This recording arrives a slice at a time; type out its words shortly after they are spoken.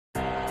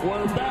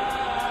We're back.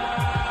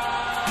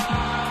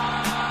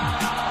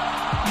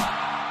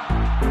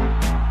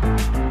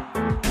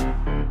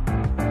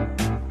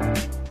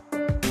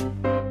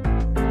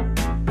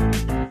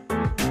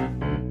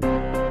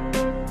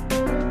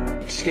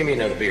 Just give me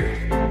another beer.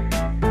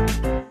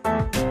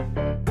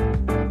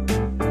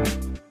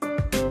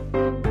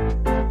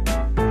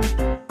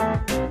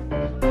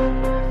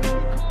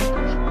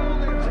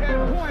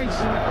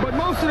 But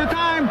most of the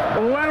time,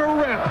 let her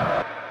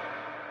rip.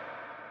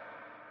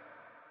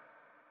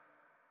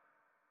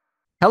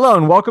 Hello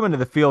and welcome into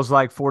the Feels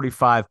Like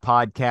 45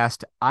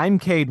 podcast. I'm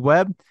Cade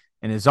Webb,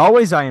 and as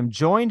always, I am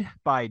joined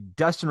by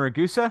Dustin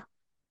Ragusa.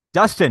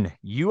 Dustin,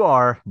 you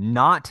are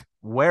not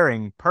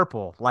wearing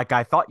purple like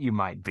I thought you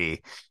might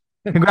be.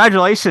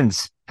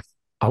 Congratulations.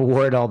 I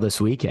wore it all this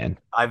weekend.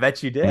 I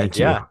bet you did. Thank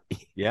yeah. you.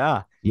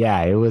 Yeah.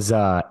 Yeah, it was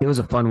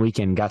a fun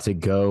weekend. Got to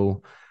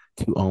go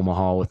to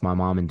Omaha with my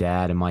mom and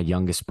dad and my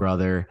youngest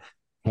brother,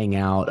 hang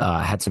out.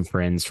 Had some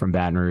friends from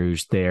Baton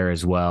Rouge there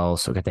as well.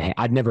 So got to hang.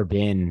 I'd never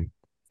been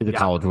to the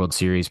College World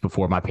Series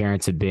before. My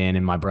parents had been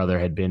and my brother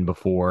had been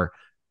before.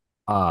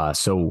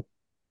 So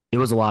it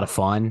was a lot of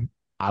fun.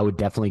 I would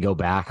definitely go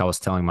back. I was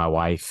telling my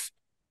wife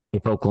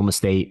when Oklahoma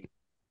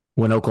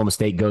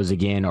State goes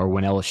again or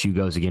when LSU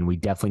goes again, we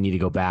definitely need to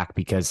go back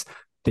because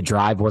the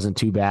drive wasn't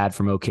too bad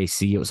from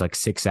OKC. It was like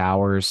 6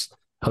 hours.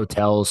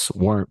 Hotels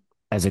weren't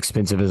as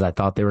expensive as I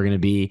thought they were going to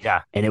be.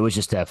 Yeah. And it was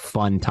just a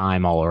fun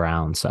time all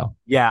around. So,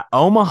 yeah,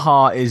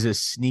 Omaha is a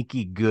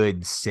sneaky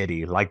good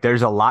city. Like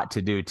there's a lot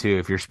to do too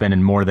if you're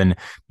spending more than,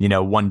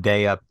 one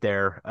day up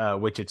there,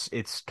 which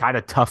it's kind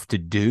of tough to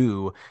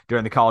do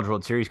during the College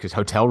World Series because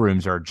hotel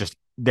rooms are just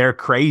they're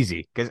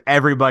crazy because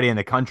everybody in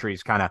the country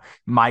is kind of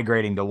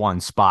migrating to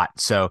one spot.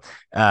 So,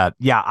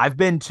 I've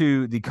been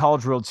to the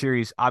College World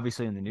Series,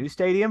 obviously in the new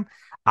stadium.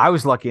 I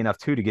was lucky enough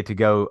too to get to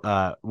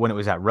go when it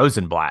was at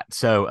Rosenblatt.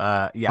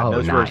 So,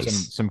 those were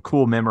some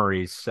cool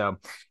memories. So,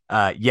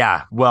 I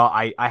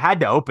had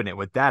to open it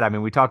with that. I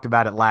mean, we talked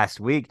about it last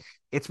week.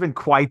 It's been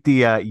quite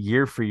the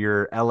year for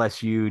your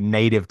LSU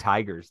native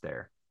Tigers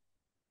there.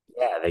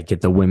 Yeah, they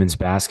get the women's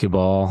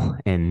basketball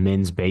and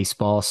men's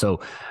baseball.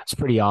 So it's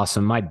pretty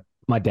awesome.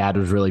 My dad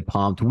was really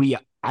pumped.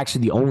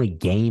 The only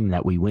game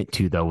that we went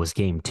to though was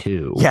game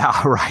 2.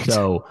 Yeah, right.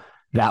 So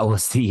that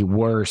was the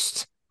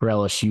worst for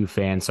LSU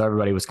fans. So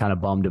everybody was kind of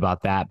bummed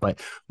about that,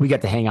 but we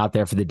got to hang out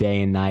there for the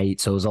day and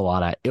night. So it was a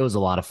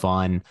lot of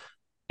fun.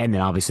 And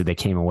then obviously they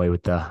came away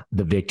with the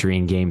victory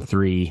in game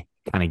 3,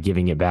 kind of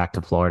giving it back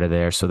to Florida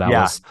there. So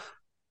that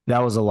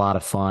was a lot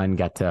of fun.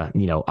 Got to,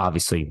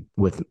 obviously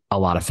with a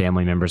lot of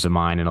family members of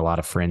mine and a lot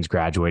of friends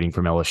graduating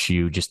from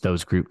LSU, just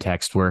those group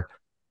texts were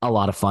a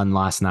lot of fun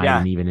last night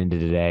and even into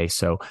today.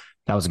 So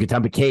that was a good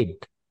time. But Cade,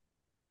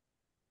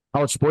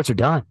 college sports are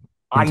done.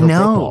 I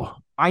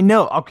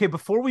know. Okay,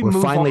 before we're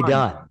move finally on,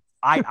 done.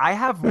 I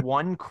have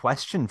one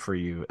question for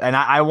you, and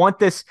I want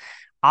this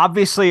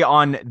obviously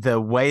on the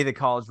way the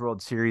College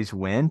World Series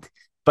went,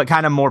 but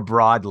kind of more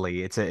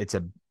broadly. It's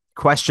a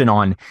question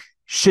on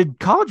should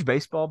college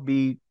baseball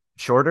be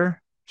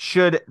shorter?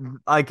 Should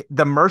like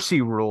the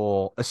mercy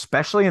rule,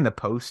 especially in the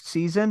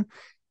postseason,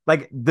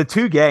 like the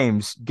 2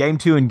 games, game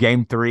 2 and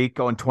game 3,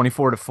 going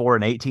 24-4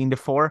 and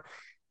 18-4.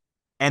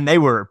 And they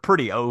were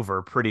pretty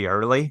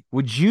early.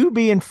 Would you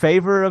be in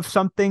favor of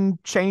something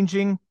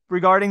changing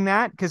regarding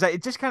that? Because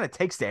it just kind of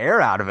takes the air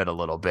out of it a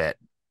little bit.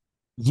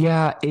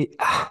 Yeah,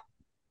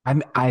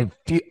 I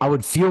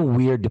would feel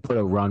weird to put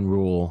a run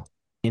rule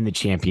in the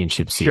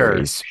championship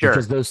series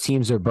because those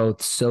teams are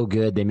both so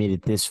good. They made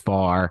it this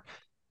far.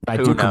 I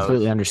do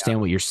completely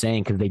understand what you're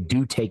saying because they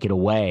do take it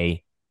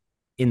away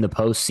in the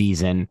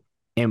postseason.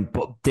 And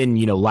then,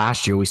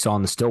 last year we saw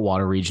in the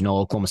Stillwater Regional,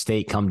 Oklahoma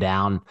State come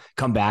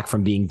back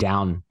from being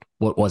down,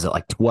 what was it,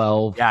 like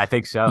 12? Yeah, I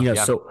think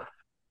so.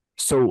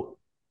 So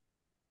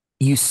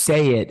you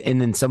say it, and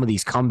then some of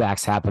these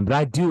comebacks happen. But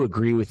I do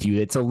agree with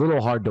you. It's a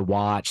little hard to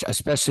watch,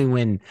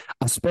 especially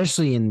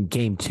in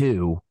game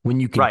 2, when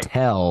you can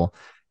tell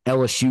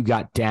LSU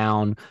got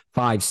down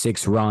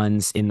 5-6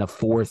 runs in the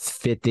 4th,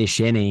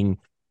 5th-ish inning.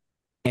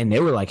 And they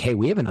were like, hey,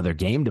 we have another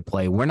game to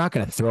play. We're not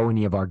going to throw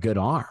any of our good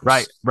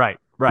arms. Right.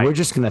 We're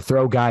just going to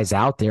throw guys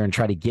out there and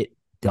try to get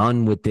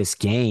done with this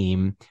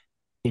game.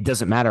 It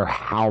doesn't matter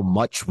how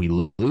much we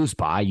lose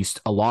by.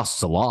 A loss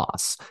is a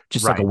loss,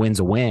 just like a win's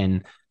a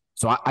win.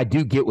 So I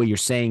do get what you're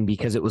saying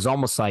because it was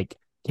almost like,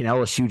 can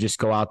LSU just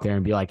go out there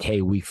and be like,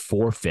 hey, we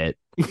forfeit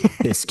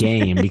this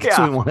game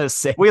because we want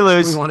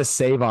to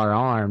save our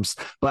arms.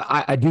 But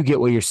I do get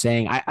what you're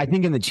saying. I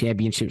think in the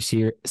championship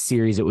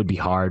series, it would be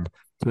hard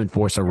to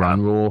enforce a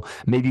run rule.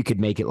 Maybe you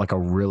could make it like a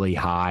really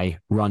high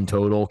run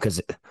total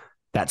because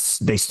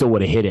they still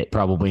would have hit it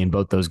probably in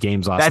both those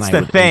games last night.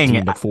 That's the thing.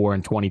 18-4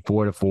 and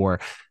 24-4.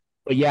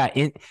 But yeah,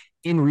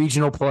 in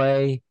regional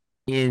play,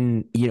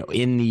 in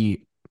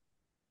the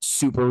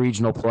super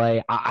regional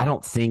play, I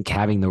don't think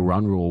having the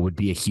run rule would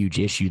be a huge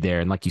issue there.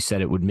 And like you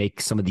said, it would make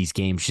some of these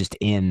games just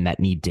end that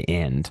need to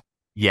end.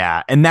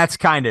 Yeah, and that's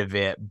kind of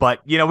it.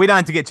 But, we don't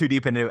have to get too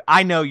deep into it.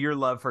 I know your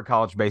love for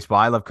college baseball.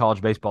 I love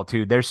college baseball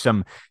too. There's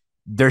some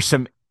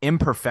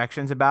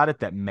imperfections about it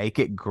that make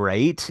it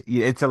great.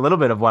 It's a little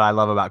bit of what I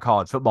love about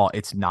college football.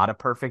 It's not a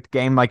perfect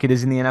game like it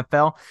is in the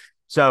NFL.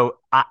 So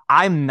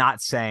I'm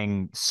not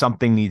saying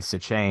something needs to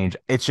change.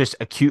 It's just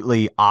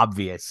acutely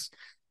obvious.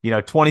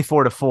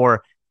 24-4,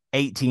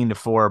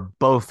 18-4,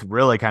 both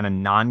really kind of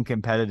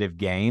non-competitive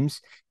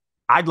games.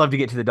 I'd love to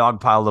get to the dog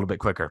pile a little bit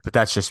quicker, but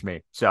that's just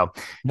me. So,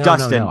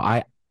 Dustin, no.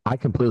 I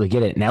completely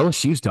get it. And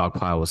LSU's dog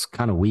pile was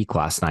kind of weak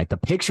last night. The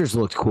pictures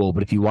looked cool,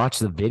 but if you watch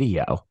the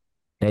video,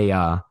 they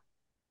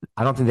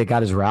I don't think they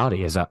got as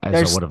rowdy as I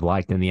would have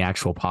liked in the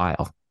actual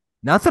pile.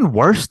 Nothing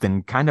worse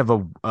than kind of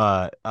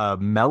a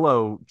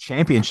mellow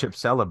championship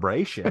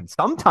celebration.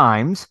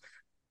 Sometimes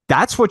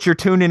that's what you're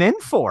tuning in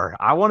for.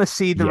 I want to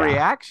see the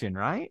reaction,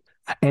 right?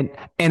 And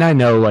I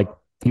know, like,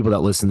 people that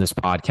listen to this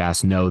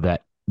podcast know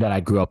that I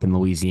grew up in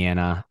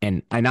Louisiana,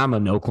 and I'm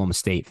an Oklahoma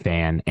State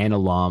fan and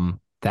alum.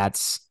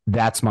 That's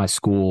my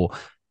school.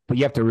 But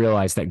you have to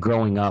realize that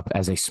growing up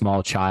as a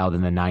small child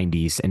in the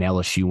 90s and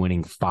LSU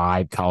winning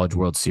 5 College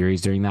World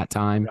Series during that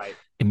time, right,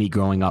 and me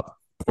growing up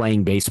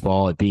playing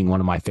baseball, it being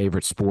one of my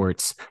favorite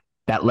sports,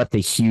 that left a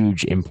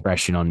huge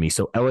impression on me.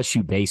 So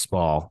LSU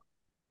baseball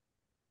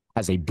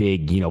has a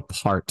big,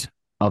 part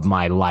of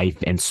my life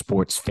and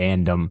sports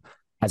fandom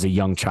as a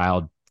young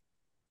child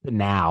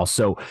now.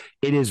 So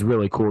it is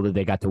really cool that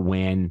they got to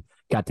win,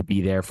 got to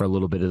be there for a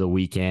little bit of the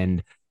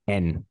weekend.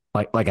 And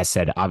like I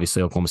said,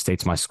 obviously Oklahoma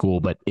State's my school,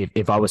 but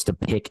if I was to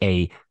pick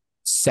a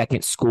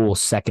second school,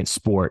 second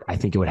sport, I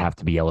think it would have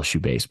to be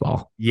LSU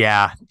baseball.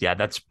 Yeah,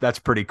 that's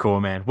pretty cool,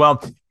 man.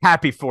 Well,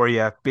 happy for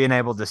you being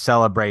able to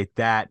celebrate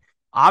that.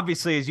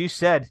 Obviously, as you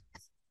said,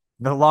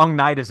 the long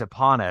night is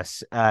upon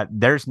us.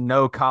 There's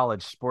no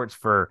college sports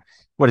for,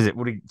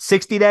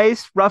 60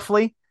 days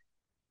roughly?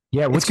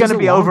 Yeah, it's going to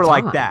be over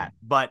like that,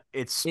 but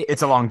it's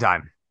a long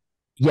time.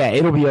 Yeah,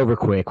 it'll be over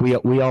quick.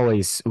 We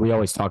always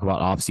talk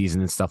about off season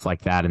and stuff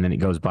like that, and then it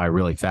goes by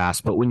really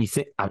fast. But when you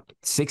think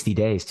 60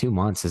 days, 2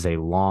 months is a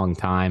long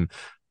time.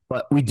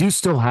 But we do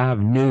still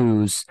have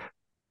news.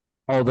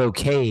 Although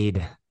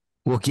Cade,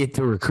 we'll get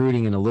to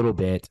recruiting in a little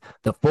bit.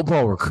 The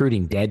football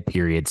recruiting dead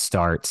period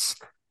starts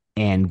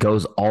and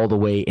goes all the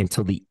way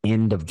until the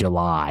end of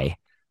July.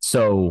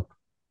 So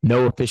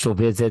no official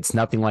visits,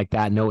 nothing like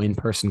that, no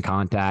in-person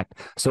contact.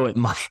 So it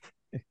might.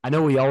 I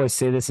know we always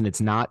say this,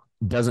 and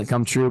doesn't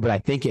come true, but I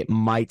think it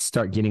might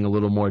start getting a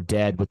little more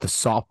dead with the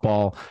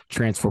softball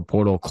transfer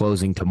portal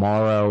closing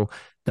tomorrow,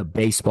 the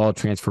baseball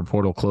transfer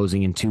portal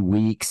closing in 2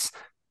 weeks.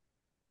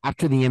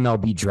 After the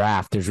MLB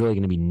draft, there's really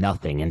going to be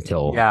nothing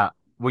until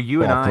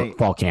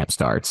fall camp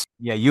starts.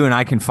 Yeah, you and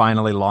I can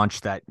finally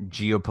launch that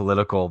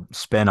geopolitical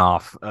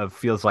spinoff of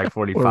Feels Like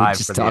 45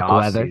 for the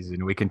off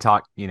season. We can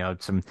talk,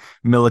 some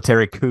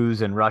military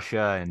coups in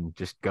Russia and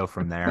just go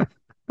from there.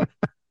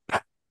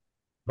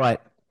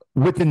 But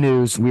with the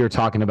news, we were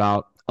talking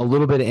about a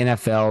little bit of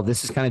NFL.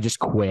 This is kind of just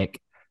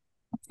quick.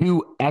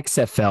 2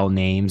 XFL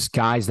names,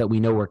 guys that we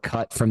know were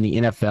cut from the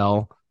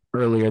NFL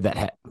earlier, that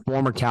had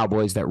former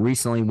Cowboys that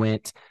recently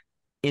went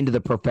into the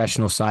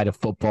professional side of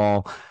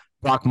football.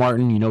 Brock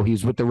Martin, he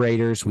was with the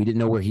Raiders. We didn't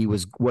know what he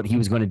was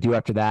going to do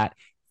after that.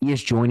 He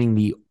is joining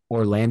the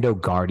Orlando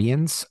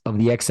Guardians of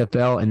the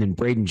XFL. And then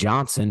Braden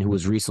Johnson, who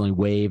was recently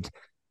waived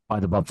by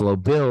the Buffalo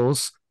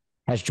Bills,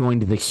 has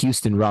joined the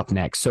Houston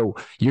Roughnecks. So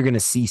you're going to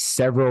see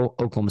several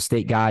Oklahoma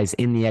State guys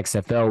in the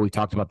XFL. We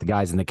talked about the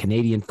guys in the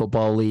Canadian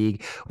Football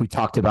League. We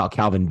talked about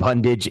Calvin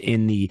Bundage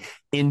in the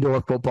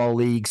Indoor Football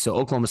League. So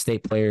Oklahoma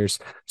State players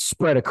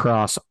spread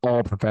across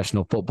all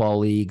professional football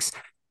leagues.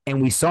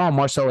 And we saw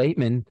Marcel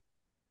Aitman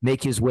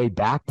make his way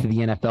back to the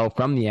NFL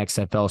from the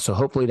XFL. So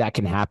hopefully that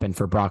can happen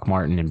for Brock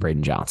Martin and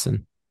Braden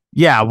Johnson.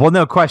 Yeah, well,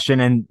 no question.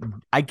 And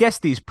I guess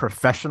these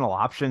professional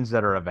options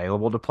that are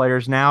available to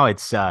players now,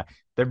 it's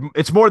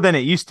more than it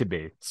used to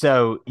be.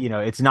 So,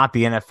 it's not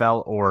the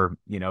NFL or,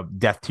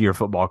 death to your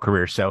football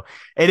career. So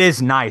it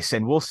is nice.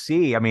 And we'll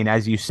see. I mean,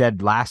 as you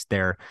said last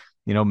there,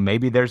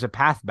 maybe there's a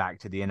path back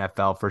to the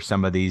NFL for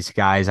some of these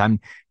guys. I'm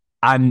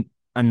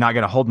not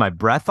going to hold my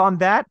breath on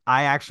that.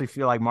 I actually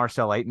feel like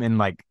Marcel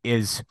Aitman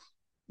is,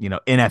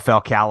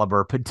 NFL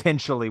caliber,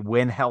 potentially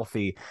when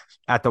healthy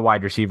at the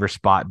wide receiver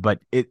spot. But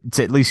it's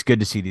at least good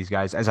to see these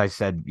guys, as I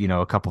said,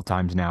 a couple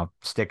times now,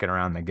 sticking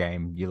around the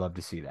game. You love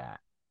to see that.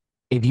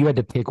 If you had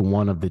to pick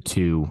one of the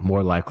 2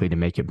 more likely to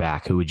make it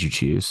back, who would you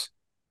choose?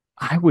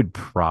 I would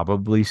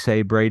probably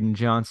say Braden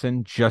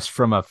Johnson, just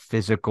from a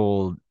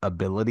physical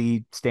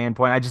ability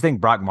standpoint. I just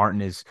think Brock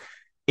Martin is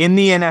in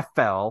the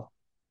NFL,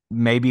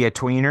 maybe a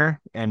tweener,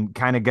 and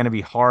kind of going to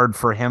be hard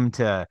for him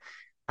to,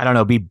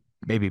 be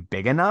maybe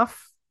big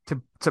enough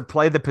to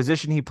play the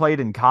position he played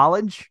in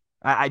college.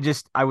 I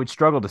would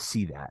struggle to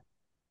see that.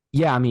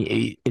 Yeah, I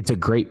mean, it's a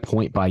great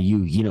point by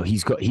you.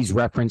 He's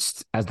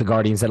referenced as the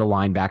Guardians at a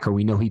linebacker.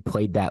 We know he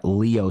played that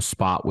Leo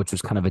spot, which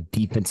was kind of a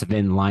defensive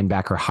end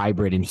linebacker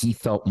hybrid, and he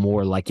felt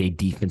more like a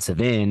defensive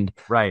end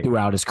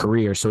throughout his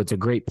career. So it's a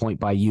great point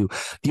by you.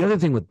 The other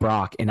thing with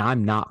Brock, and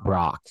I'm not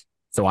Brock,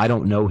 so I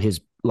don't know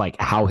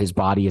how his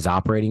body is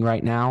operating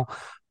right now,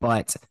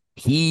 but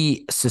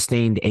he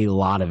sustained a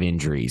lot of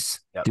injuries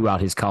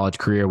throughout his college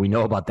career. We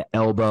know about the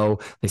elbow.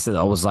 They said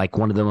that was like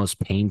one of the most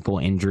painful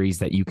injuries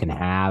that you can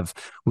have.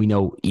 We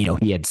know,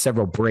 he had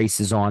several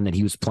braces on that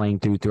he was playing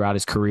throughout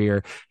his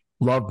career.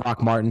 Love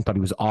Brock Martin, thought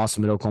he was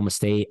awesome at Oklahoma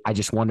State. I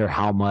just wonder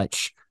how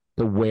much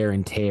the wear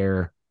and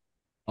tear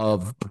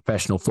of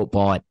professional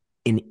football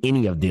in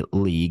any of the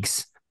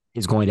leagues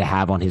is going to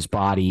have on his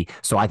body.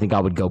 So I think I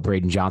would go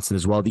Braden Johnson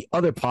as well. The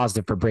other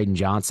positive for Braden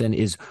Johnson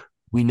is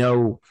we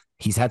know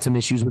he's had some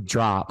issues with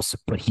drops,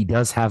 but he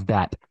does have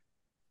that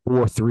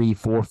 4.3,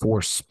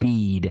 4.4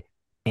 speed.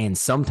 And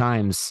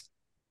sometimes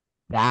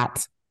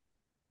that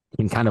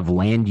can kind of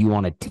land you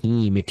on a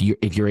team if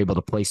you're able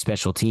to play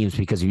special teams,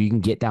 because if you can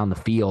get down the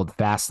field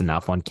fast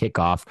enough on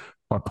kickoff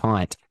or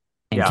punt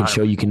and can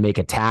show you can make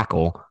a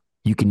tackle,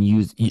 you can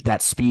use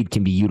that speed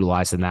can be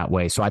utilized in that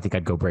way. So I think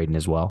I'd go Braden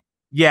as well.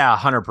 Yeah,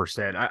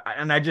 100%.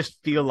 And I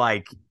just feel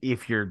like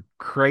if you're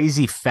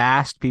crazy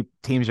fast,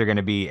 teams are going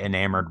to be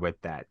enamored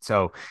with that.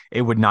 So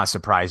it would not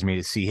surprise me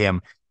to see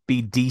him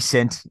be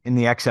decent in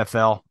the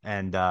XFL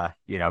and,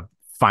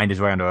 find his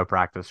way onto a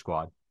practice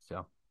squad.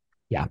 So,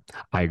 yeah,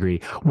 I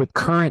agree. With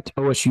current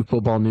OSU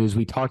football news,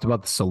 we talked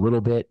about this a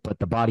little bit, but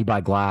the Body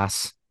by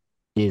Glass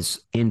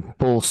is in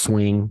full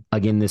swing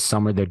again this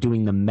summer. They're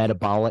doing the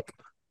metabolic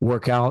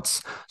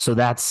workouts. So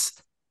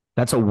that's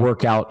a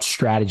workout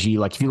strategy.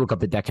 Like if you look up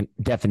the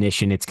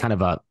definition, it's kind of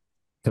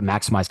to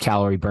maximize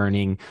calorie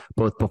burning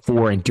both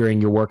before and during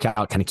your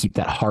workout, kind of keep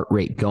that heart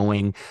rate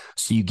going.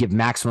 So you give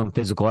maximum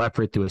physical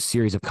effort through a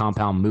series of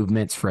compound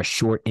movements for a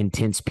short,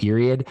 intense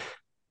period.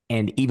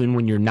 And even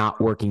when you're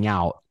not working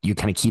out, you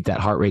kind of keep that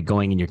heart rate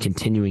going and you're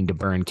continuing to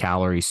burn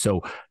calories.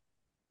 So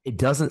it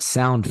doesn't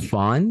sound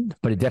fun,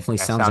 but it definitely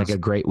sounds like a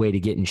great way to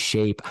get in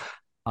shape.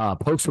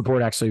 Pokes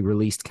Report actually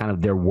released kind of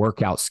their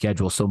workout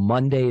schedule. So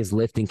Monday is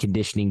lift and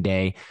conditioning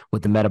day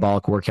with the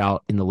metabolic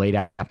workout in the late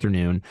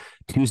afternoon.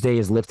 Tuesday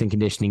is lift and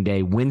conditioning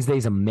day.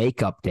 Wednesday's a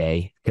makeup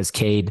day because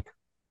Cade,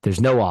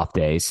 there's no off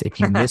days. If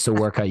you miss a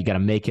workout, you got to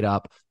make it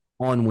up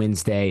on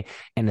Wednesday,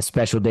 and a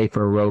special day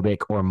for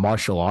aerobic or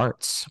martial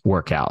arts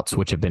workouts,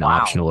 which have been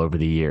optional over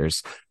the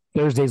years.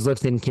 Thursday's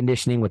lift and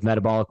conditioning with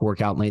metabolic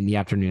workout late in the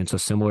afternoon. So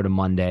similar to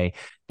Monday.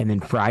 And then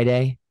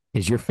Friday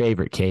is your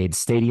favorite, Cade,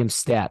 stadium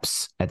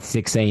steps at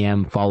 6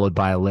 a.m. followed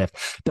by a lift.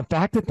 The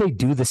fact that they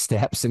do the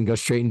steps and go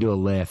straight into a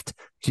lift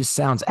just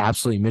sounds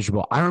absolutely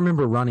miserable. I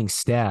remember running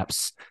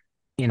steps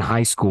in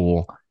high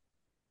school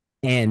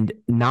and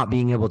not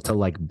being able to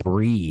like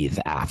breathe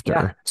after.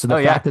 Yeah. So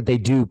the fact that they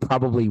do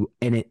probably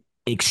an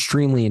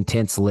extremely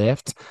intense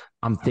lift,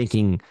 I'm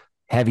thinking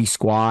heavy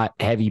squat,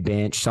 heavy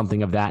bench,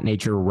 something of that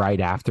nature right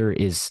after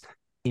is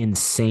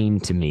insane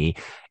to me.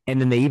 And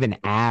then they even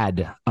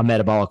add a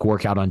metabolic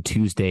workout on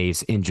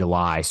Tuesdays in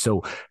July.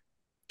 So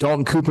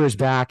Dalton Cooper is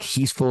back.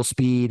 He's full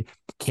speed.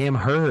 Cam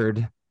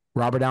Hurd,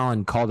 Robert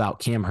Allen called out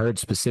Cam Hurd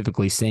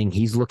specifically saying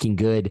he's looking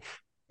good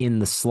in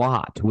the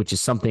slot, which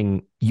is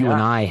something you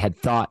and I had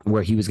thought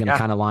where he was going to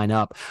kind of line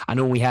up. I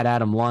know when we had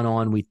Adam Lunn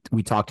on,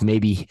 we talked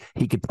maybe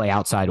he could play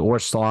outside or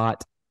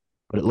slot,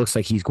 but it looks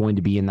like he's going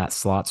to be in that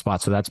slot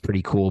spot. So that's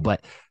pretty cool.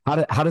 But how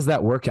does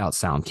that workout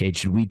sound, Cade?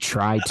 Should we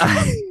try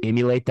to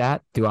emulate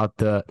that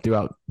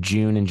throughout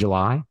June and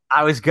July?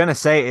 I was going to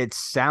say, it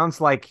sounds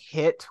like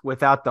HIIT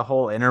without the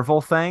whole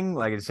interval thing.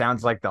 Like it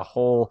sounds like the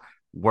whole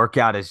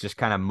workout is just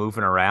kind of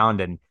moving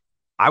around. And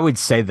I would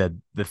say that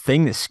the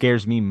thing that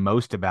scares me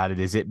most about it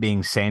is it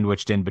being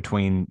sandwiched in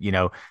between,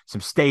 some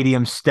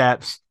stadium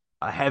steps,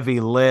 a heavy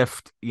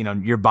lift,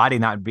 your body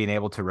not being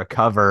able to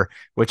recover,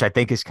 which I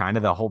think is kind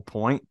of the whole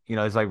point.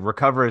 It's like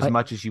recover as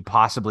much as you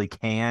possibly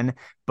can,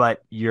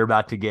 but you're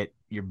about to get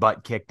your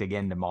butt kicked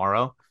again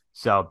tomorrow.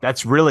 So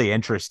that's really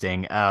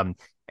interesting. And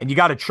you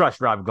got to trust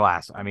Rob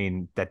Glass. I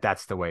mean,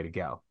 that's the way to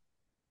go.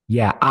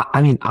 Yeah.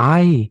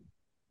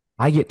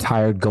 I get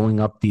tired going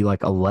up the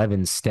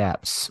 11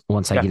 steps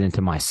once I get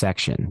into my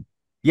section.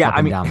 Yeah.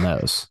 Down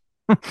those.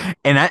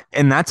 And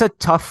that's a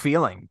tough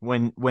feeling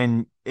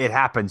when it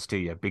happens to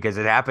you, because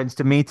it happens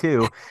to me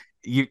too.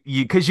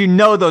 Because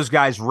those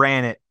guys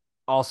ran it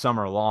all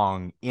summer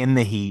long in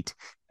the heat.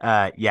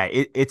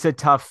 It's a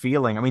tough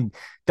feeling. I mean,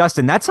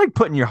 Dustin, that's like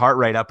putting your heart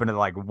rate up into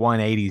like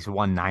 180s,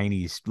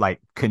 190s, like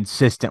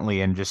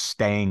consistently, and just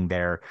staying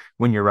there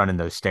when you're running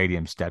those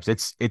stadium steps.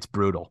 It's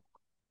brutal.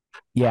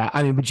 Yeah,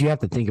 I mean, but you have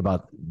to think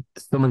about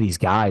some of these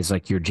guys,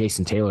 like your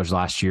Jason Taylors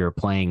last year,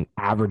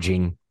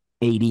 averaging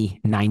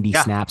 80, 90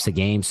 snaps a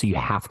game. So you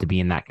have to be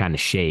in that kind of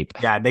shape.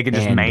 Yeah, they can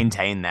just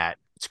maintain that.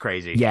 It's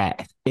crazy. Yeah,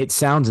 it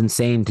sounds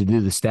insane to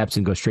do the steps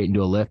and go straight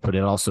into a lift, but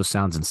it also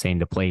sounds insane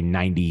to play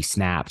 90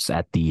 snaps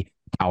at the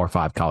Power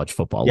 5 college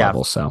football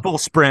level. So full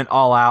sprint,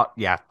 all out.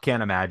 Yeah,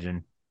 can't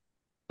imagine.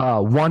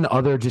 One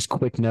other just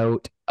quick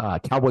note,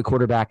 Cowboy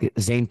quarterback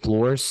Zane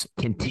Flores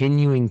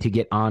continuing to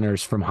get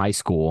honors from high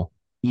school,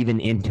 even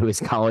into his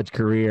college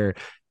career.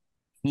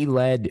 He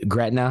led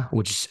Gretna,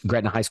 which is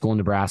Gretna High School in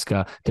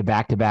Nebraska, to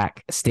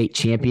back-to-back state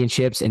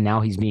championships, and now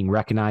he's being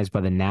recognized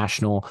by the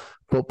National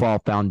Football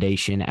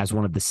Foundation as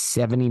one of the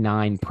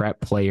 79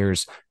 prep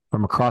players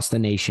from across the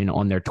nation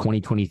on their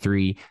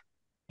 2023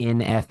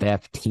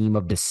 NFF Team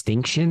of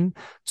Distinction.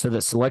 So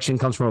the selection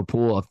comes from a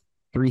pool of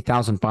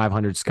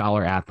 3,500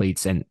 scholar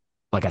athletes. And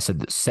like I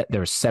said,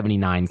 there are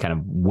 79 kind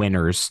of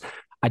winners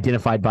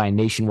identified by a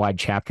nationwide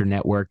chapter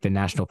network, the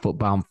National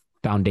Football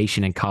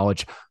Foundation and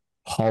College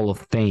Hall of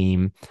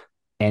Fame.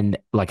 And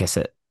like I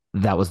said,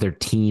 that was their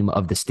team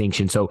of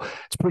distinction. So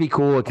it's pretty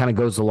cool. It kind of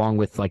goes along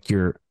with like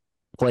your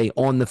play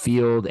on the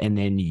field and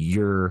then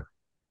your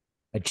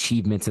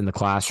achievements in the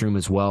classroom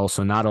as well.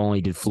 So not only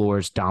did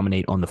Flores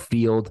dominate on the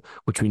field,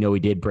 which we know he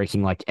did,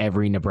 breaking like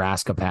every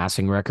Nebraska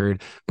passing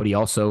record, but he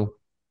also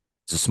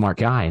is a smart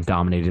guy and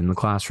dominated in the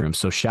classroom.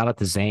 So shout out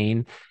to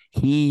Zane.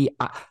 The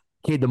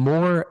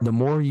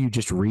more you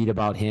just read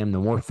about him, the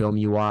more film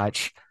you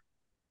watch,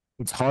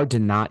 it's hard to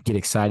not get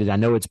excited. I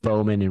know it's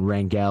Bowman and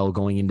Rangel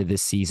going into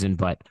this season,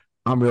 but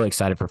I'm really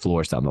excited for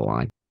Flores down the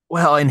line.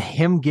 Well, and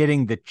him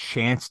getting the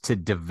chance to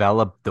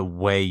develop the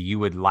way you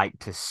would like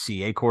to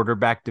see a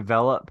quarterback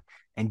develop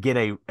and get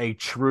a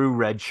true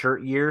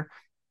redshirt year.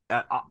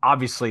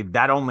 Obviously,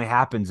 that only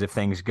happens if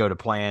things go to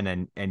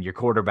plan and your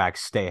quarterbacks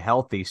stay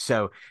healthy.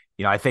 So,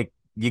 I think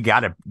you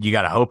gotta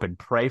hope and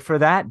pray for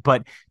that,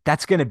 but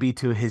that's going to be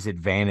to his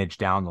advantage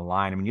down the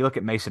line. I mean, you look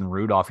at Mason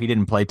Rudolph; he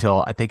didn't play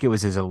till I think it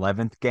was his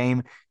 11th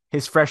game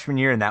his freshman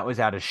year, and that was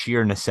out of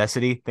sheer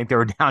necessity. I think they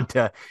were down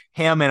to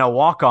him and a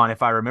walk-on,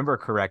 if I remember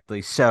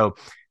correctly. So,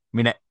 I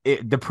mean,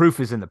 the proof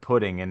is in the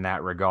pudding in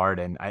that regard,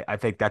 and I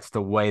think that's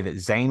the way that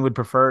Zane would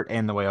prefer it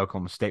and the way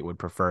Oklahoma State would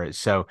prefer it.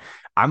 So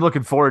I'm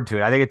looking forward to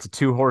it. I think it's a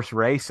two-horse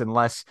race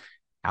unless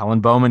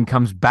Alan Bowman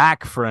comes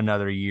back for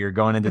another year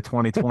going into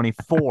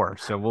 2024.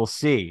 So we'll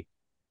see.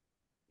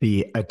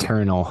 The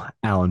eternal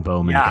Alan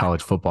Bowman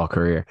college football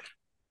career.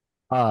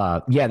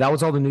 That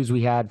was all the news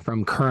we had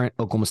from current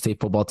Oklahoma State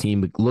football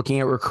team. Looking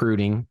at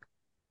recruiting,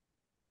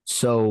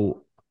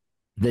 so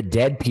the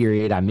dead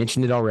period, I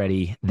mentioned it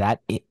already,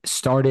 that it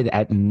started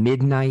at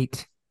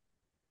midnight,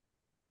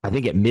 I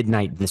think at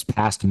midnight, this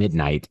past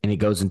midnight, and it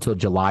goes until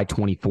July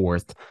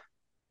 24th.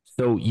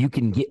 So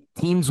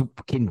teams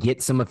can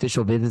get some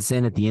official visits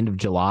in at the end of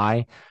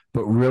July,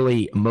 but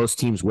really most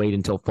teams wait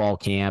until fall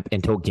camp,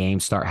 until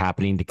games start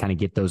happening to kind of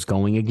get those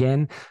going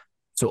again.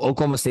 So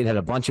Oklahoma State had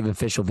a bunch of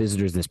official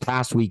visitors this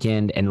past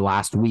weekend and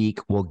last week.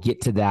 We'll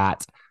get to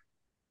that,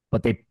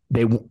 but they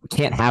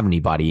can't have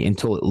anybody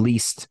until at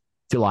least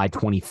July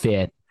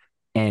 25th.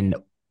 And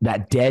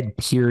that dead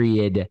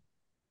period,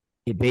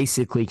 it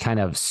basically kind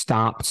of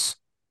stops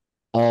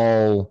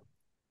all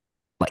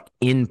like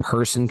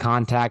in-person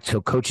contact. So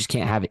coaches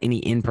can't have any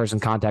in-person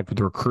contact with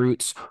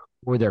recruits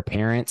or their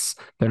parents.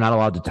 They're not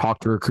allowed to talk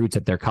to recruits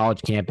at their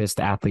college campus,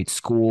 the athlete's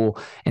school,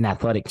 an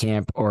athletic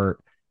camp, or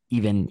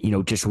even,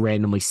 just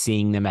randomly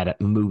seeing them at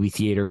a movie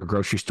theater,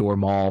 grocery store,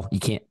 mall. You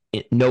can't,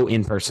 no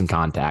in-person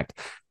contact,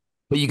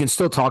 but you can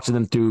still talk to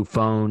them through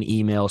phone,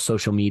 email,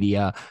 social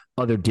media,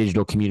 other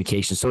digital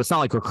communications. So it's not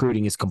like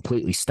recruiting is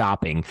completely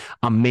stopping.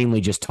 I'm mainly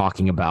just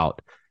talking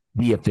about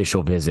the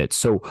official visits.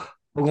 So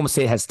Oklahoma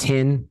State has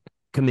 10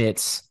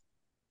 commits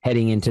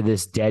heading into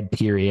this dead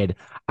period.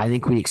 I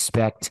think we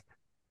expect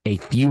a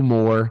few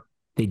more.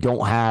 They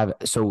don't have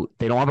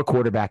a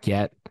quarterback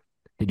yet.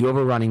 They do have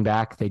a running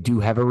back. They do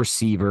have a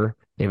receiver.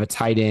 They have a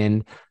tight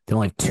end. They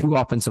only have 2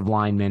 offensive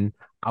linemen.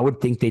 I would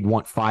think they'd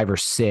want 5 or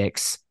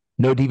 6.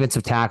 No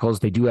defensive tackles.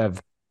 They do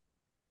have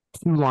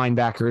 2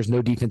 linebackers,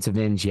 no defensive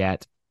ends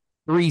yet.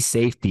 3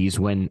 safeties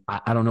when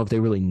I don't know if they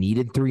really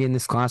needed 3 in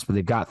this class, but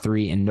they've got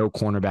 3 and no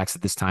cornerbacks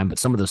at this time. But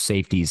some of those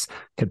safeties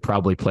could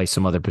probably play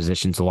some other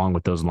positions along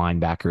with those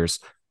linebackers.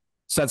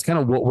 So that's kind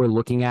of what we're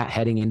looking at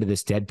heading into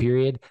this dead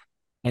period.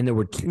 And there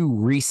were 2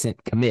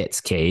 recent commits,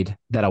 Cade,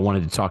 that I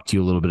wanted to talk to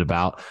you a little bit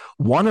about.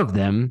 One of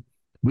them,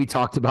 we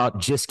talked about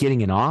just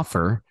getting an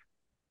offer.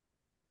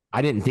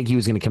 I didn't think he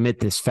was going to commit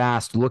this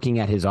fast. Looking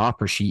at his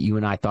offer sheet, you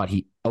and I thought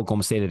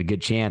Oklahoma State had a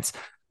good chance.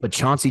 But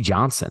Chauncey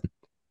Johnson,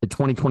 the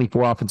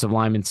 2024 offensive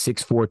lineman,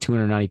 6'4",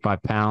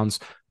 295 pounds,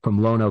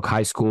 from Lone Oak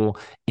High School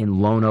in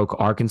Lone Oak,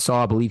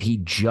 Arkansas. I believe he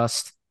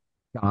just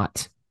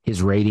got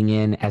his rating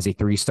in as a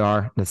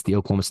 3-star. That's the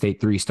Oklahoma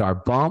State 3-star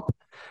bump.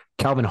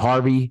 Calvin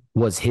Harvey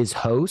was his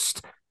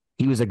host.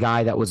 He was a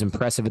guy that was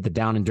impressive at the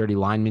Down and Dirty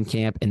Lineman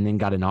camp and then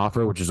got an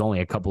offer, which was only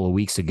a couple of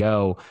weeks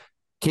ago.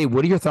 Okay,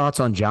 what are your thoughts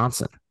on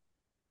Johnson?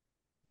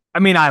 I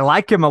mean, I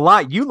like him a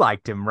lot. You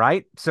liked him,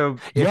 right? So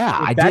if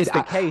that's did.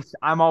 the case,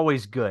 I'm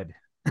always good.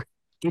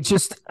 It's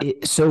just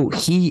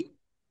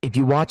if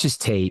you watch his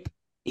tape,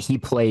 he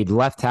played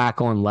left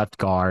tackle and left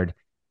guard.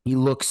 He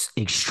looks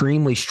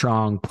extremely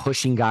strong,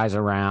 pushing guys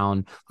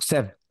around. Looks to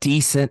have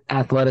decent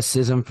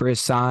athleticism for his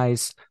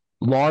size.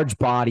 Large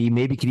body,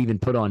 maybe could even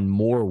put on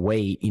more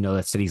weight.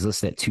 That said he's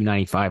listed at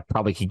 295,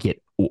 probably could get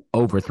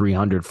over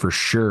 300 for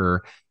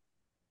sure.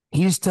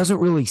 He just doesn't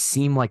really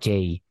seem like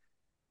a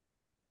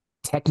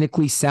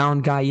technically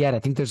sound guy yet. I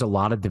think there's a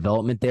lot of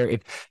development there.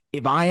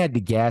 If I had to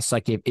guess,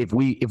 like if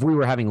we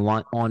were having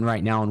lunch on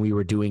right now and we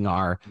were doing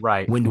our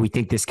right, when do we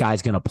think this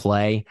guy's going to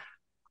play,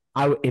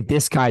 If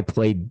this guy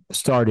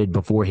started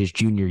before his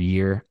junior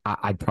year,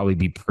 I'd probably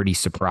be pretty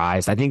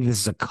surprised. I think this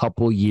is a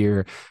couple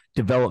year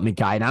development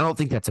guy, and I don't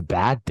think that's a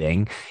bad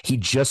thing. He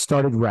just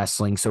started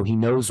wrestling, so he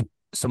knows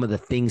some of the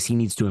things he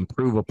needs to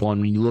improve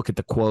upon. When you look at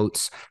the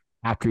quotes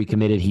after he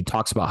committed, he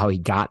talks about how he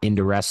got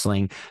into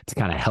wrestling to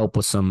kind of help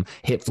with some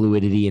hip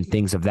fluidity and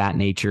things of that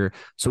nature.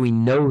 So he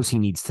knows he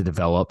needs to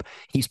develop.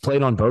 He's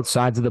played on both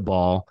sides of the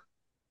ball.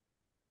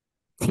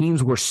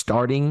 Teams were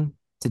starting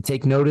to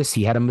take notice.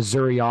 He had a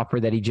Missouri offer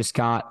that he just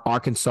got.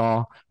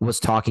 Arkansas was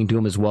talking to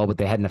him as well, but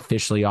they hadn't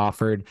officially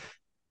offered.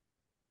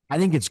 I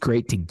think it's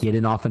great to get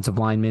an offensive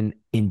lineman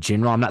in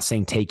general. I'm not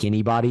saying take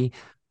anybody,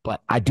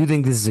 but I do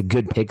think this is a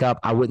good pickup.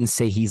 I wouldn't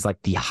say he's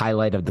like the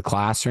highlight of the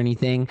class or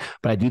anything,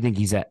 but I do think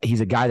he's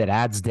a guy that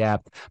adds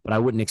depth, but I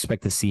wouldn't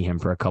expect to see him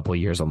for a couple of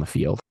years on the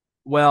field.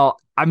 Well,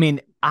 I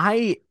mean,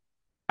 I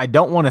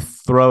don't want to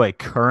throw a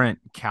current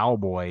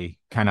Cowboy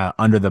kind of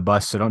under the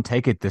bus, so don't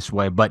take it this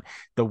way. But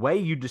the way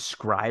you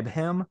describe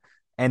him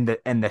and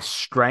the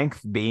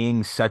strength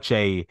being such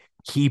a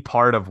key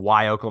part of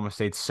why Oklahoma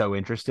State's so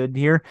interested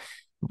here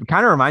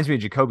kind of reminds me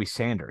of Jacoby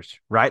Sanders,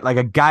 right? Like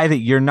a guy that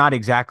you're not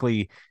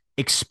exactly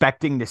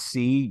expecting to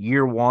see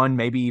year one,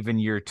 maybe even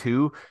year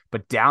two,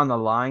 but down the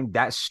line,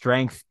 that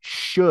strength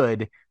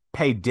should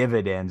pay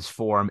dividends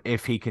for him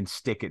if he can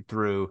stick it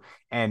through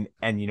and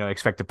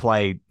expect to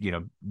play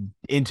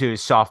into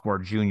his sophomore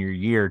junior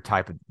year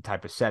type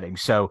of setting.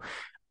 So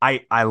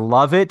I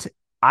love it.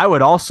 I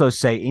would also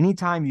say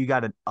anytime you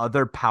got an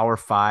other Power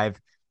 5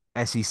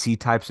 SEC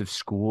types of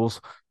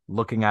schools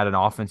looking at an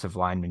offensive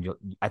lineman,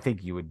 I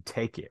think you would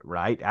take it,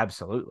 right?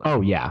 Absolutely.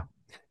 Oh yeah.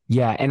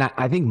 And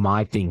I think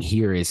my thing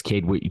here is,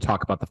 Cade, what you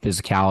talk about, the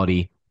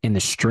physicality and the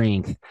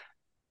strength.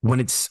 When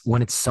it's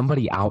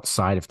somebody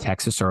outside of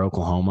Texas or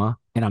Oklahoma,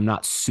 and I'm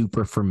not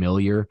super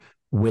familiar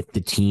with the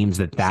teams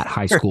that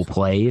high school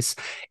plays,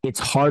 it's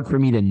hard for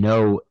me to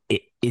know,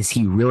 is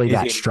he really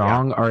that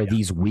strong, or are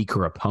these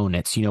weaker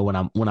opponents, when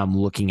I'm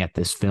looking at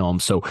this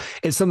film. So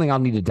it's something I'll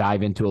need to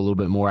dive into a little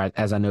bit more,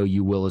 as I know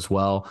you will as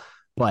well.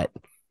 But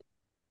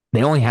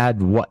they only had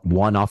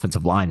one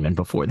offensive lineman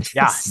before this.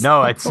 Yeah,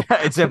 no, it's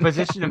a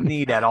position of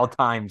need at all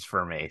times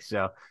for me.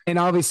 So, and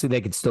obviously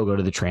they could still go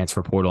to the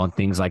transfer portal and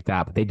things like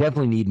that, but they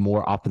definitely need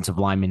more offensive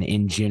linemen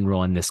in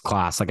general in this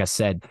class. Like I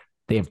said,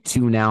 they have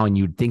 2 now, and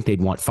you'd think they'd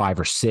want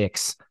 5 or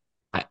 6,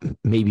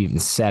 maybe even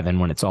 7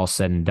 when it's all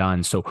said and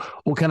done. So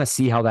we'll kind of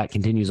see how that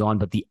continues on.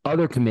 But the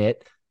other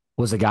commit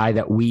was a guy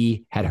that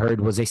we had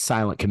heard was a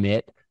silent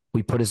commit.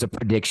 We put as a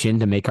prediction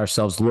to make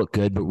ourselves look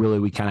good, but really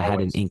we kind of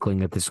had an inkling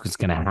that this was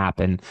going to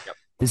happen. Yep.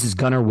 This is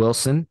Gunnar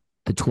Wilson,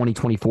 the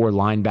 2024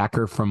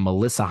 linebacker from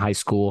Melissa High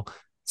School,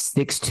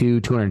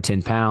 6'2",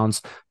 210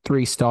 pounds,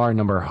 3-star,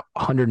 number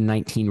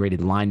 119 rated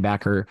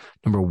linebacker,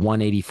 number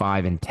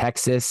 185 in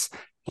Texas.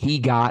 He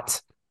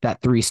got that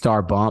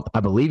 3-star bump. I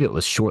believe it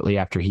was shortly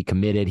after he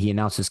committed. He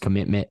announced his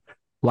commitment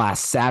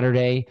last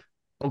Saturday.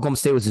 Oklahoma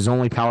State was his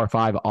only Power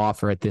 5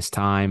 offer at this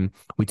time.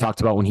 We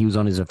talked about when he was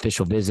on his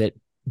official visit.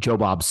 Joe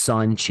Bob's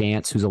son,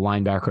 Chance, who's a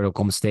linebacker at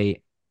Oklahoma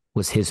State,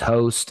 was his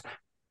host.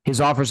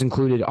 His offers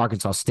included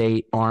Arkansas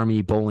State,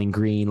 Army, Bowling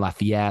Green,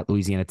 Lafayette,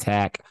 Louisiana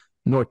Tech,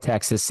 North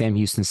Texas, Sam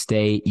Houston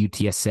State,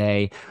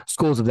 UTSA,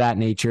 schools of that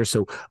nature.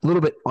 So a little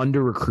bit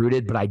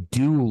under-recruited, but I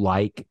do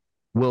like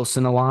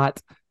Wilson a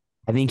lot.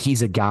 I think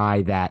he's a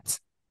guy that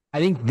I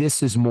think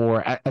this is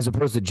more, as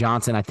opposed to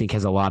Johnson, I think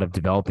has a lot of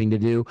developing to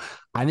do.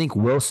 I think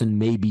Wilson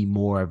may be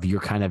more of your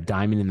kind of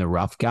diamond in the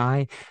rough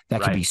guy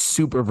that could be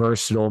super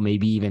versatile,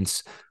 maybe even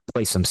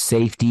play some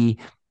safety.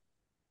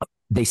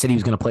 They said he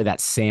was going to play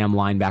that Sam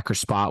linebacker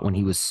spot when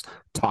he was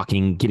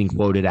getting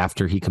quoted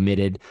after he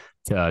committed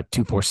to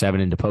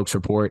 247 into Pokes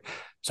Report.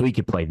 So he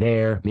could play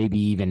there, maybe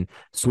even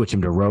switch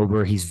him to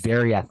Rover. He's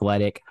very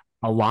athletic.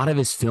 A lot of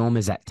his film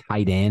is at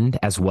tight end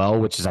as well,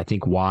 which is, I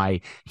think,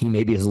 why he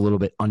maybe is a little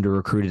bit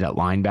under-recruited at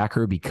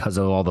linebacker because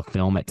of all the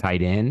film at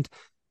tight end.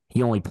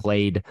 He only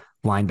played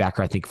linebacker,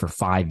 I think, for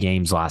 5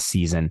 games last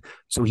season.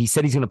 So he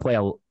said he's going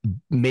to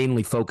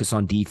mainly focus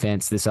on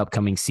defense this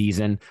upcoming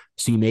season.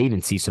 So you may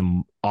even see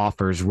some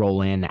offers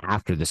roll in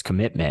after this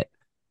commitment.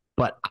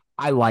 But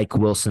I like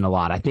Wilson a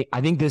lot. I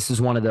think this is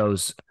one of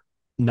those,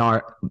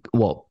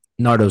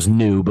 Nardo's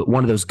new, but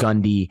one of those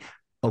Gundy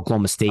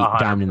Oklahoma State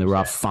diamond in the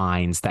rough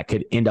finds that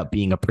could end up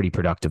being a pretty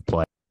productive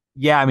play.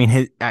 Yeah, I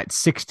mean, at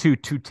 6'2",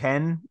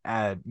 210,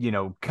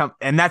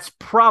 and that's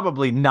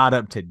probably not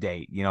up to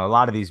date. A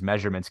lot of these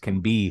measurements can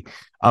be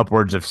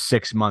upwards of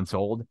 6 months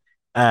old.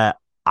 I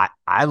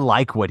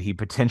like what he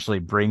potentially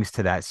brings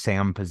to that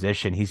Sam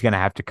position. He's going to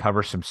have to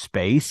cover some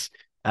space.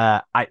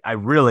 I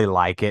really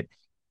like it.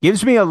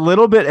 Gives me a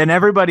little bit, and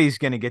everybody's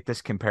going to get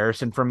this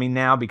comparison from me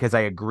now because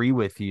I agree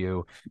with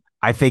you.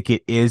 I think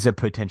it is a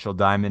potential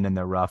diamond in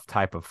the rough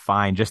type of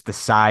find, just the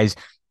size,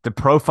 the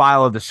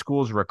profile of the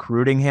schools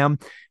recruiting him.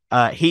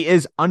 He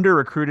is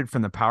under-recruited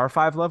from the Power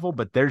 5 level,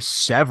 but there's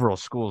several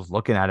schools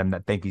looking at him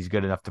that think he's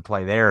good enough to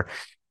play there.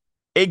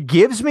 It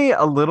gives me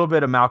a little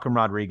bit of Malcolm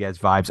Rodriguez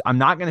vibes. I'm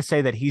not going to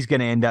say that he's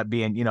going to end up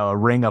being, a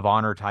Ring of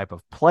Honor type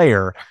of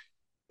player,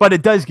 but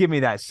it does give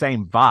me that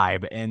same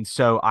vibe. And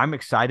so I'm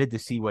excited to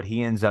see what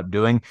he ends up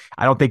doing.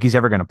 I don't think he's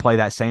ever going to play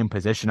that same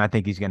position. I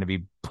think he's going to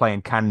be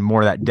playing kind of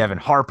more that Devin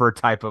Harper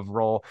type of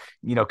role,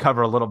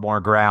 cover a little more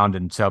ground.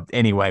 And so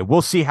anyway,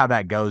 we'll see how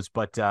that goes.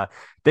 But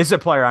this is a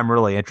player I'm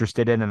really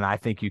interested in. And I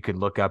think you could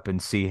look up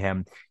and see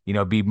him,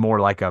 be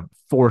more like a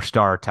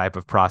 4-star type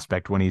of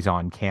prospect when he's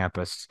on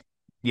campus,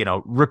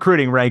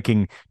 recruiting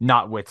ranking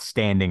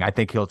notwithstanding. I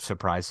think he'll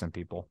surprise some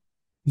people.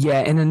 Yeah,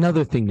 and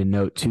another thing to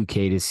note too,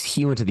 Kate, is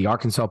he went to the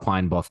Arkansas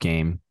Pine Bluff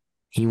game.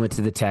 He went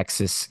to the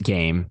Texas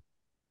game.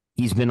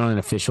 He's been on an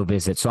official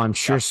visit. So I'm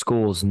sure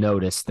schools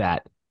noticed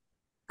that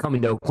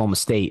coming to Oklahoma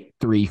State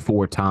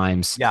 3-4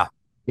 times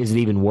is it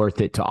even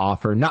worth it to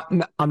offer?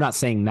 I'm not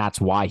saying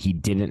that's why he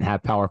didn't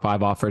have Power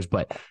 5 offers,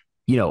 but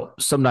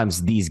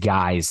sometimes these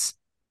guys,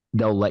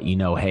 they'll let you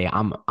know, hey,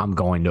 I'm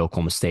going to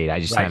Oklahoma State. I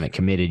just haven't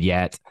committed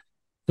yet.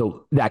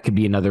 So that could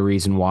be another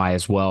reason why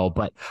as well.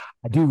 But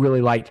I do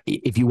really like,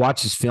 if you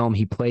watch his film,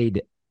 he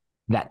played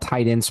that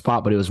tight end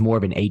spot, but it was more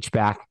of an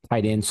H-back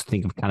tight end. So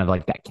think of kind of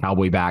like that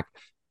cowboy back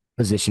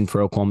position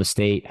for Oklahoma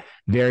State.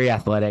 Very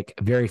athletic,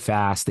 very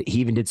fast.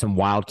 He even did some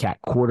wildcat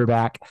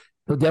quarterback.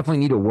 He'll definitely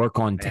need to work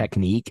on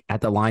technique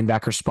at the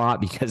linebacker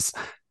spot because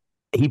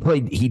he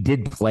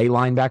did play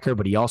linebacker,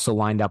 but he also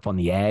lined up on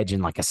the edge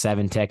in like a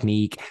 7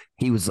 technique.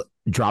 He was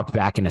dropped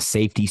back in a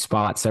safety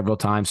spot several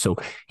times. So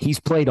he's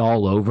played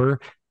all over.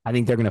 I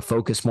think they're going to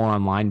focus more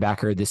on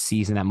linebacker this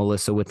season at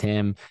Melissa with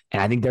him.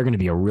 And I think they're going to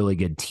be a really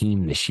good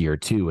team this year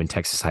too in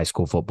Texas high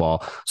school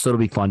football. So it'll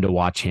be fun to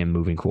watch him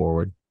moving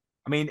forward.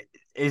 I mean,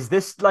 is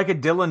this like a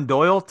Dylan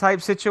Doyle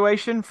type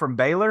situation from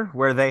Baylor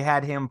where they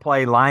had him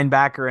play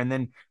linebacker and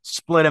then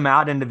split him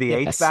out into the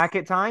H-back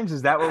at times?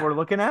 Is that what we're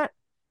looking at?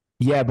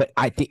 Yeah, but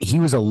I think he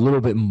was a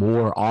little bit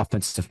more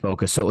offensive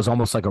focused. So it was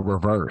almost like a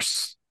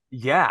reverse.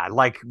 Yeah,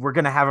 like we're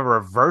going to have a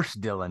reverse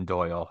Dylan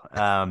Doyle.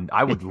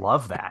 I would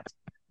love that.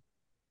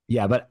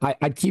 Yeah, but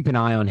I'd keep an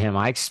eye on him.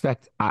 I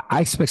expect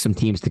some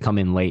teams to come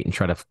in late and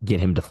try to get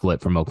him to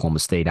flip from Oklahoma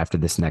State after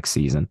this next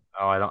season.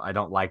 Oh, I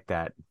don't like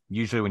that.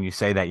 Usually when you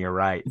say that, you're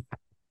right.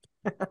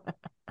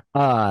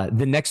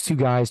 The next two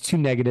guys, two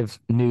negative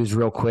news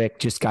real quick,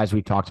 just guys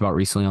we talked about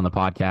recently on the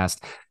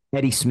podcast.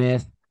 Eddie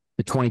Smith,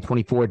 the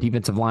 2024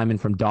 defensive lineman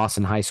from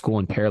Dawson High School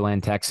in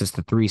Pearland, Texas,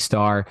 the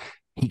 3-star.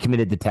 He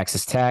committed to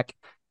Texas Tech.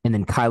 And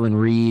then Kylan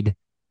Reed,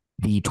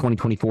 the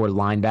 2024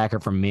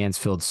 linebacker from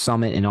Mansfield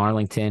Summit in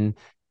Arlington.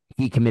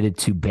 He committed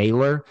to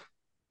Baylor.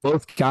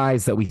 Both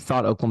guys that we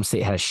thought Oklahoma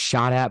State had a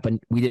shot at, but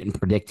we didn't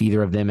predict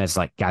either of them as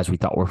like guys we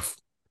thought were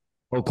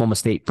Oklahoma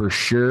State for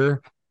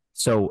sure.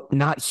 So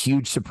not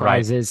huge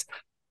surprises.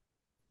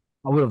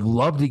 Right. I would have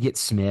loved to get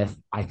Smith.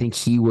 I think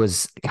he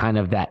was kind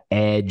of that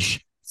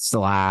edge /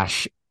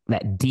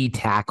 that D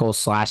tackle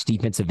 /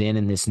 defensive end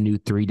in this new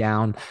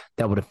 3-down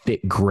that would have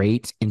fit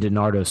great into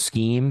Nardo's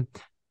scheme.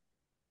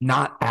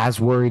 Not as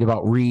worried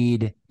about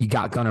Reed. You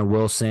got Gunnar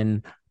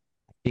Wilson.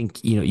 I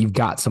think, you've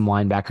got some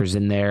linebackers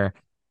in there.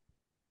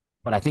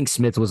 But I think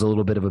Smith was a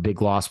little bit of a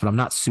big loss, but I'm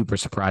not super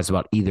surprised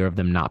about either of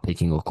them not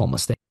picking Oklahoma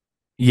State.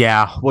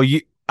 Yeah, well,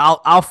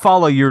 I'll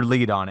follow your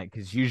lead on it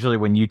because usually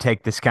when you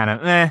take this kind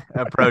of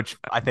approach,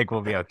 I think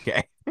we'll be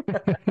okay.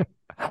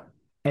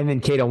 And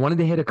then, Kate, I wanted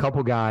to hit a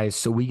couple guys.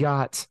 So we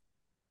got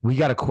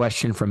a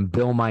question from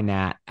Bill My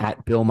Nat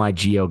at Bill My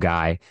Geo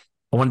Guy.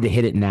 I wanted to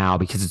hit it now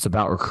because it's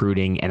about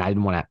recruiting, and I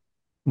didn't want to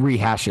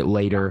rehash it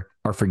later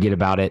or forget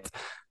about it.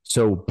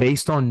 So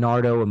based on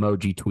Nardo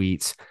emoji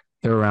tweets,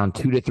 there are around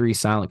 2 to 3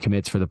 silent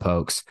commits for the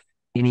Pokes.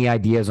 Any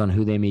ideas on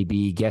who they may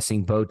be?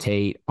 Guessing Bo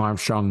Tate,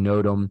 Armstrong,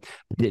 Nodum.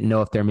 Didn't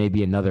know if there may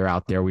be another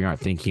out there we aren't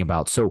thinking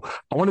about. So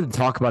I wanted to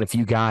talk about a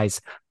few guys.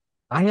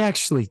 I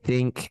actually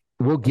think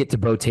we'll get to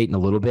Bo Tate in a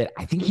little bit.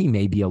 I think he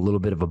may be a little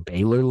bit of a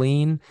Baylor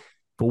lean,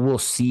 but we'll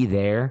see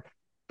there.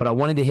 But I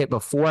wanted to hit,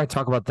 before I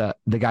talk about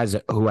the guys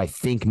who I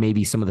think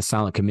maybe some of the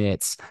silent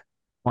commits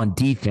on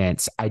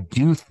defense, I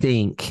do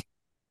think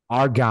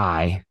our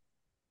guy,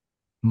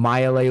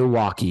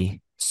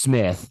 Mailewaki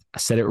Smith, I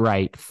said it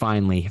right,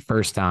 finally,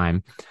 first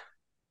time.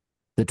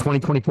 The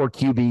 2024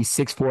 QB,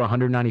 6'4",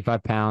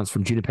 195 pounds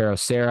from Junipero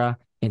Serra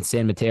in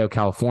San Mateo,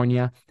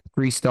 California.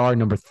 3-star,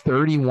 number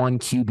 31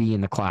 QB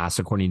in the class,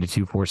 according to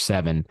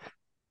 247.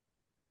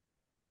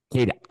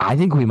 Kate, I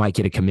think we might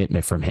get a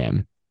commitment from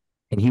him.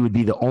 And he would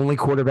be the only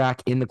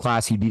quarterback in the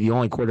class. He'd be the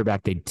only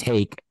quarterback they'd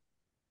take,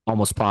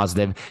 almost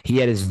positive. He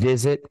had his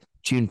visit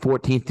June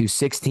 14th through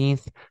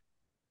 16th.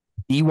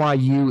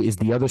 BYU is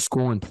the other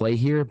school in play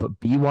here, but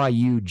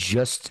BYU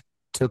just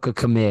took a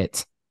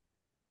commit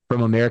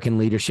from American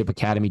Leadership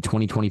Academy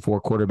 2024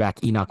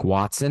 quarterback Enoch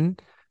Watson,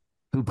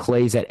 who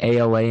plays at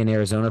ALA in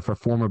Arizona for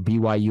former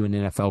BYU and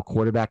NFL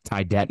quarterback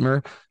Ty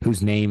Detmer,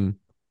 whose name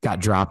got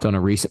dropped on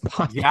a recent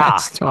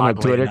podcast on a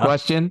Twitter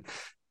question.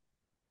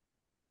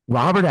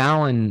 Robert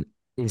Allen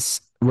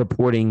is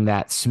reporting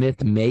that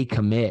Smith may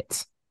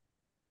commit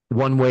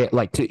one way,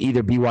 like to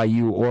either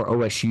BYU or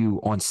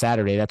OSU on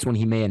Saturday. That's when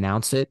he may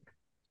announce it.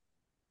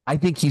 I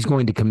think he's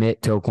going to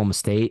commit to Oklahoma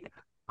State.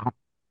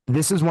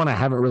 This is one I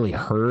haven't really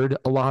heard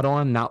a lot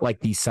on, not like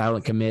these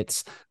silent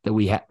commits that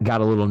we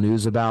got a little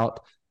news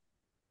about.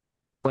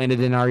 landed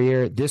in our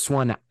ear. This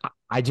one,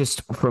 I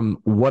just, from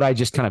what I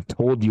just kind of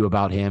told you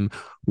about him,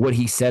 what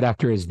he said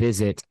after his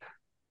visit,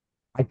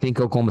 I think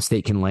Oklahoma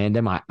State can land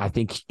him. I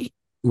think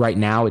right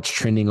now it's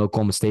trending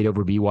Oklahoma State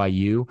over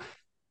BYU.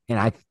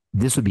 And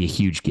this would be a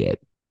huge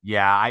get.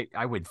 Yeah,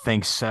 I would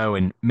think so.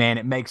 And man,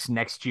 it makes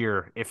next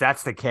year, if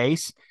that's the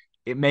case,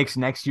 it makes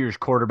next year's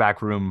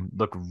quarterback room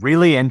look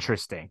really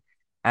interesting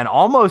and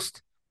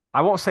almost,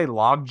 I won't say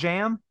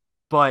logjam,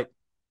 but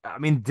I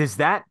mean, does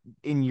that,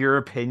 in your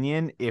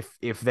opinion, if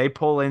they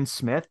pull in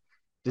Smith,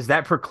 does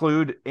that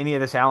preclude any of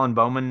this Alan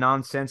Bowman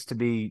nonsense to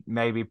be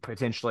maybe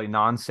potentially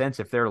nonsense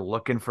if they're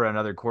looking for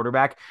another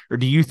quarterback? Or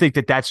do you think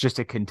that that's just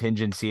a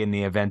contingency in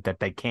the event that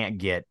they can't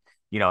get,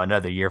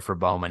 another year for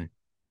Bowman?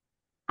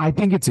 I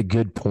think it's a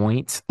good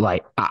point.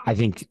 Like, I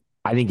think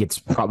it's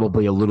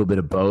probably a little bit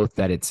of both,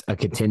 that it's a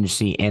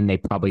contingency and they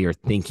probably are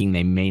thinking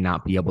they may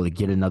not be able to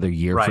get another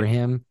year for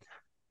him.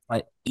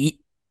 But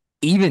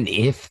even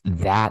if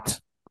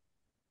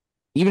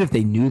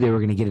they knew they were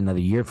going to get another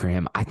year for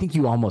him, I think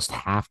you almost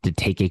have to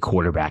take a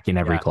quarterback in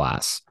every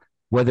class,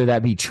 whether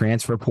that be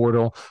transfer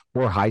portal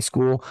or high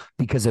school,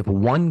 because if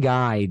one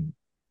guy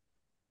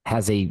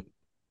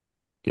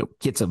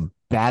gets a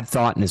bad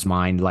thought in his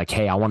mind, like,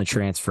 hey, I want to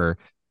transfer,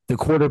 the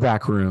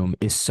quarterback room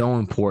is so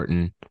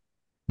important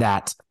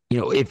that,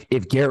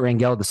 if Garrett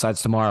Rangel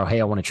decides tomorrow,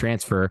 hey, I want to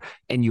transfer,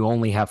 and you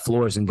only have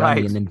Flores and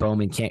Gundy, and then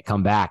Bowman can't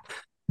come back,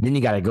 then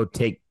you got to go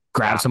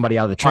grab somebody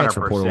out of the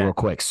transfer 100%. Portal real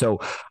quick. So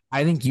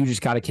I think you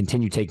just got to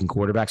continue taking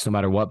quarterbacks no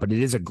matter what, but it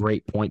is a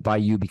great point by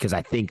you because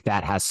I think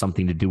that has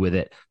something to do with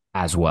it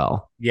as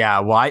well. Yeah,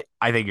 well,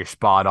 I think you're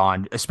spot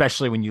on,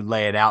 especially when you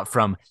lay it out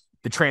from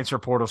the transfer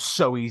portal,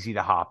 so easy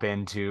to hop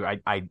into.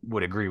 I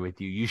would agree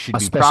with you. You should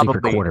especially be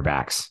probably for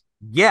quarterbacks.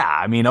 Yeah,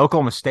 I mean,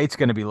 Oklahoma State's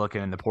going to be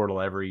looking in the portal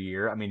every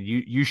year. I mean,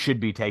 you should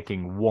be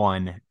taking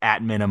one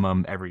at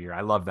minimum every year.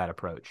 I love that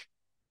approach.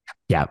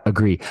 Yeah,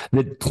 agree.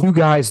 The two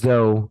guys,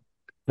 though,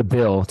 the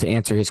Bill, to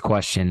answer his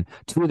question,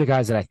 two of the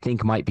guys that I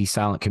think might be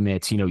silent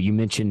commits, you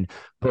mentioned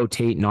Bo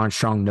Tate and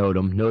Armstrong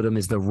Nodum. Nodum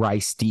is the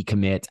Rice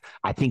decommit.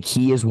 I think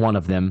he is one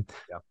of them.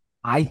 Yeah.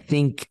 I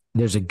think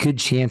there's a good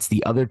chance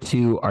the other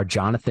two are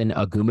Jonathan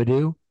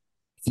Agumadu.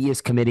 He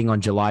is committing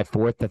on July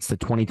 4th. That's the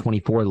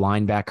 2024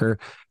 linebacker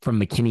from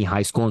McKinney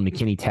High School in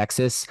McKinney,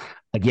 Texas.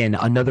 Again,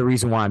 another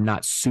reason why I'm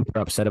not super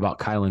upset about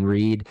Kylan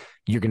Reed.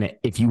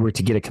 If you were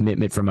to get a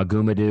commitment from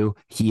Agumadu,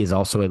 he is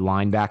also a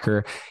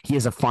linebacker. He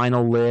has a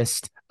final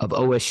list of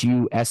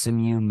OSU,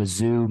 SMU,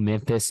 Mizzou,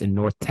 Memphis, and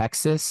North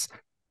Texas.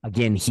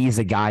 Again, he's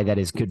a guy that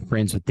is good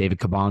friends with David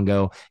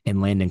Kabongo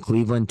and Landon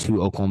Cleveland,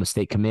 two Oklahoma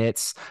State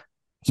commits.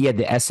 He had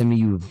the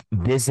SMU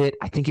visit.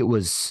 I think it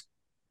was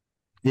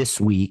this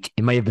week.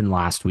 It might have been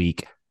last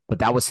week, but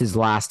that was his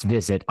last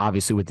visit,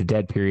 obviously with the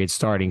dead period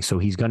starting. So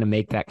he's going to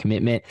make that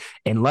commitment.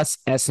 Unless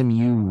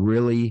SMU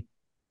really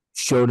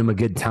showed him a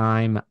good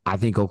time, I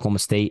think Oklahoma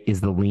State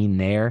is the lean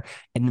there.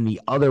 And then the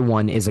other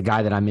one is a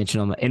guy that I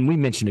mentioned and we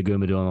mentioned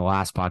Agumadu on the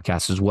last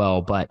podcast as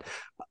well, but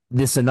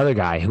this is another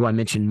guy who I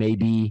mentioned may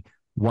be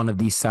one of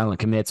these silent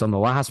commits on the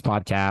last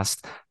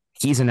podcast.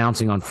 He's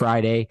announcing on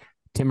Friday,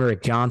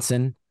 Timmerick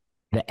Johnson,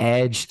 the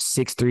edge,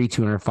 6'3",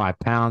 205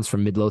 pounds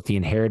from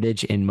Midlothian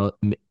Heritage in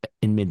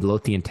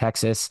Midlothian,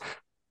 Texas.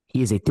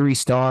 He is a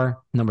 3-star,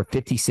 number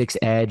 56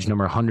 edge,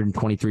 number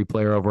 123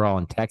 player overall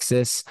in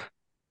Texas.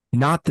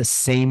 Not the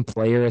same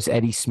player as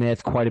Eddie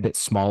Smith, quite a bit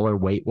smaller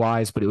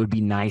weight-wise, but it would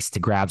be nice to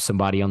grab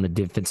somebody on the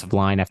defensive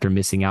line after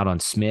missing out on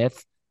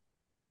Smith.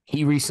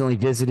 He recently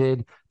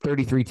visited,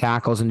 33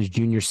 tackles in his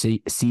junior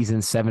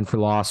season, 7 for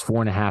loss,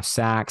 4.5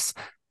 sacks.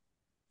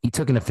 He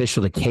took an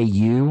official to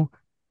KU.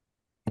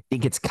 I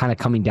think it's kind of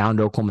coming down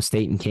to Oklahoma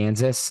State and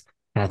Kansas,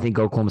 and I think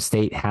Oklahoma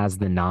State has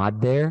the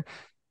nod there.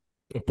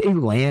 If they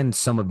land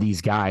some of these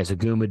guys,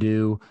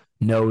 Agumadu,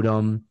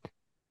 Nodum,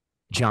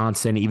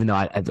 Johnson, even though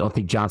I don't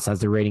think Johnson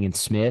has the rating in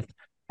Smith,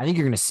 I think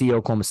you're going to see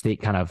Oklahoma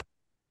State kind of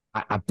 –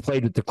 I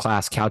played with the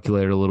class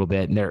calculator a little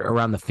bit, and they're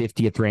around the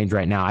 50th range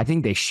right now. I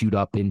think they shoot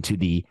up into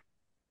the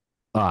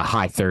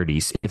high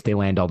 30s if they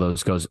land all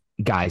those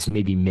guys,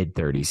 maybe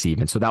mid-30s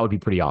even. So that would be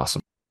pretty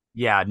awesome.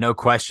 Yeah, no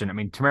question. I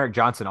mean, Timmerick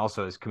Johnson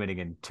also is committing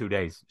in 2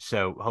 days.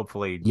 So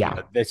hopefully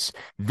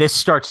this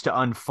starts to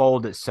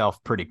unfold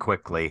itself pretty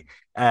quickly.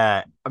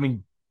 I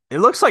mean, it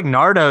looks like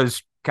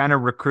Nardo's kind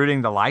of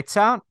recruiting the lights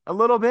out a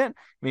little bit.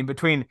 I mean,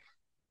 between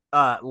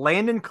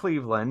Landon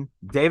Cleveland,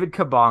 David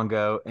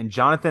Kabongo, and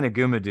Jonathan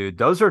Agumadu,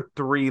 those are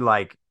 3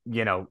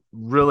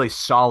 really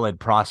solid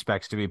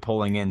prospects to be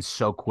pulling in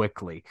so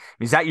quickly.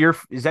 Is that your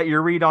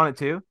read on it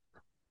too?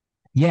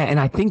 Yeah, and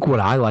I think what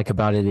I like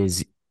about it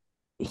is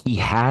he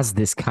has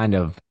this kind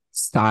of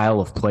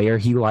style of player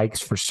he likes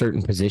for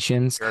certain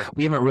positions. Sure.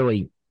 We've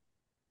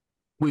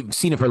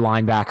seen it for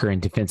linebacker and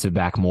defensive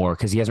back more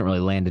because he hasn't really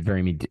landed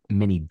very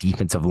many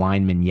defensive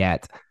linemen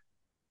yet.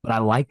 But I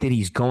like that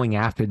he's going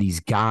after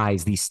these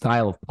guys, these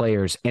style of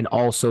players, and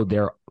also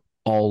they're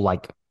all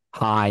like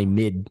high,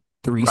 mid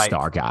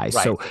 3-star guys.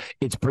 Right. So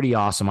it's pretty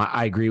awesome.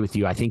 I agree with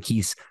you. I think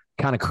he's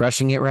kind of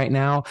crushing it right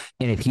now.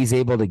 And if he's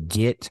able to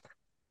get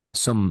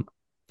some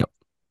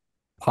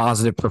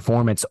positive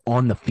performance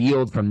on the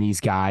field from these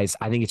guys,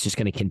 I think it's just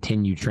going to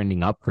continue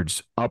trending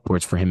upwards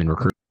for him in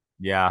recruiting.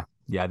 Yeah.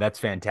 Yeah. That's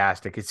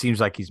fantastic. It seems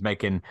like he's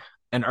making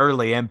an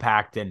early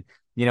impact. And,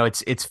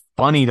 it's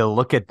funny to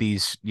look at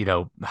these,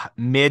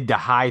 mid to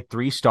high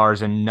 3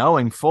 stars and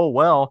knowing full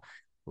well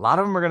a lot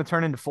of them are going to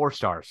turn into 4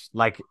 stars,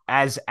 like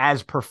as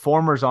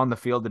performers on the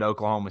field at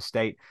Oklahoma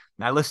State.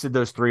 And I listed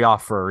those 3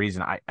 off for a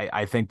reason.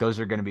 I think those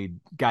are going to be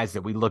guys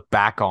that we look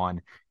back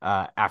on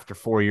after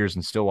 4 years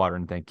in Stillwater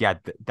and think, yeah,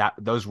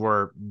 those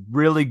were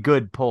really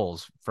good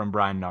pulls from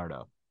Brian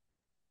Nardo.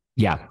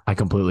 Yeah, I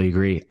completely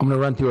agree. I'm going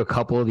to run through a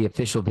couple of the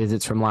official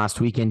visits from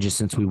last weekend, just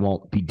since we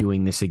won't be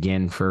doing this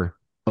again for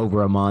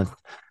over a month.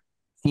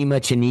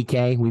 Fima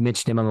Chinike, we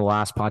mentioned him on the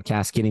last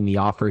podcast getting the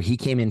offer. He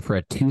came in for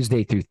a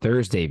Tuesday through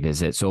Thursday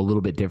visit, so a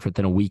little bit different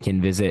than a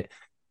weekend visit.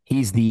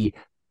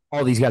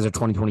 All these guys are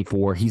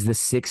 2024. He's the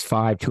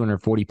 6'5",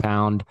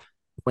 240-pound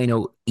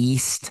Plano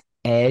East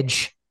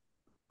edge,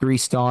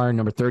 3-star,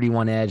 number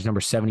 31 edge,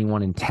 number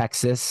 71 in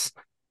Texas.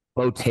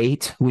 Bo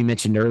Tate, who we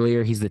mentioned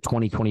earlier, he's the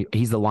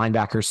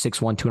linebacker,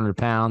 6'1", 200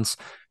 pounds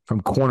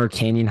from Corner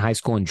Canyon High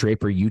School in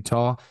Draper,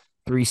 Utah.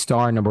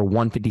 3-star, number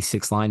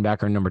 156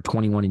 linebacker, number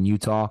 21 in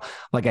Utah.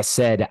 Like I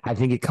said, I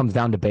think it comes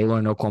down to Baylor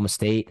and Oklahoma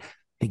State. I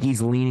think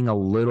he's leaning a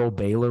little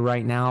Baylor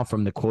right now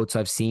from the quotes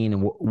I've seen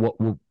and what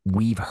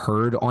we've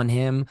heard on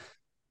him.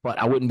 But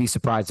I wouldn't be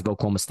surprised if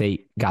Oklahoma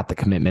State got the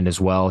commitment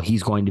as well.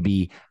 He's going to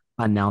be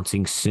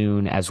announcing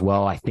soon as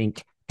well. I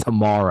think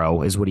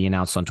tomorrow is what he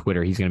announced on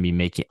Twitter. He's going to be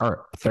making,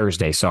 or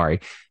Thursday,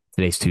 sorry.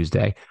 Today's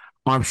Tuesday.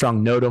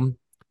 Armstrong Nodum,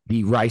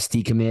 the Rice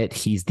decommit.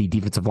 He's the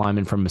defensive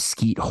lineman from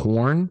Mesquite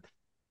Horn.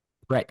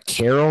 Brett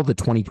Carroll, the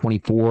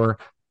 2024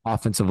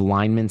 offensive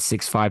lineman,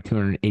 6'5",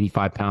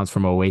 285 pounds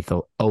from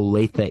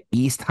Olathe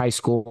East High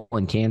School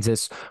in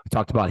Kansas. We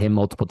talked about him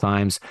multiple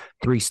times.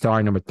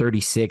 3-star, number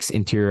 36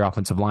 interior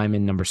offensive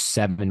lineman, number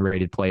 7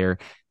 rated player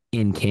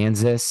in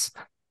Kansas.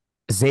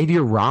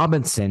 Xavier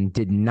Robinson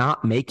did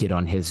not make it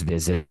on his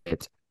visit,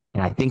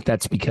 and I think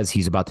that's because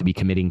he's about to be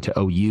committing to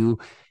OU.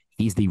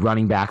 He's the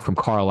running back from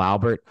Carl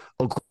Albert.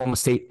 Oklahoma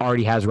State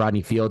already has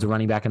Rodney Fields, a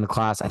running back in the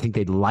class. I think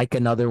they'd like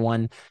another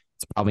one.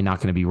 It's probably not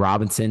going to be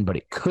Robinson, but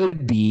it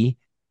could be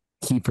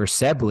Kiefer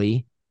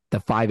Sibley, the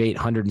 5'8",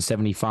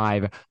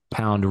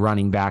 175-pound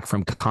running back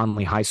from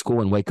Conley High School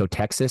in Waco,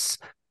 Texas,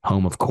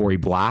 home of Corey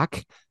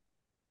Black.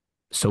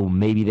 So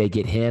maybe they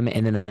get him.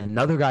 And then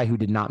another guy who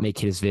did not make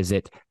his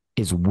visit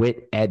is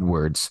Whit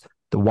Edwards,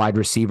 the wide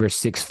receiver,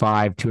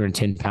 6'5",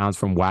 210 pounds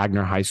from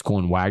Wagner High School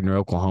in Wagner,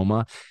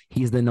 Oklahoma.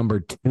 He's the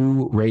number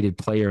 2 rated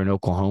player in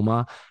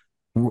Oklahoma.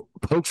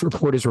 Pokes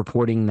Report is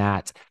reporting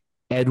that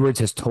Edwards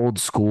has told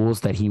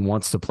schools that he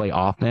wants to play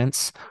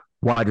offense,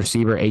 wide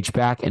receiver,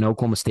 H-back, and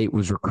Oklahoma State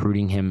was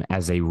recruiting him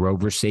as a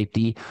rover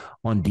safety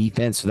on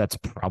defense. So that's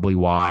probably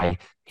why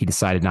he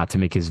decided not to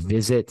make his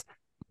visit.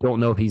 Don't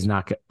know if he's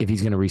going to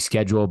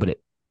reschedule, but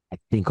I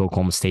think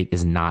Oklahoma State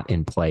is not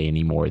in play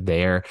anymore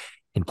there.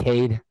 And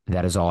Cade,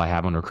 that is all I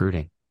have on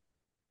recruiting.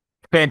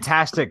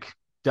 Fantastic,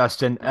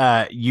 Dustin.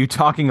 You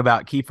talking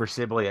about Kiefer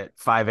Sibley at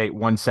 5'8",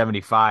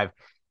 175.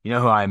 You know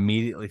who I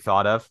immediately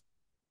thought of?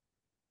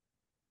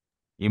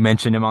 You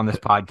mentioned him on this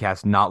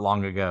podcast not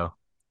long ago.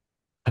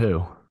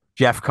 Who?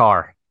 Jeff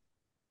Carr.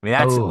 I mean,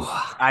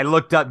 I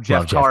looked up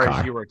Jeff Carr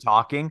as you were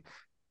talking.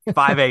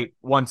 5'8",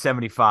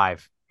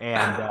 175,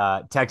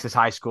 and Texas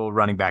high school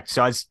running back.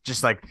 So it's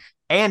just like,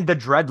 and the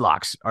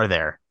dreadlocks are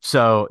there.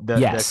 So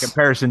the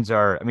comparisons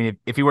are, I mean,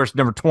 if he wears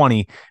number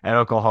 20 at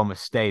Oklahoma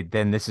State,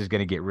 then this is going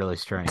to get really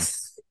strange.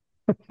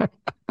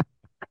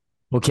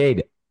 Well,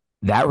 Cade,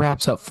 that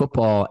wraps up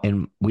football,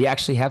 and we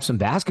actually have some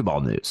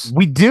basketball news.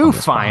 We do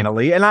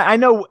finally, and I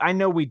know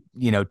we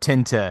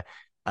tend to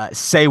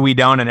say we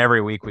don't, and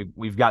every week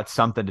we've got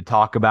something to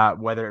talk about,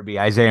 whether it be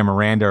Isaiah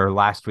Miranda or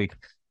last week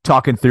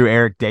talking through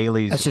Eric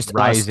Daly's. That's just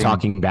rising. Us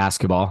talking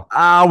basketball.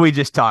 We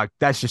just talk.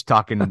 That's just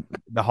talking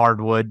the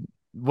hardwood.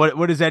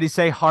 What does Eddie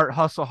say? Heart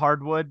hustle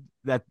hardwood.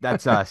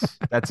 That's us.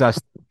 That's us.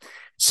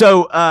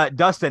 So,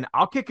 Dustin,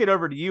 I'll kick it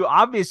over to you.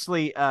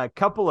 Obviously, a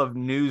couple of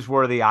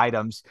newsworthy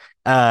items.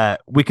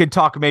 We could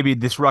talk maybe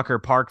this Rucker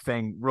Park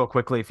thing real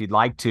quickly if you'd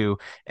like to,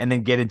 and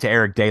then get into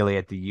Eric Daly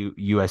at the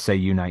USA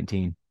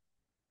U19.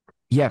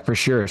 Yeah, for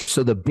sure.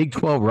 So the Big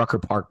 12 Rucker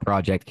Park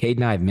project, Cade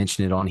and I have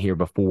mentioned it on here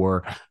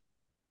before.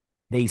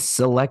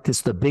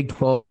 The Big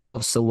 12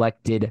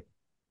 selected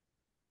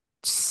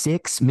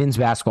 6 men's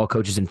basketball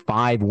coaches and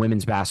 5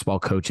 women's basketball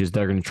coaches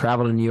that are going to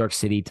travel to New York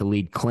City to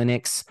lead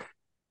clinics.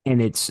 And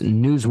it's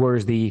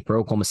newsworthy for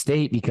Oklahoma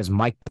State because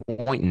Mike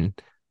Boynton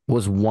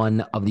was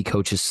one of the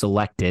coaches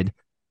selected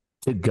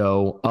to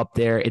go up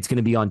there. It's going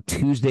to be on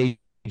Tuesday,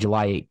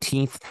 July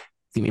 18th.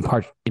 It's going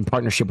to be in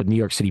partnership with New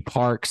York City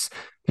Parks.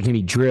 There's going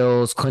to be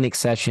drills, clinic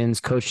sessions.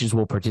 Coaches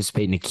will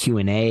participate in a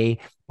Q&A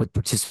with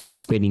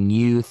participating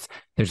youth.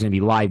 There's going to be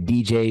live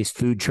DJs,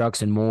 food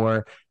trucks, and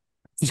more.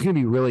 It's going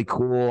to be really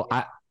cool.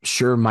 I'm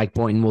sure Mike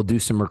Boynton will do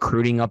some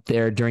recruiting up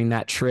there during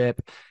that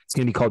trip. It's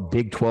going to be called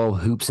Big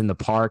 12 Hoops in the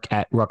Park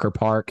at Rucker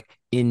Park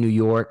in New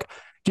York.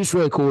 Just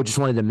really cool. Just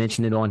wanted to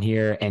mention it on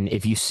here. And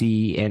if you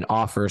see an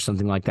offer or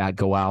something like that,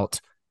 go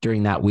out,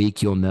 during that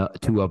week, you'll know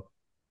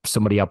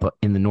somebody up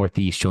in the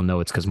Northeast, you'll know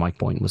it's because Mike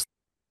Boynton was.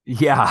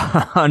 Yeah,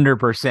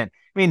 100%. I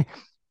mean,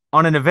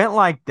 on an event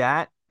like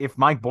that, if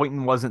Mike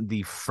Boynton wasn't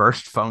the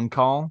first phone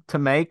call to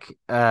make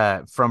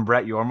from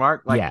Brett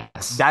Yormark, like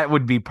Yes. that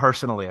would be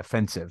personally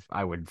offensive,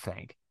 I would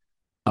think.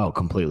 Oh,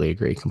 completely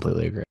agree.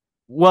 Completely agree.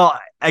 Well,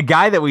 a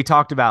guy that we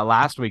talked about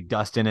last week,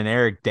 Dustin, and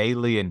Eric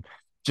Daly, and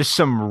just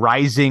some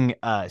rising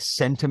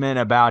sentiment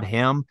about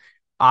him,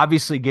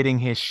 obviously getting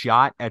his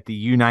shot at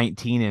the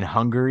U19 in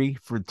Hungary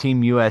for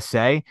Team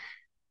USA,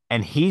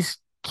 and he's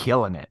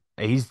killing it.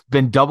 He's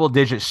been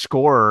double-digit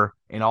scorer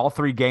in all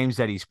 3 games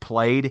that he's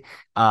played,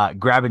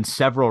 grabbing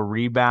several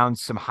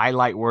rebounds, some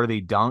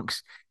highlight-worthy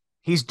dunks.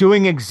 He's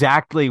doing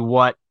exactly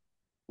what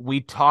we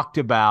talked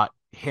about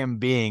him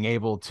being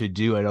able to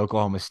do at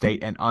Oklahoma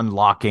State and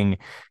unlocking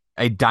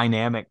a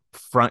dynamic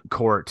front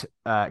court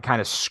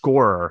kind of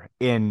scorer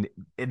in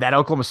that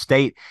Oklahoma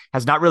State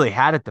has not really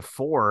had at the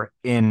 4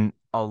 in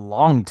a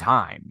long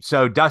time.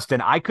 So,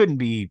 Dustin, I couldn't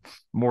be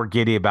more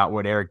giddy about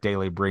what Eric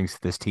Daly brings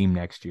to this team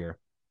next year.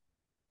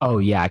 Oh,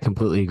 yeah, I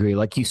completely agree.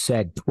 Like you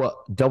said,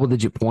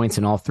 double-digit points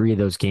in all 3 of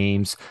those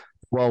games,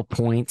 12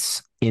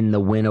 points in the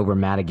win over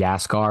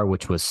Madagascar,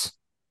 which was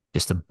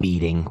just a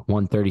beating,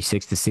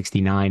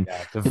 136-69.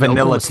 Yeah, the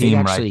vanilla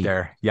team right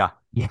there. Yeah.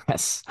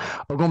 Yes.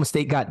 Oklahoma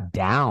State got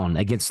down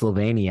against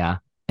Slovenia,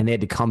 and they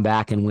had to come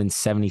back and win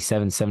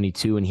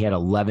 77-72, and he had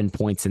 11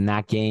 points in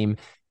that game.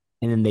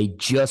 And then they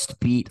just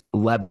beat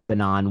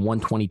Lebanon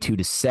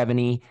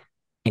 122-70,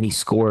 and he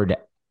scored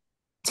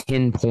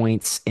 10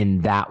 points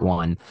in that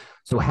one.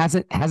 So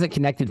hasn't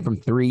connected from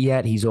 3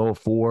 yet. He's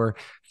 0-4,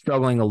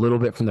 struggling a little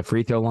bit from the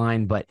free throw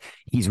line, but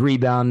he's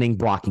rebounding,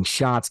 blocking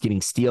shots,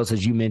 getting steals,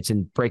 as you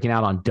mentioned, breaking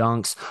out on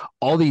dunks.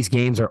 All these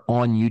games are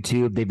on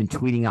YouTube. They've been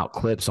tweeting out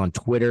clips on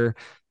Twitter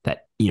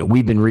that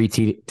we've been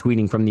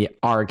retweeting from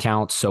our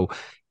accounts. So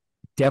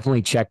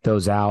definitely check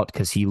those out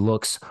because he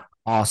looks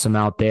awesome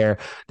out there.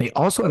 They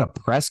also had a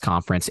press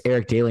conference,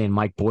 Eric Daly and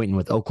Mike Boynton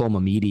with Oklahoma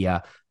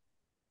media.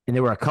 And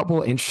there were a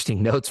couple of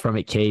interesting notes from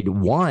it, Cade.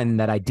 One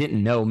that I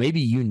didn't know, maybe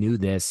you knew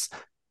this.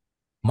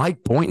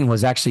 Mike Boynton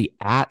was actually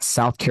at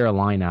South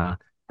Carolina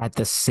at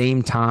the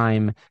same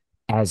time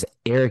as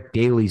Eric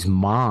Daly's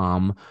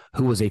mom,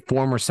 who was a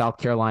former South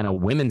Carolina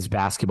women's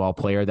basketball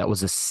player that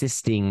was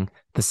assisting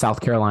the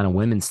South Carolina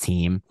women's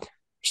team.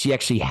 She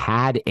actually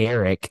had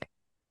Eric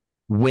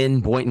when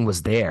Boynton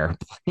was there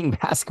playing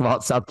basketball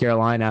at South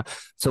Carolina.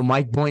 So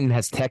Mike Boynton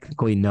has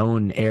technically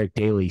known Eric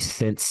Daly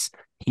since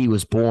he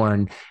was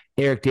born.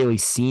 Eric Daly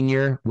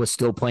Sr. was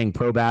still playing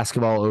pro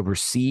basketball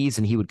overseas,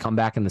 and he would come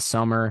back in the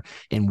summer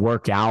and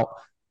work out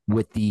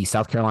with the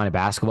South Carolina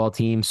basketball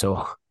team.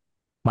 So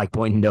Mike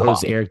Boynton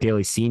knows Eric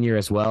Daly Sr.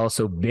 as well.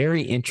 So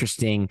very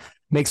interesting.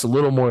 Makes a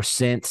little more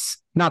sense.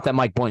 Not that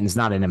Mike Boynton's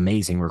not an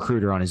amazing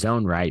recruiter on his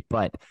own right,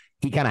 but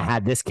he kind of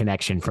had this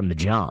connection from the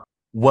jump.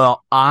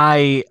 Well,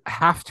 I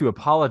have to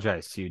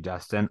apologize to you,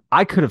 Dustin.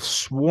 I could have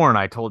sworn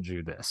I told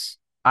you this.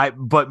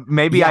 But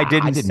maybe I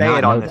didn't say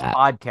it on this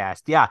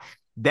podcast. Yeah.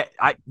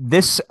 I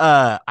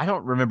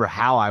don't remember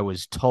how I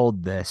was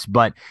told this,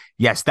 but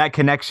yes, that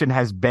connection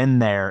has been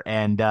there.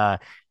 And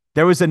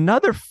there was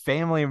another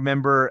family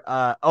member,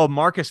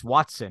 Marcus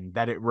Watson,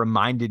 that it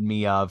reminded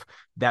me of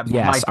that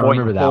Mike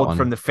Boynton pulled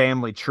from the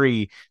family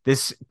tree.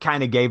 This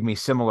kind of gave me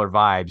similar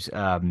vibes.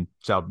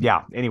 So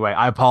yeah, anyway,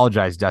 I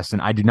apologize,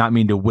 Dustin. I did not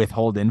mean to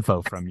withhold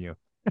info from you.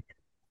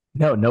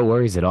 No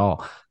worries at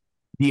all.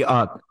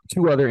 The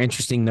 2 other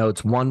interesting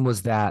notes. One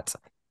was that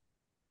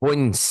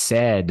Boynton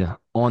said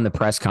on the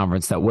press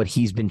conference that what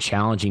he's been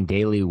challenging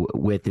Daly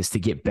with is to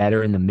get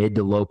better in the mid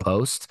to low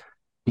post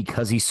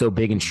because he's so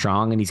big and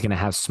strong and he's going to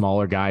have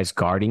smaller guys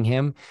guarding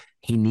him.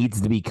 He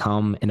needs to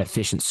become an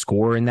efficient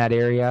scorer in that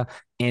area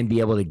and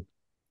be able to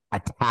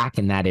attack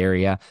in that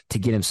area to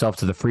get himself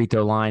to the free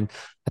throw line.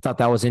 I thought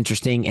that was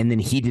interesting. And then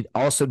he did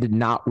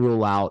not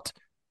rule out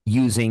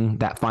using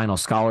that final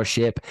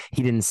scholarship.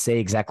 He didn't say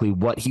exactly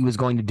what he was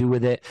going to do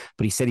with it,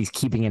 but he said he's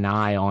keeping an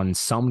eye on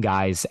some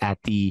guys at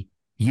the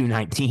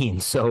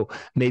U19. So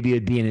maybe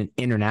it'd be an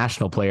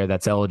international player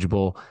that's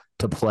eligible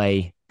to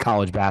play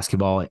college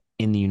basketball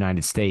in the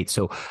United States.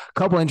 So a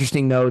couple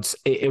interesting notes.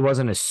 It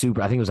wasn't I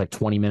think it was like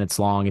 20 minutes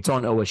long. It's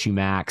on OSU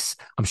Max.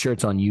 I'm sure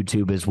it's on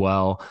YouTube as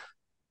well.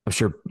 I'm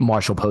sure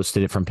Marshall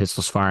posted it from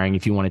Pistols Firing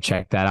if you want to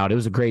check that out. It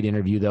was a great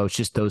interview, though. It's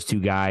just those 2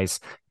 guys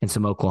and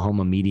some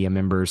Oklahoma media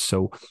members.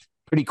 So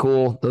pretty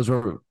cool. Those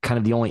were kind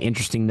of the only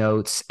interesting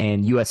notes.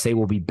 And USA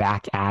will be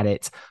back at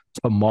it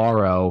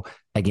tomorrow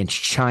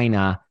against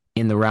China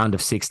in the round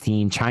of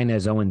 16. China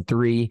is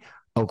 0-3.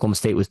 Oklahoma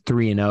State was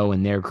 3-0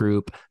 in their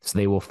group, so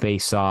they will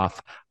face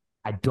off.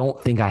 I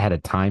don't think I had a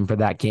time for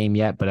that game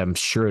yet, but I'm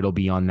sure it'll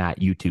be on that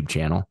YouTube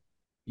channel.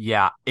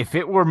 Yeah, if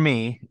it were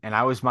me and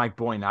I was Mike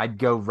Boynton, I'd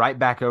go right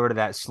back over to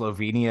that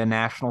Slovenia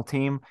national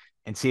team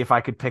and see if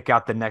I could pick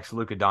out the next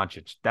Luka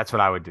Doncic. That's what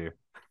I would do.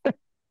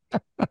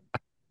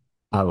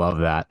 I love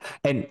that.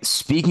 And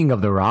speaking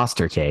of the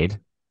roster, Cade,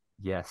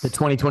 yes, the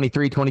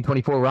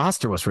 2023-2024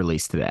 roster was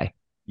released today.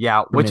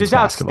 Yeah, which is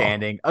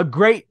outstanding. A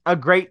great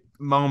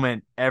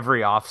moment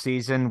every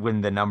offseason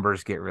when the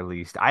numbers get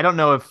released. I don't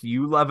know if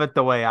you love it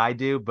the way I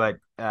do, but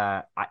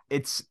I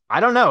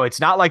don't know. It's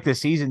not like the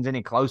season's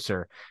any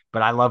closer,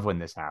 but I love when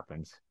this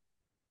happens.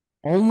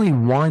 Only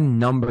one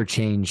number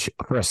change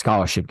for a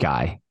scholarship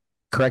guy.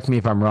 Correct me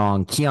if I'm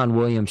wrong. Keon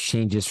Williams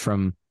changes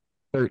from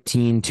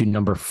 13 to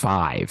number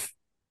 5.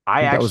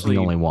 I That was the actually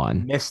only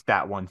one. missed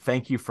that one.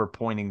 Thank you for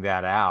pointing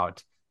that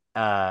out.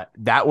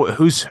 That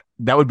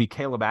would be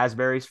Caleb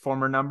Asbury's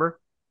former number.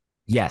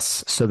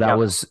 Yes. So that Yep.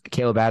 was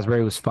Caleb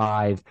Asbury was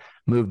 5,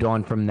 moved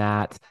on from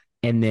that.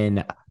 And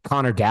then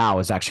Connor Dow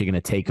is actually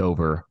going to take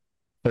over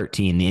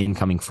 13, the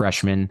incoming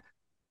freshman.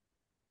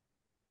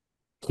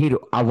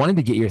 Kato, I wanted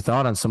to get your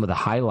thought on some of the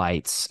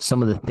highlights,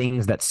 some of the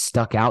things that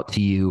stuck out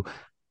to you.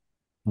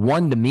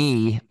 One to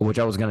me, which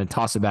I was going to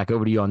toss it back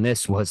over to you on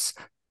this, was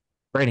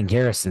Brandon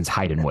Garrison's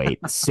height and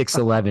weight,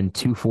 6'11",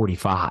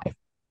 245.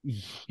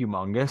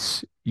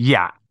 Humongous.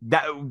 Yeah.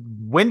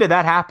 When did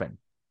that happen?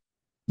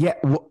 Yeah.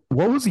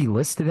 What was he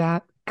listed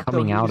at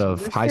coming out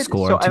of high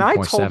school? So, and I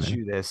told 2.7?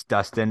 you this,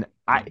 Dustin.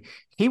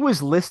 He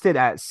was listed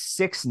at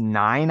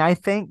 6'9", I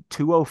think,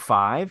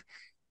 205.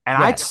 And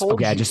Yes. I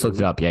told I just looked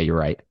it up. Yeah, you're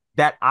right.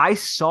 that I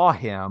saw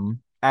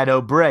him at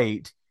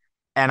O'Brate,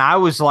 and I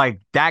was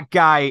like, that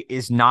guy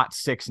is not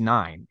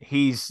 6'9".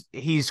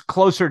 He's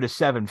closer to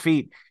 7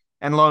 feet.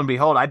 And lo and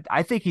behold,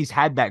 I think he's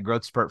had that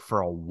growth spurt for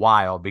a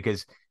while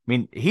because, I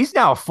mean, he's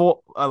now a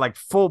full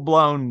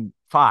blown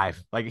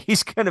 5. Like,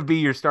 he's going to be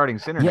your starting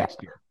center next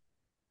year.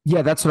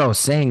 Yeah, that's what I was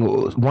saying.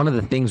 One of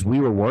the things we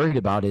were worried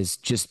about is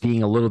just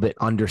being a little bit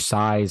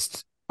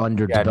undersized,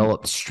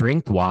 underdeveloped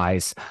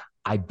strength-wise.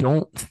 I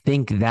don't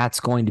think that's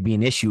going to be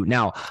an issue.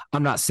 Now,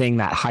 I'm not saying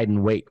that height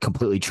and weight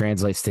completely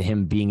translates to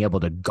him being able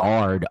to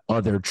guard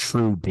other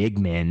true big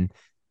men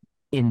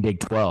in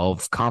Big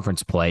 12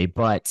 conference play,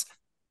 but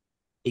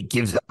it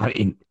gives,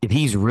 if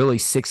he's really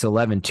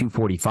 6'11",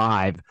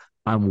 245,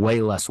 I'm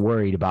way less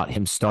worried about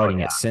him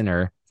starting at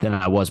center than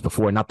I was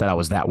before. Not that I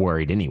was that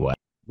worried anyway.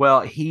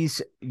 Well,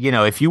 he's,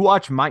 if you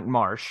watch Mike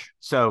Marsh,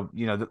 so,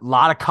 a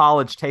lot of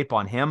college tape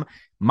on him.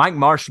 Mike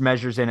Marsh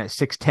measures in at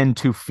 6'10",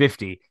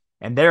 250,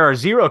 and there are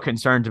zero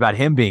concerns about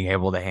him being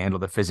able to handle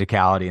the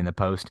physicality in the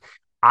post.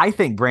 I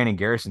think Brandon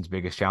Garrison's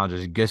biggest challenge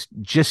is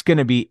just going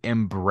to be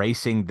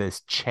embracing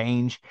this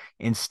change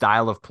in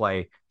style of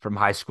play from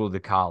high school to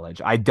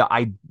college.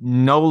 I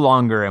no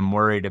longer am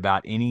worried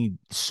about any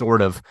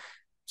sort of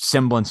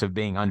semblance of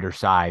being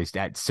undersized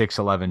at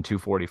 6'11",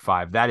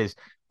 245. That is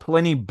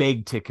plenty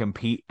big to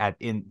compete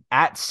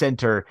at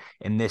center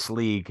in this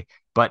league.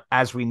 But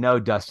as we know,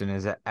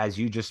 Dustin, as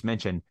you just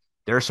mentioned,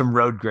 there are some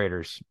road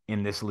graders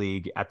in this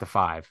league at the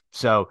 5.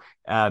 So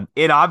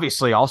it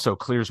obviously also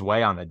clears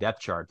way on the depth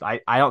chart. I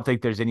don't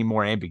think there's any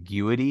more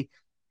ambiguity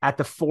at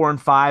the 4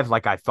 and 5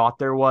 like I thought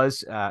there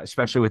was,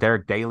 especially with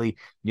Eric Daly,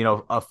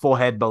 a full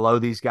head below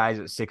these guys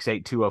at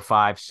 6'8",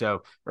 205.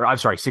 So, or I'm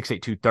sorry, 6'8",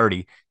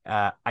 230.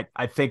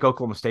 I think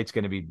Oklahoma State's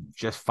going to be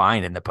just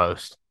fine in the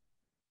post.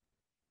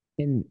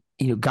 And,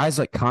 guys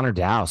like Connor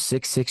Dow,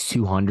 6'6",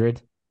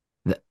 200,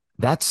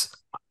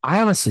 I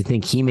honestly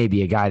think he may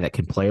be a guy that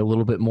could play a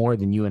little bit more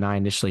than you and I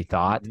initially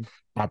thought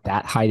at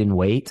that height and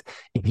weight.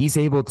 If he's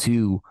able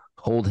to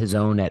hold his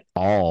own at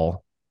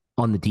all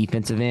on the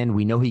defensive end,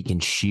 we know he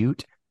can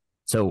shoot.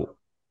 So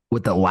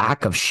with the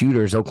lack of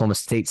shooters Oklahoma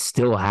State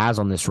still has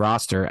on this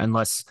roster,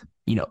 unless,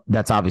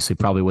 that's obviously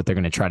probably what they're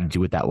going to try to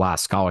do with that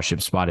last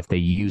scholarship spot if they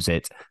use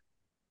it.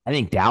 I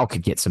think Dow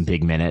could get some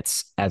big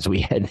minutes as we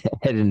head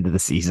into the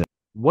season.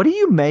 What do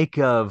you make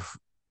of,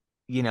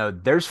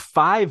 there's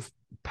 5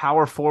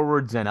 power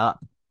forwards and up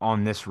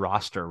on this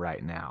roster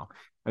right now.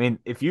 I mean,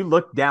 if you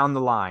look down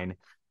the line,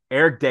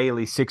 Eric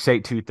Daly,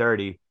 6'8",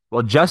 230.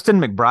 Well,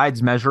 Justin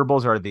McBride's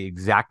measurables are the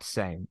exact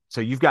same.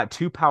 So you've got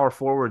 2 power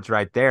forwards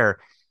right there.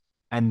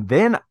 And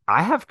then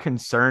I have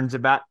concerns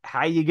about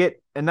how you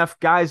get enough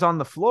guys on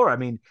the floor. I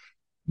mean,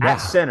 at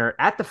center,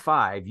 at the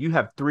 5, you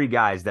have 3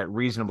 guys that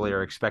reasonably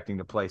are expecting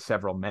to play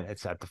several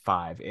minutes at the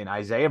 5. And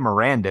Isaiah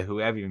Miranda,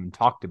 who I haven't even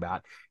talked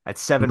about, at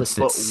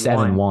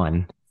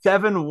 7'1",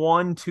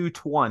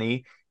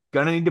 220.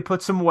 Gonna need to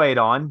put some weight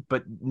on,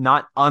 but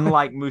not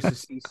unlike Musa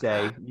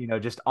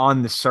Cisse, just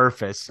on the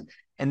surface.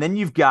 And then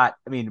you've got,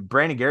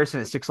 Brandon Garrison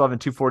at 6'11",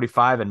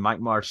 245 and Mike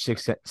Marsh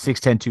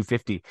 6'10",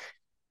 250.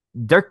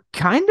 They're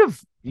kind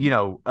of,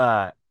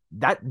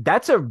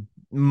 that's a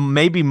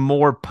maybe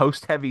more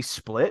post-heavy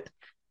split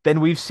than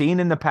we've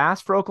seen in the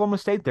past for Oklahoma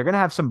State. They're going to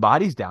have some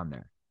bodies down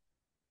there.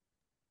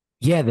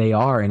 Yeah, they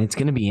are. And it's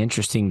going to be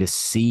interesting to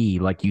see,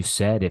 like you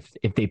said,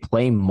 if they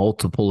play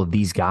multiple of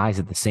these guys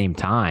at the same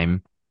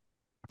time,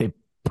 they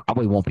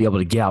probably won't be able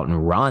to get out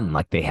and run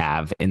like they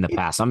have in the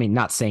past. I mean,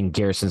 not saying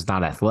Garrison's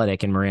not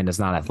athletic and Miranda's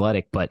not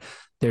athletic, but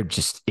they're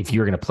just, if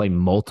you're going to play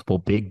multiple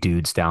big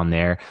dudes down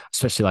there,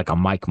 especially like a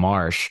Mike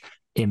Marsh,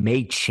 it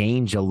may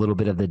change a little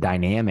bit of the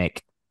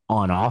dynamic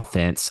on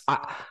offense.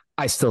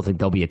 I still think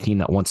they'll be a team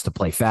that wants to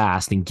play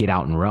fast and get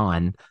out and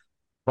run.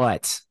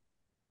 But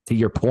to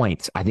your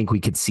point, I think we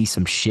could see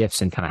some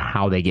shifts in kind of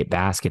how they get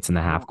baskets in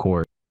the half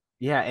court.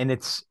 Yeah, and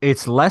it's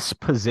less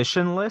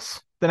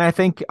positionless than I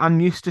think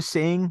I'm used to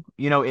seeing,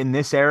 in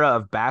this era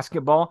of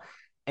basketball.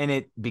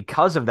 And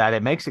because of that,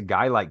 it makes a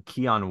guy like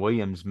Keon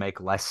Williams make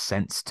less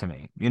sense to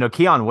me.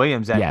 Keon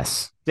Williams at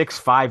Yes.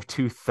 6'5",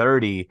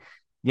 230,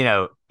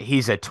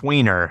 he's a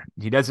tweener.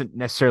 He doesn't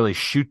necessarily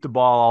shoot the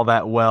ball all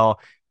that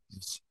well.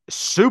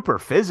 Super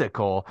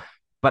physical,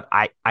 but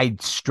I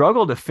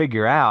struggle to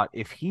figure out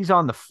if he's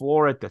on the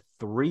floor at the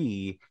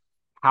three,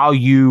 how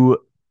you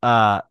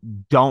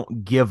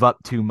don't give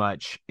up too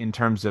much in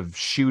terms of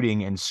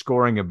shooting and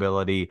scoring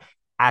ability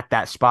at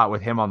that spot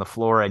with him on the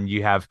floor. And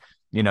you have,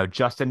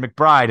 Justin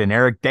McBride and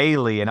Eric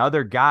Daly and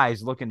other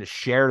guys looking to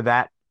share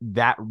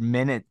that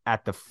minute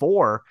at the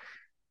four.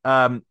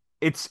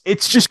 It's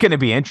just going to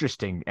be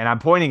interesting. And I'm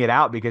pointing it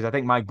out because I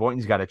think Mike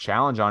Boynton's got a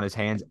challenge on his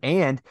hands.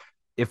 And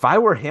if I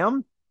were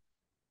him,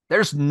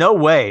 there's no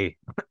way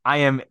I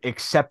am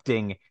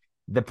accepting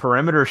the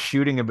perimeter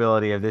shooting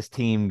ability of this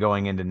team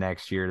going into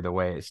next year the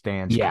way it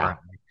stands. Yeah.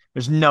 Currently.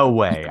 There's no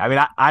way. I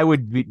mean, I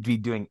would be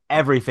doing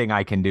everything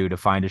I can do to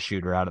find a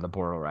shooter out of the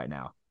portal right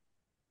now.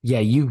 Yeah,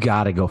 you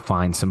got to go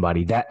find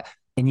somebody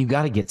and you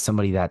got to get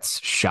somebody that's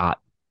shot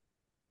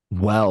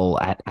well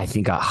at, I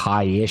think, a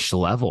high-ish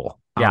level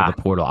out of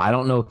the portal. I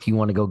don't know if you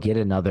want to go get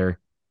another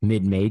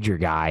mid-major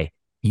guy.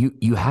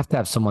 You have to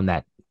have someone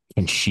that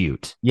can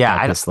shoot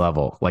at this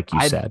level, like you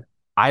said.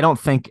 I don't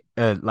think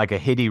like a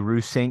Hiddy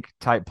Rusink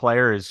type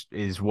player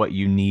is what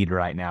you need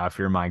right now if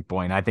you're Mike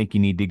Boynton. I think you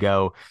need to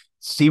go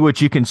see what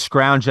you can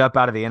scrounge up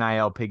out of the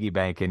NIL piggy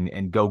bank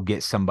and go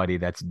get somebody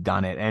that's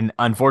done it. And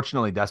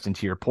unfortunately, Dustin,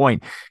 to your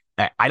point,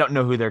 I don't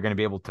know who they're going to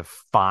be able to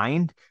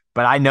find,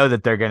 but I know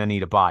that they're going to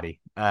need a body.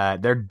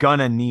 They're going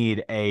to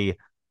need a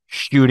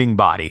shooting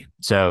body.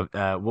 So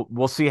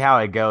we'll see how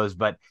it goes.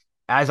 But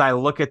as I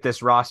look at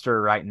this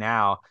roster right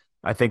now,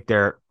 I think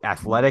they're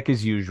athletic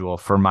as usual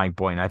for Mike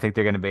Boynton. I think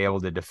they're going to be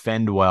able to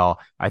defend well.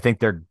 I think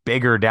they're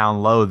bigger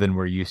down low than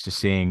we're used to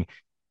seeing.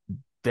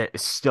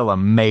 That's still a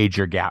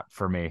major gap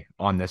for me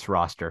on this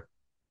roster.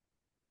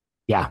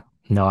 Yeah,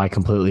 no, I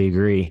completely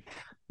agree.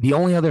 The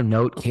only other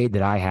note, Cade,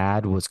 that I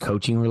had was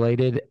coaching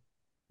related.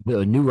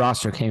 The new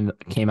roster came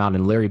out,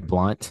 and Larry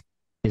Blunt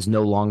is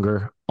no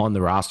longer on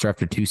the roster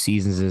after 2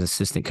 seasons as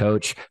assistant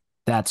coach.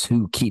 That's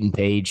who Keaton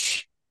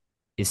Page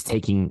is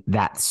taking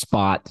that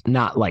spot.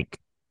 Not like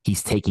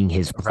he's taking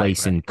his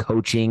place in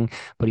coaching,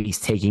 but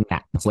he's taking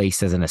that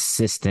place as an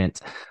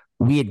assistant.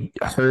 We had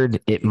heard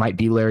it might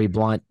be Larry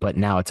Blunt, but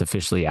now it's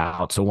officially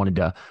out. So wanted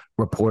to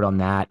report on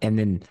that. And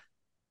then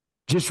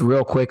just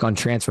real quick on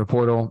transfer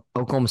portal,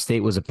 Oklahoma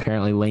State was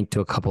apparently linked to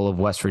a couple of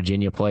West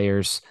Virginia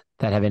players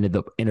that have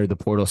entered the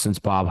portal since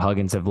Bob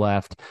Huggins have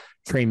left.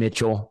 Trey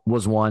Mitchell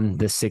was one,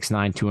 the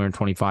 6'9",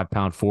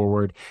 225-pound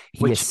forward.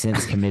 He has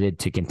since committed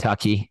to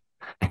Kentucky.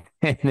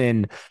 And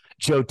then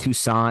Joe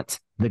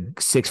Toussaint, the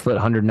 6 foot,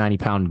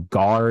 190-pound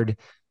guard,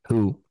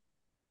 who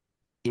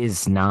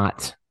is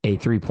not a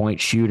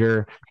three-point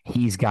shooter.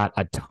 He's got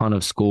a ton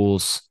of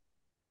schools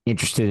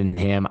interested in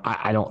him.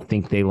 I don't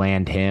think they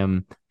land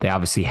him. They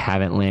obviously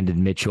haven't landed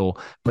Mitchell,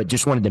 but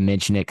just wanted to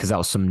mention it because that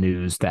was some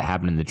news that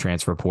happened in the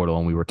transfer portal,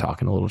 and we were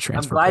talking a little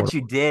transfer portal. I'm glad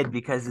you did,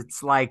 because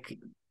it's like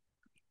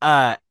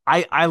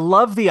I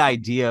love the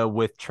idea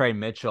with Trey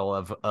Mitchell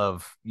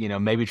of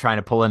maybe trying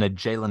to pull in a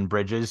Jalen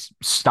Bridges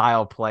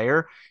style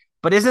player.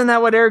 But isn't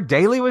that what Eric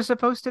Daly was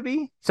supposed to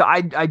be? So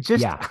I'm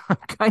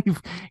kind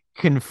of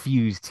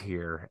confused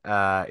here,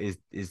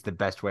 is the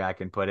best way I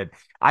can put it.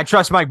 I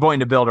trust Mike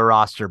Boynton to build a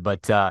roster,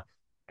 but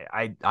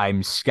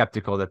I'm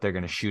skeptical that they're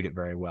going to shoot it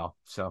very well.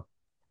 So,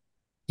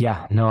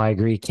 yeah, no, I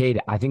agree. Cade,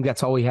 I think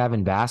that's all we have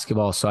in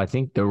basketball. So I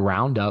think the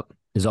roundup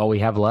is all we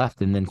have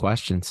left, and then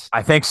questions.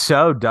 I think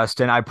so,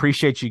 Dustin. I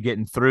appreciate you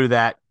getting through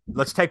that.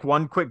 Let's take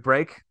one quick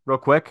break real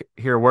quick,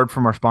 hear a word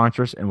from our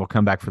sponsors, and we'll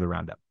come back for the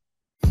roundup.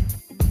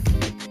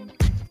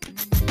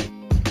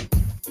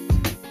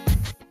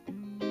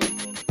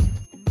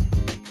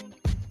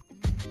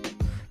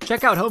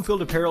 Check out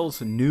Homefield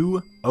Apparel's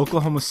new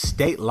Oklahoma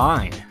State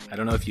line. I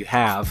don't know if you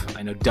have.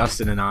 I know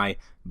Dustin and I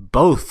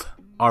both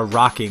are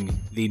rocking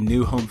the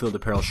new Homefield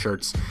Apparel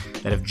shirts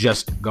that have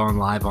just gone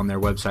live on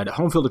their website at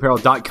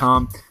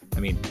homefieldapparel.com. I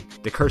mean,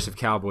 the Cursive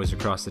Cowboys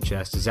across the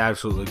chest is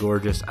absolutely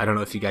gorgeous. I don't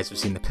know if you guys have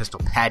seen the Pistol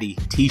Patty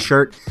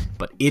t-shirt,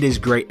 but it is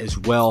great as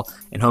well.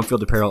 And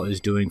Homefield Apparel is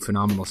doing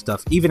phenomenal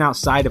stuff, even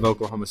outside of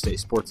Oklahoma State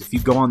sports. If you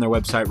go on their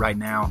website right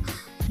now,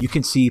 you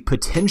can see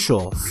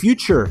potential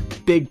future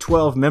Big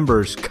 12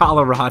 members,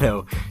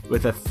 Colorado,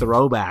 with a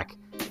throwback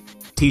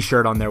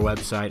t-shirt on their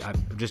website.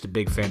 I'm just a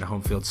big fan of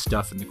Homefield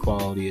stuff, and the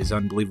quality is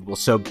unbelievable.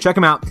 So check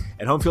them out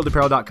at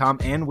homefieldapparel.com.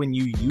 And when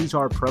you use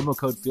our promo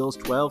code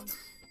FEELS12,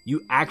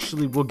 you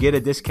actually will get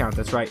a discount.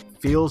 That's right,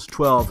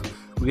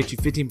 FEELS12 will get you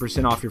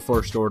 15% off your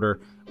first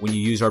order when you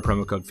use our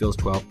promo code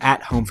FEELS12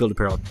 at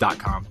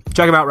homefieldapparel.com.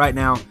 Check them out right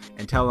now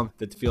and tell them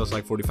that the Feels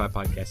Like 45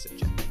 podcast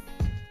sent you.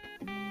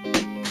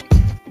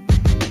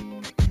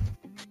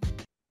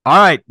 All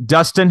right,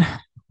 Dustin,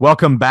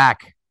 welcome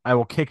back. I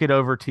will kick it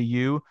over to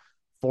you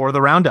for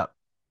the roundup.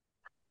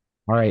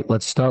 All right,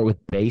 let's start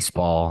with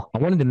baseball. I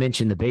wanted to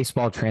mention the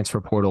baseball transfer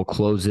portal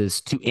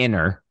closes to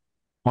enter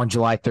on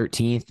July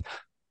 13th.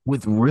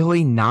 with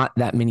really not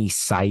that many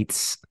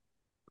sites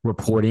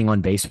reporting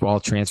on baseball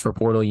transfer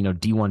portal.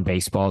 D1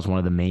 baseball is one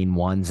of the main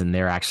ones, and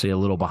they're actually a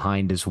little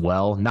behind as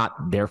well.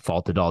 Not their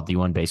fault at all.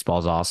 D1 baseball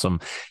is awesome.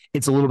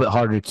 It's a little bit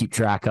harder to keep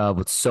track of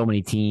with so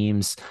many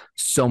teams,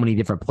 so many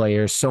different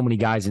players, so many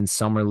guys in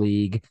summer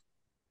league.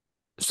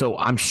 So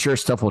I'm sure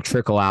stuff will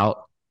trickle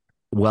out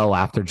well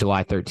after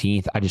July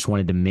 13th. I just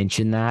wanted to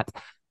mention that.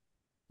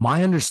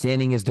 My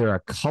understanding is there are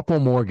a couple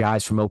more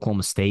guys from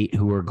Oklahoma State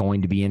who are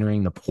going to be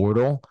entering the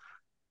portal.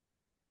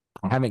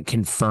 I haven't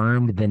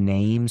confirmed the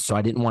names, so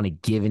I didn't want to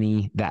give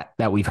any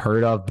that we've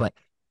heard of, but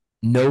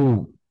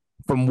no,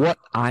 from what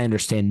I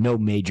understand, no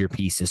major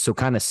pieces. So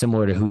kind of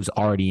similar to who's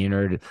already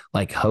entered,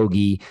 like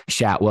Hoagie,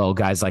 Shatwell,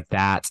 guys like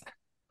that.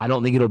 I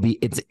don't think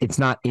it's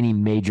not any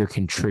major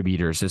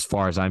contributors as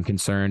far as I'm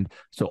concerned.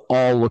 So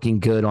all looking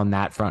good on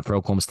that front for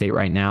Oklahoma State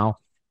right now.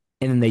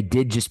 And then they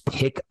did just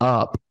pick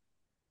up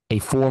a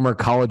former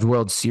College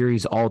World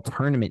Series all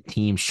tournament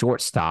team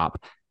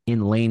shortstop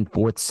in Lane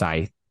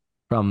Forsythe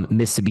from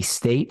Mississippi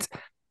State.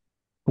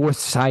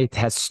 Forsythe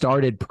has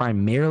started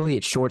primarily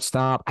at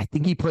shortstop. I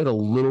think he played a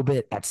little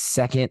bit at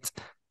second.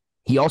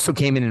 He also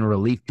came in and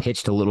relief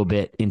pitched a little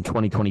bit in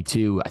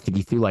 2022. I think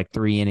he threw like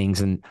 3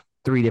 innings and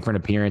 3 different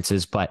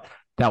appearances, but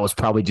that was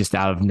probably just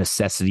out of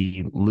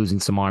necessity, losing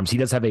some arms. He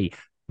does have a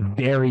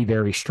very,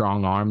 very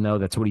strong arm, though.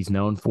 That's what he's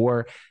known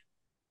for.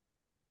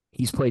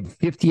 He's played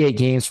 58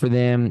 games for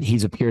them.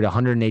 He's appeared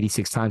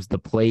 186 times at the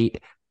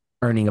plate,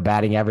 earning a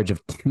batting average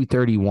of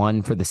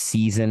 231 for the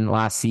season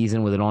last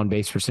season with an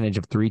on-base percentage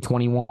of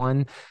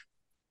 321.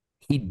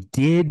 He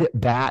did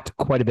bat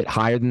quite a bit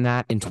higher than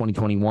that in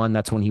 2021.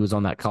 That's when he was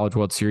on that College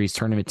World Series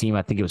tournament team.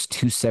 I think it was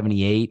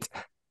 278.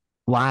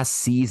 Last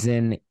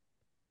season,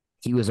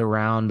 he was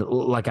around,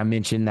 like I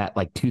mentioned, that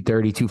like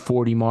 230,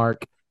 240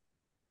 mark.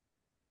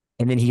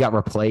 And then he got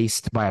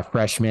replaced by a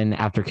freshman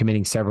after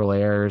committing several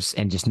errors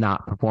and just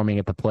not performing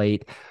at the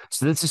plate.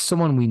 So this is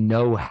someone we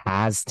know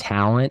has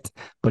talent,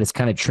 but it's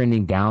kind of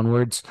trending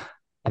downwards.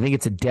 I think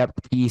it's a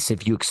depth piece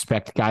if you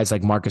expect guys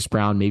like Marcus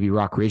Brown, maybe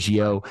Rock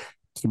Riggio,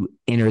 to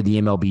enter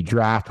the MLB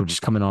draft, which is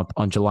coming up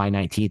on July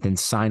 19th, and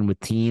sign with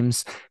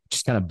teams,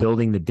 just kind of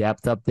building the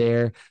depth up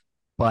there.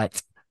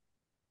 But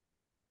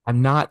I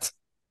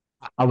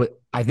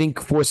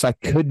think Forsythe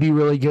could be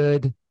really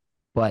good,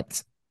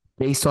 but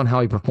based on how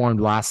he performed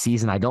last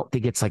season, I don't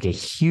think it's like a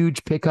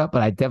huge pickup,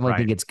 but I definitely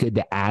think it's good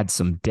to add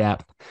some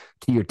depth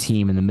to your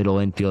team in the middle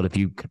infield if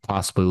you could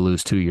possibly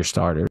lose 2 of your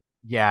starters.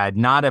 Yeah,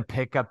 not a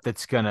pickup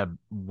that's going to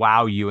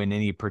wow you in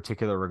any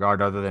particular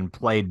regard other than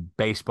played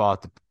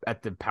baseball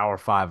at the Power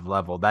 5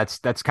 level. That's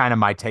kind of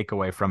my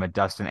takeaway from it,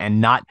 Dustin,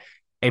 and not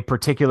a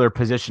particular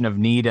position of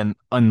need, and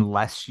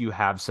unless you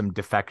have some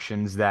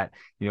defections that,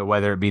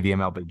 whether it be the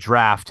MLB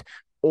draft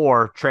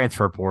or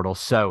transfer portal.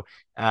 So,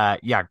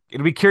 yeah,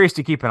 it'll be curious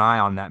to keep an eye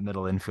on that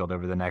middle infield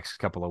over the next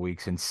couple of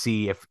weeks and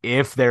see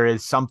if there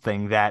is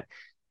something that,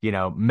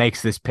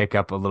 makes this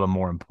pickup a little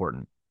more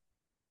important.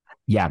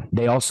 Yeah,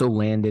 they also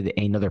landed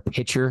another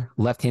pitcher,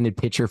 left-handed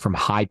pitcher from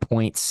High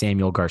Point,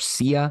 Samuel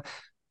Garcia.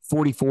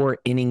 44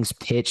 innings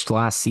pitched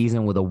last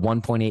season with a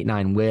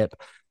 1.89 whip,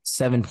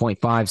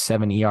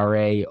 7.57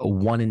 ERA, a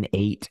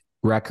 1-8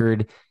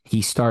 record.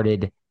 He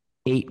started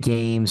 8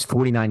 games,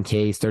 49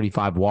 Ks,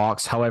 35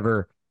 walks.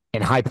 However,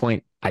 in High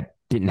Point, I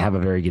didn't have a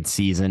very good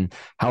season.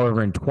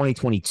 However, in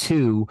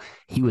 2022,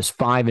 he was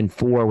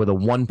 5-4 with a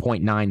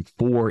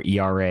 1.94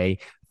 ERA,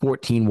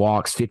 14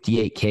 walks,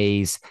 58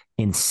 Ks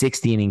in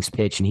 60 innings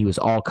pitched, and he was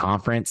all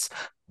conference.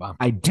 Wow.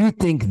 I do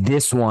think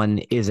this one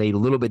is a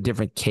little bit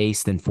different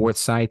case than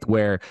Forsythe,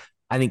 where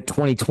I think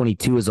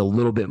 2022 is a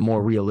little bit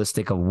more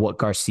realistic of what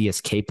Garcia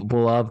is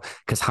capable of,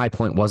 because High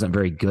Point wasn't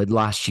very good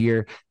last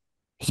year.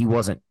 He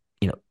wasn't,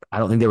 I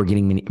don't think they were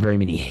getting very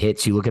many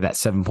hits. You look at that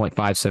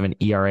 7.57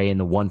 ERA and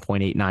the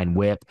 1.89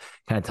 whip,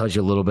 kind of tells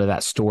you a little bit of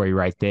that story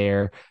right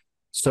there.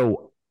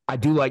 So I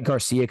do like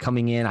Garcia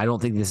coming in. I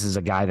don't think this is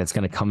a guy that's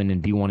going to come in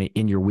and be one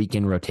in your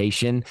weekend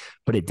rotation,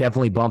 but it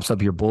definitely bumps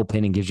up your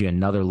bullpen and gives you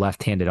another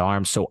left-handed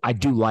arm. So I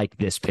do like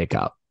this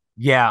pickup.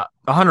 Yeah,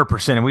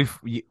 100%.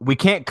 And we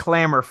can't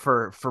clamor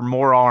for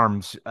more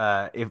arms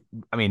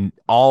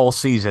all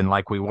season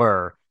like we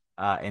were.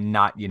 And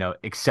not,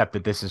 accept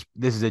that this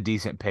is a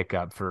decent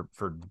pickup for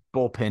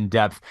bullpen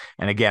depth.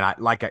 And again,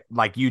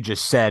 like you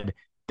just said,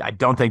 I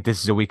don't think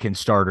this is a weekend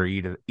starter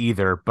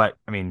either. But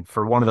I mean,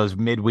 for one of those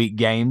midweek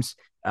games,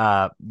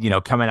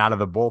 coming out of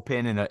the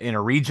bullpen in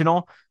a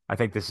regional, I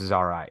think this is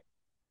all right.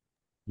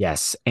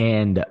 Yes,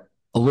 and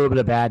a little bit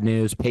of bad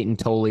news. Peyton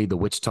Tolley, the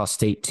Wichita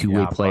State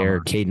two-way player,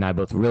 Cade and I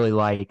both really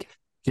like,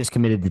 just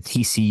committed to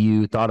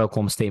TCU. Thought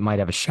Oklahoma State might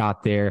have a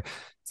shot there.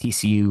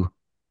 TCU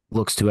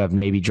looks to have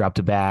maybe dropped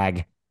a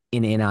bag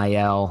in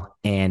NIL,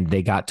 and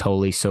they got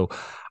Tolley. So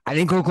I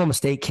think Oklahoma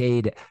State,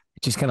 Cade,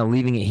 just kind of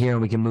leaving it here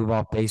and we can move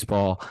off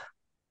baseball,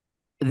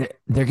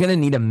 they're going to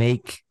need to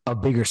make a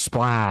bigger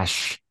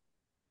splash,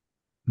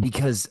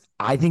 because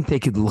I think they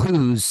could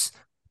lose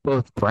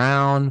both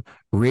Brown,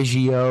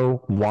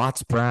 Riggio,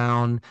 Watts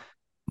Brown,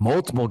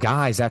 multiple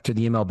guys after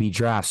the MLB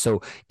draft.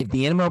 So if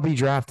the MLB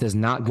draft does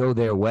not go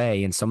their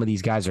way and some of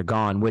these guys are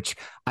gone, which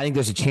I think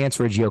there's a chance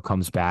Reggio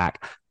comes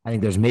back. I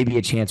think there's maybe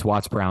a chance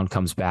Watts Brown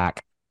comes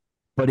back.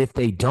 But if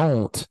they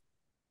don't,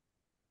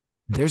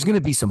 there's going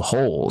to be some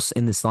holes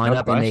in this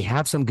lineup, and they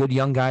have some good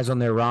young guys on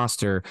their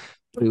roster.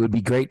 But it would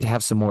be great to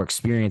have some more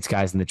experienced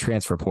guys in the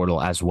transfer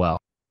portal as well.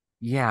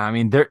 Yeah, I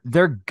mean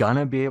they're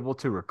gonna be able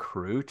to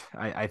recruit.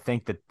 I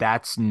think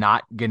that's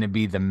not gonna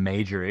be the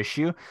major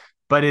issue,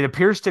 but it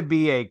appears to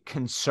be a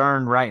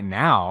concern right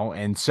now,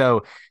 and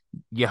so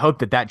you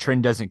hope that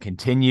trend doesn't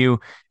continue.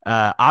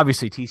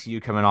 Obviously,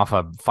 TCU coming off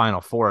a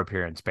Final Four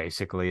appearance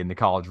basically in the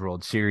College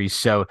World Series,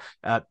 so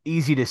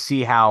easy to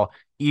see how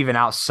even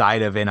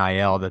outside of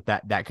NIL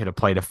that could have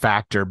played a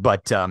factor.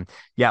 But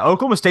yeah,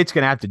 Oklahoma State's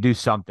going to have to do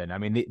something. I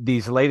mean,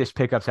 these latest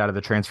pickups out of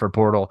the transfer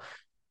portal,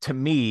 to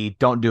me,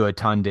 don't do a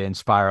ton to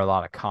inspire a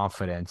lot of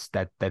confidence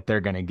that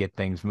they're going to get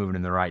things moving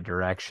in the right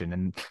direction,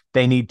 and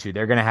they need to.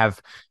 They're going to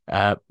have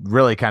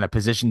really kind of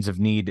positions of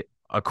need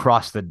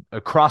across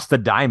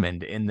the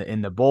diamond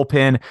in the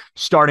bullpen,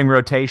 starting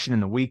rotation in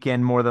the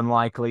weekend more than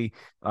likely,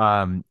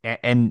 and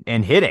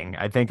hitting.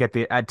 I think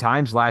at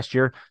times last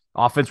year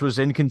offense was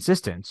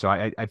inconsistent, so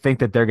I think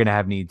that they're going to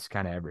have needs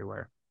kind of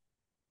everywhere.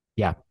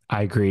 Yeah,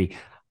 I agree.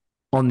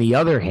 On the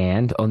other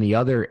hand, on the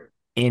other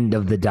end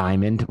of the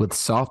diamond with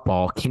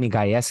softball, Kenny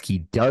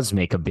Gajewski does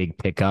make a big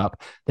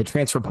pickup. The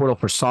transfer portal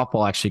for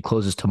softball actually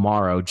closes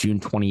tomorrow, June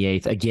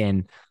 28th.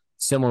 Again,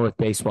 similar with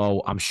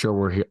baseball, I'm sure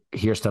we'll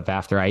hear stuff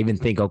after. I even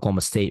think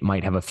Oklahoma State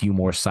might have a few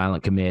more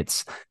silent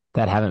commits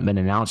that haven't been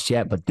announced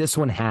yet, but this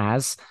one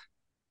has.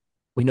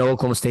 We know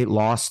Oklahoma State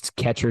lost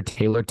catcher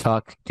Taylor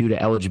Tuck due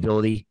to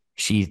eligibility.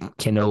 She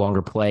can no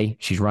longer play.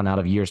 She's run out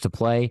of years to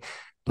play,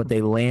 but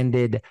they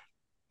landed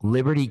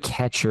Liberty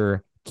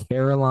catcher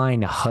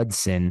Caroline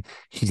Hudson.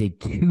 She's a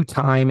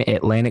two-time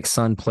Atlantic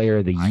Sun Player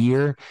of the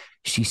Year.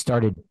 She's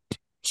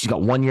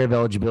got 1 year of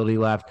eligibility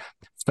left.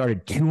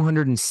 Started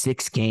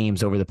 206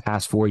 games over the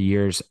past 4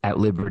 years at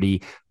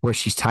Liberty, where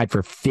she's tied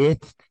for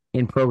 5th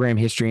in program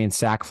history in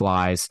sac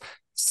flies,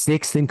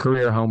 6th in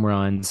career home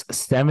runs,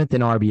 7th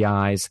in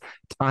RBIs,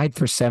 tied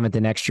for 7th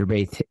in extra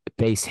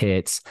base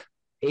hits,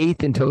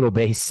 8th in total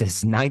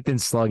bases, 9th in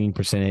slugging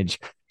percentage.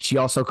 She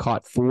also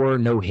caught 4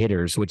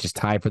 no-hitters, which is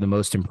tied for the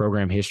most in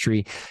program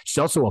history. She's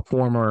also a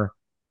former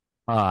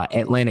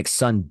Atlantic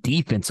Sun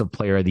Defensive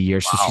Player of the Year,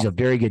 so she's a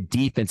very good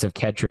defensive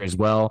catcher as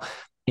well.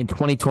 In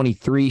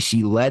 2023,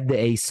 she led the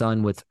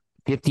A-Sun with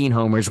 15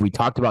 homers. We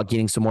talked about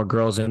getting some more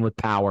girls in with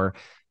power,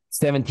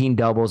 17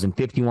 doubles and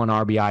 51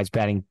 RBIs,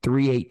 batting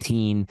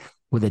 .318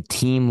 with a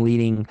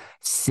team-leading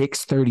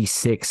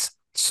 .636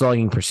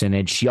 slugging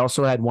percentage. She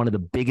also had one of the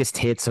biggest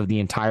hits of the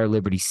entire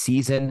Liberty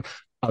season,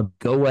 a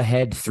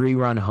go-ahead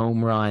 3-run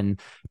home run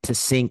to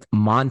sink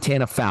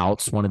Montana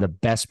Fouts, one of the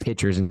best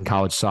pitchers in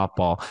college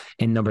softball,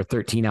 in number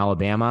 13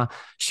 Alabama.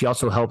 She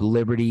also helped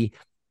Liberty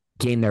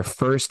gain their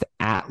first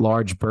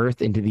at-large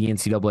berth into the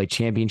NCAA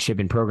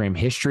championship in program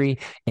history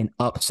and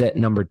upset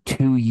number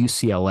 2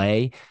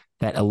 UCLA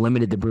that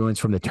eliminated the Bruins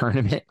from the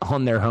tournament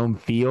on their home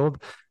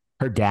field.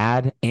 Her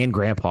dad and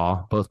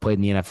grandpa both played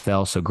in the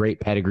NFL, so great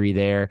pedigree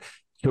there.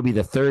 She'll be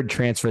the third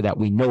transfer that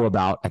we know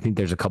about. I think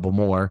there's a couple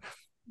more,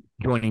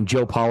 joining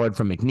Joe Pollard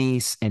from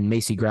McNeese and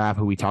Macy Graff,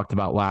 who we talked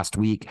about last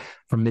week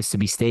from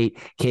Mississippi State.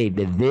 Okay,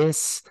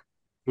 this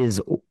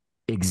is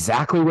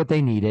exactly what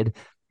they needed.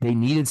 They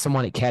needed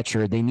someone at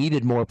catcher. They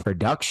needed more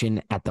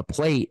production at the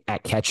plate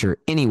at catcher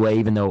anyway,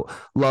 even though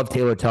love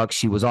Taylor Tuck.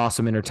 She was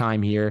awesome in her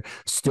time here,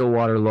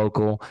 Stillwater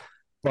local.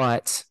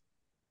 But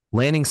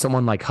landing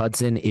someone like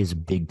Hudson is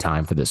big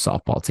time for this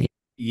softball team.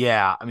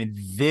 Yeah, I mean,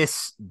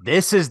 this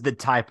is the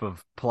type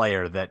of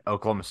player that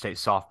Oklahoma State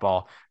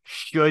softball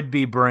should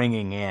be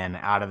bringing in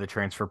out of the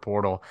transfer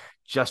portal,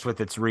 just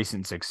with its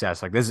recent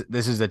success. Like this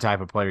is the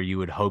type of player you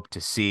would hope to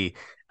see.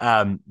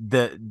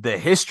 The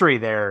history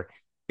there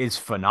is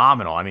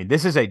phenomenal. I mean,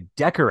 this is a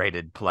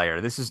decorated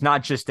player. This is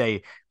not just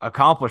a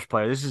accomplished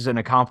player. This is an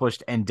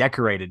accomplished and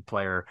decorated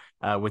player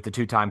with the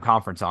 2-time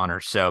conference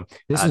honors. So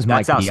this is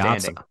that's Mike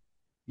outstanding. Piazza.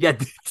 Yeah,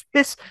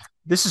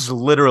 this is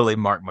literally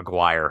Mark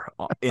McGuire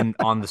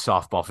on the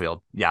softball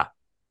field. Yeah.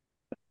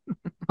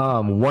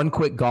 One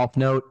quick golf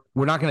note.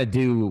 We're not going to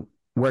do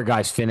where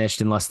guys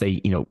finished unless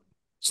they,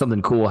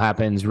 something cool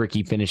happens.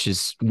 Ricky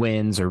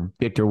wins or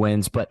Victor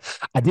wins. But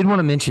I did want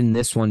to mention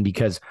this one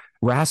because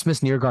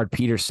Rasmus Niergaard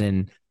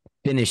Peterson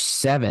finished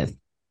 7th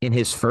in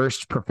his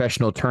first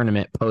professional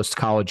tournament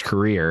post-college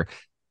career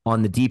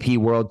on the DP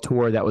World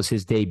Tour. That was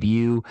his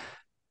debut.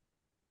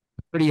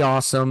 Pretty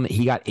awesome.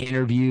 He got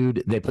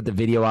interviewed. They put the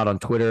video out on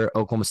Twitter.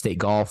 Oklahoma State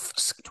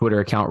Golf's Twitter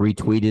account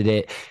retweeted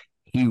it.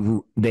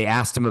 They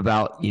asked him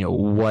about,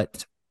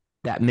 what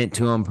that meant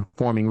to him,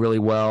 performing really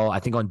well. I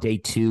think on day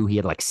 2, he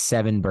had like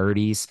 7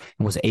 birdies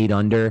and was 8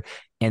 under.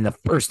 And the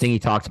first thing he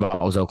talked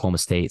about was Oklahoma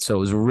State. So it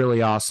was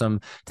really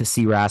awesome to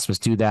see Rasmus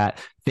do that.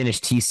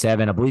 Finished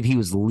T7. I believe he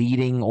was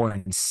leading or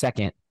in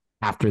second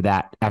after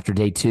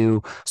day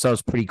 2. So it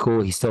was pretty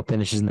cool. He still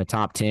finishes in the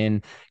top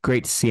 10.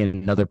 Great to see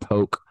another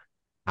poke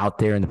out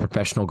there in the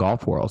professional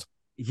golf world.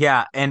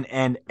 Yeah,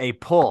 and a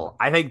pull.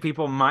 I think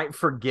people might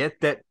forget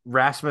that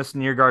Rasmus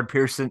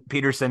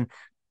Peterson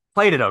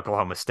played at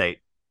Oklahoma State.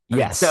 I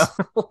mean, so Yes.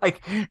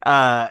 like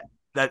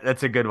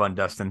that's a good one,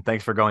 Dustin.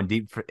 Thanks for going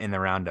deep in the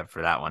roundup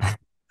for that one.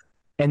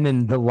 And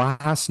then the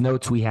last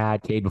notes we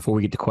had, Cade, before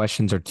we get to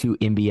questions, are two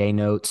NBA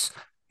notes.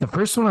 The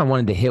first one I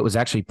wanted to hit was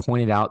actually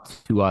pointed out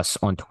to us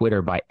on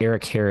Twitter by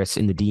Eric Harris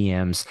in the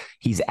DMs.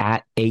 He's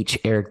at H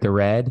Eric the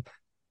Red.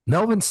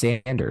 Melvin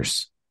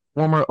Sanders,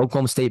 former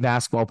Oklahoma State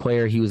basketball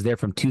player. He was there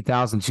from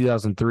 2000 to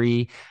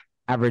 2003,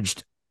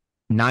 averaged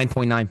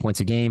 9.9 points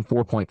a game,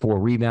 4.4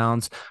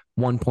 rebounds,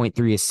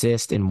 1.3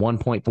 assists, and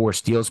 1.4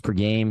 steals per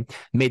game.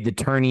 Made the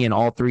tourney in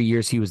all 3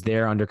 years he was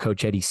there under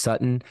Coach Eddie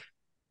Sutton.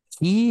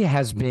 He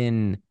has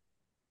been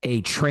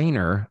a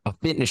trainer, a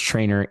fitness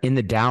trainer in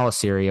the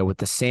Dallas area with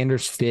the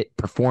Sanders Fit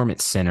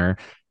Performance Center,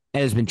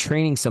 and has been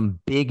training some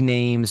big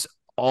names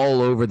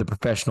all over the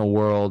professional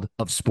world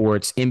of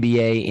sports,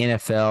 NBA,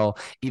 NFL,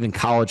 even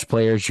college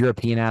players,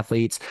 European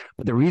athletes.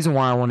 But the reason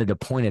why I wanted to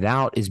point it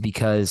out is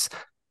because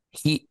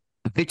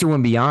Victor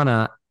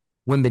Wembanyama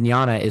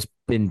has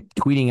been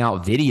tweeting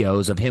out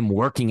videos of him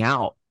working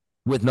out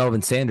with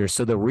Melvin Sanders.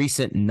 So the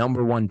recent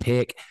number one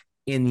pick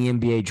in the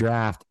NBA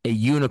draft, a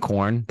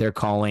unicorn, they're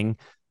calling,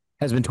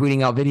 has been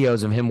tweeting out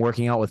videos of him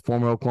working out with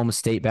former Oklahoma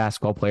State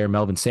basketball player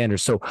Melvin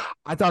Sanders. So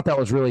I thought that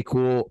was really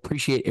cool.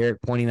 Appreciate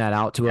Eric pointing that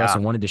out to us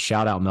and wanted to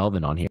shout out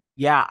Melvin on here.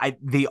 Yeah,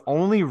 the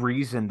only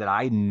reason that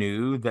I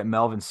knew that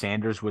Melvin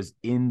Sanders was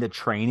in the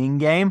training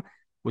game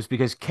was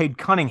because Cade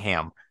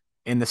Cunningham,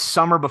 in the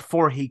summer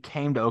before he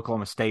came to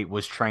Oklahoma State,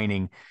 was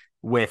training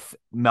with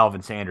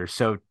Melvin Sanders.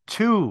 So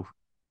two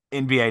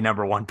NBA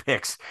number one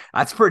picks.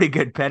 That's pretty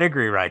good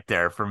pedigree right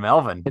there for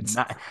Melvin.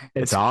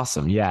 It's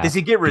awesome. Yeah. Does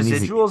he get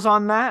residuals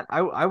on that?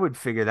 I would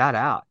figure that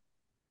out.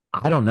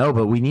 I don't know,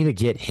 but we need to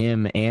get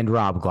him and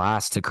Rob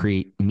Glass to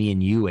create me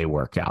and you a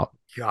workout.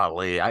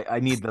 Golly, I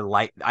need the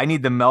light. I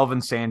need the Melvin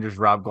Sanders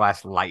Rob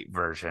Glass light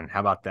version. How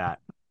about that?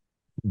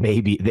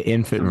 Maybe the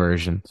infant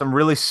version. Some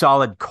really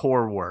solid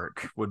core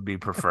work would be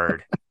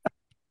preferred.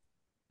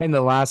 And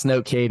the last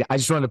note, Cade, I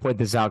just wanted to point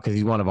this out because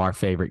he's one of our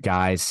favorite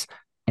guys,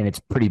 and it's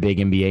pretty big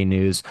NBA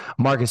news.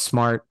 Marcus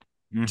Smart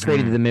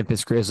traded to the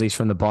Memphis Grizzlies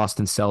from the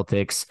Boston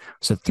Celtics.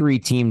 It's a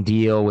 3-team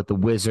deal with the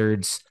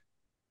Wizards.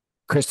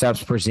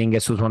 Kristaps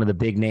Porzingis was one of the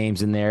big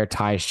names in there.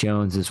 Tyus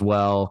Jones as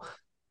well.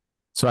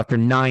 So after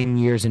 9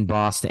 years in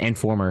Boston, and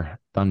former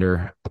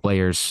Thunder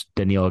players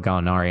Danilo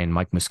Gallinari and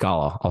Mike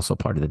Muscala, also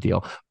part of the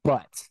deal.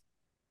 But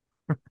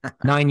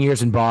 9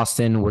 years in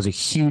Boston, was a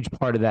huge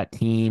part of that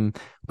team,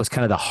 was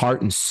kind of the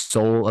heart and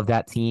soul of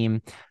that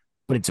team.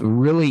 But it's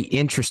really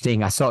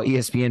interesting. I saw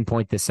ESPN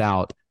point this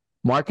out.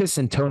 Marcus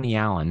and Tony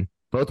Allen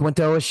both went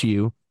to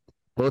OSU,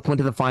 both went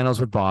to the finals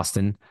with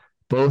Boston,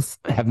 both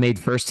have made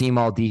first team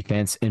all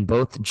defense, and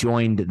both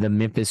joined the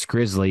Memphis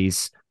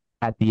Grizzlies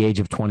at the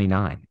age of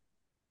 29.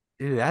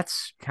 Dude,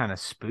 that's kind of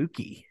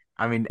spooky.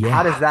 I mean,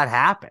 How does that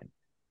happen?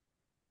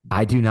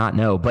 I do not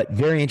know, but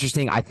very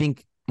interesting. I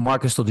think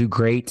Marcus will do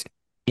great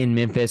in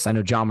Memphis. I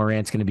know John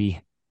Morant's going to be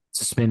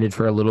suspended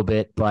for a little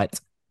bit, but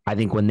I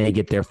think when they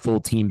get their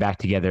full team back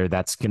together,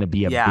 that's going to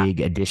be a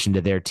big addition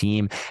to their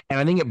team. And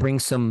I think it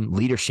brings some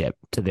leadership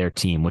to their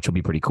team, which will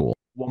be pretty cool.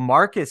 Well,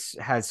 Marcus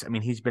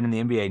he's been in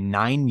the NBA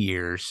 9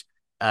 years.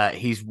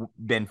 He's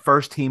been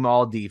first team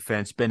all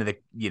defense, been to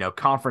the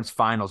conference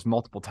finals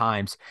multiple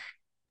times.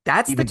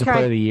 That's Defensive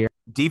Player of the Year.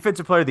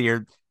 Defensive Player of the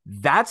Year.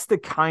 That's the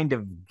kind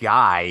of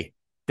guy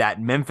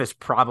that Memphis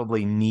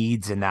probably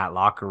needs in that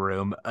locker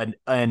room.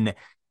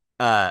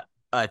 A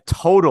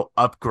total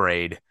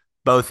upgrade,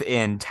 both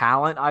in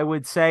talent, I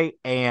would say,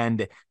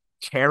 and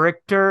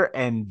character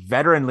and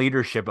veteran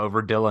leadership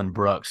over Dylan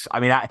Brooks. I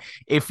mean,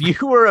 if you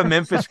were a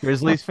Memphis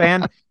Grizzlies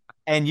fan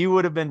and you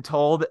would have been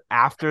told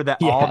after that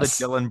all the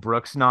Dylan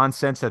Brooks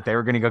nonsense that they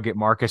were going to go get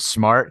Marcus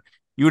Smart,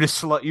 you would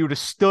have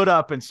stood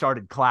up and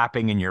started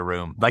clapping in your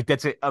room. Like,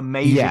 that's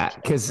amazing. Yeah,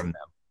 because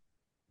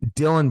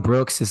Dylan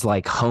Brooks is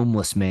like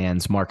homeless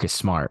man's Marcus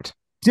Smart.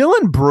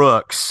 Dylan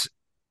Brooks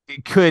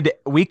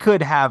we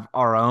could have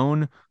our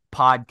own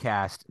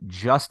podcast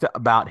just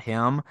about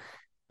him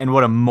and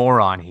what a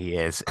moron he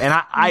is. And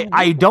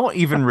I don't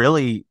even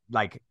really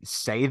like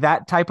say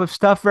that type of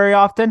stuff very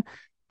often,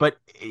 but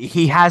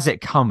he has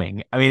it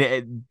coming. I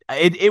mean,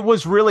 it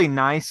was really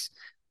nice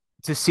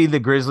to see the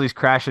Grizzlies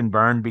crash and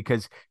burn,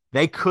 because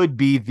they could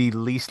be the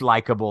least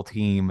likable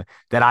team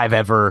that I've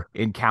ever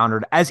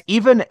encountered as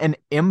even an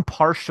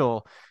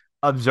impartial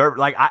observer.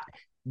 Like,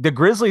 the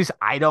Grizzlies,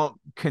 I don't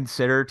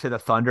consider to the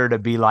Thunder to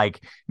be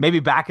like, maybe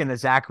back in the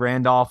Zach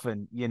Randolph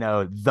and,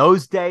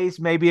 those days,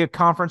 maybe a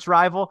conference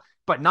rival,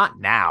 but not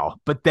now.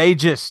 But they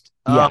just,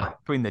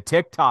 between the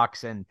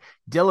TikToks and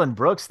Dylan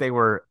Brooks, they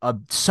were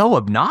so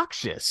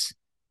obnoxious.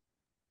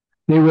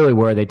 They really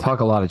were. They talk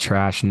a lot of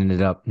trash and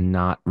ended up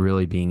not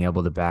really being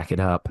able to back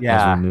it up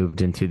as we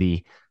moved into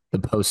the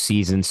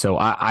postseason. So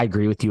I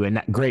agree with you. And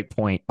that great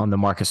point on the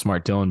Marcus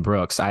Smart, Dylan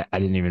Brooks. I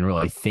didn't even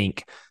really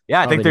think.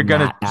 Yeah, I think they're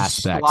going to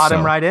slot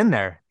him right in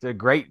there. It's a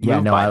great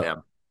move by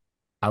them.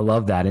 I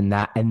love that. And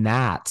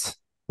that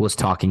was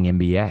talking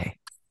NBA.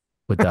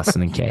 with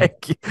Dustin and Kay.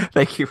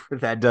 Thank you for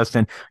that,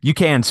 Dustin. You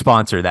can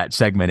sponsor that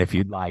segment if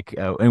you'd like,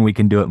 and we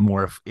can do it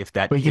more if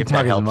that We can if talk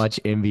that as helps. much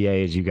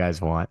NBA as you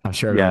guys want. I'm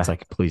sure Yeah, everyone's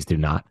like, please do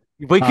not.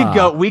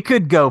 we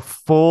could go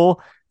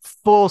full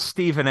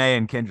Stephen A.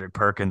 and Kendrick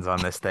Perkins on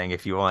this thing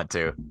if you want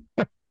to.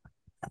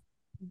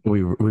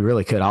 We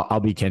really could. I'll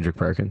be Kendrick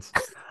Perkins.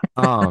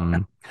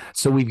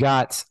 So we've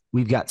got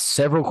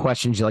several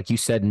questions. Like you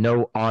said,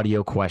 no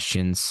audio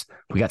questions.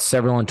 We got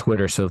several on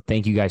Twitter. So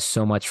thank you guys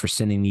so much for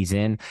sending these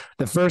in.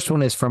 The first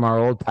one is from our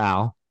old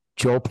pal,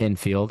 Joel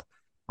Pinfield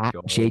at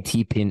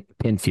JT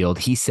Pinfield.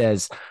 He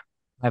says,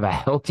 I have a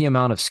healthy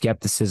amount of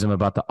skepticism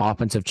about the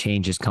offensive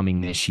changes coming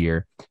this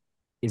year.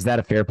 Is that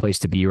a fair place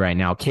to be right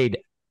now? Cade,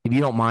 if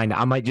you don't mind,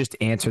 I might just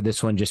answer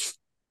this one just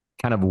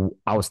kind of,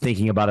 I was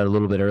thinking about it a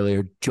little bit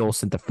earlier. Joel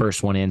sent the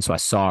first one in, so I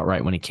saw it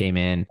right when it came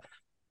in.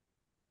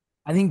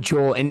 I think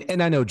Joel,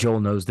 and I know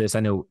Joel knows this. I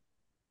know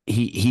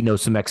he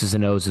knows some X's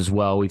and O's as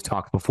well. We've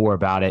talked before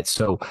about it.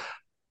 So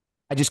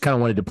I just kind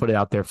of wanted to put it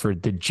out there for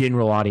the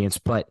general audience.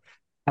 But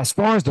as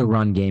far as the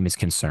run game is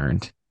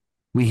concerned,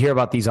 we hear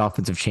about these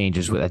offensive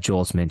changes that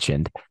Joel's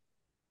mentioned.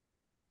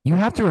 You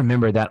have to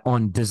remember that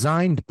on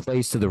designed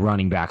plays to the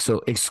running back,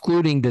 so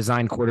excluding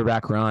designed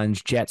quarterback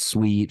runs, jet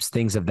sweeps,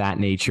 things of that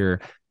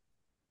nature,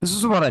 this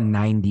is about a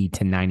 90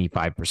 to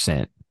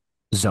 95%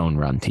 zone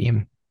run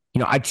team.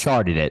 I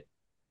charted it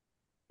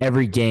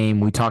every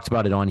game. We talked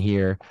about it on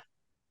here.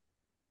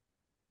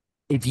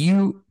 If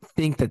you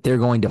think that they're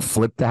going to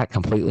flip that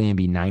completely and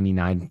be 90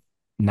 to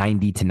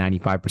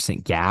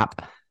 95%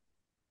 gap,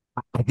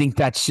 I think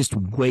that's just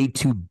way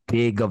too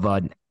big of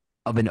an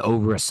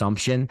over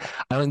assumption.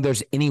 I don't think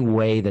there's any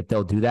way that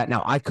they'll do that.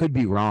 Now, I could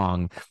be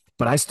wrong,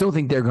 but I still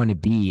think they're going to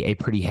be a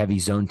pretty heavy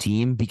zone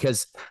team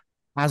because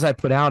as I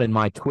put out in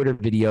my Twitter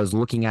videos,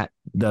 looking at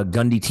the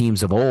Gundy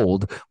teams of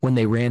old, when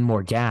they ran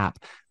more gap,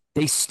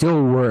 they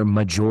still were a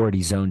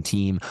majority zone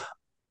team.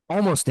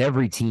 Almost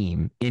every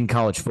team in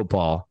college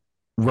football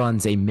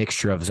runs a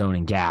mixture of zone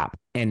and gap.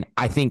 And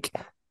I think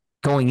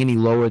going any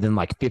lower than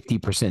like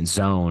 50%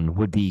 zone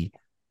would be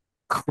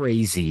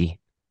crazy.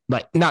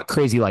 Like, not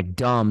crazy, like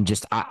dumb,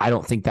 just I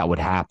don't think that would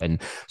happen.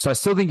 So I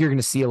still think you're going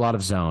to see a lot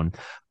of zone.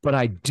 But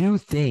I do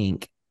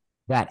think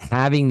that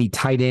having the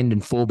tight end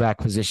and fullback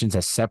positions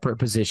as separate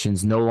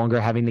positions, no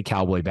longer having the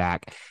cowboy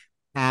back,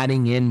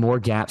 adding in more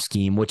gap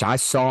scheme, which I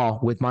saw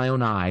with my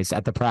own eyes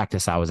at the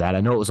practice I was at.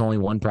 I know it was only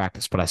one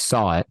practice, but I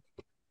saw it.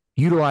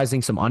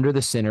 Utilizing some under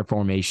the center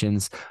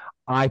formations,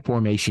 I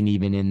formation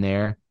even in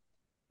there,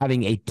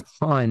 having a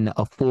ton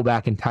of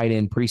fullback and tight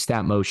end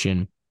pre-snap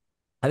motion.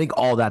 I think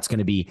all that's going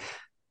to be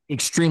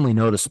extremely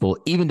noticeable,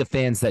 even to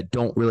fans that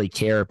don't really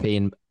care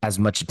paying as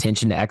much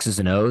attention to X's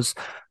and O's.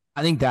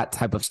 I think that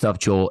type of stuff,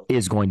 Joel,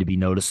 is going to be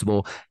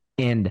noticeable.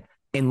 And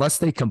unless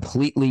they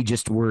completely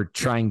just were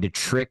trying to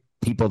trick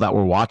people that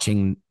were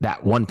watching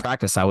that one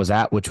practice I was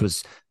at, which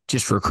was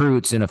just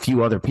recruits and a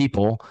few other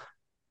people,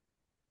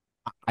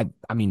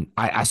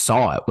 I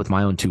saw it with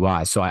my own two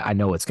eyes, so I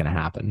know it's going to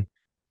happen.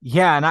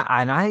 Yeah, and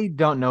I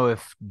don't know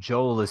if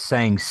Joel is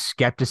saying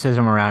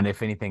skepticism around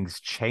if anything's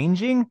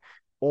changing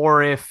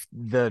or if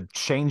the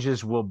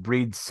changes will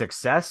breed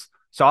success.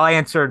 So I'll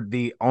answer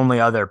the only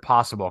other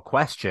possible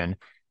question.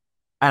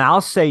 And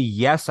I'll say,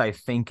 yes, I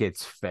think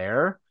it's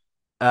fair.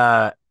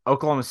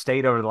 Oklahoma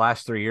State over the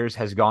last 3 years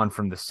has gone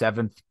from the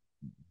 7th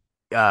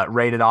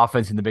rated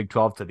offense in the Big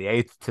 12 to the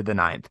 8th to the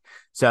 9th.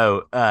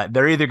 So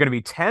they're either going to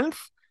be 10th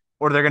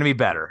or they're going to be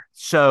better.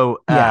 So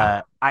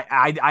I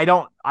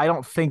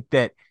don't think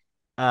that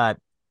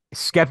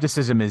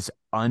skepticism is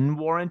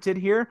unwarranted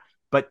here,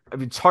 but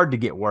it's hard to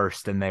get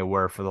worse than they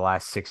were for the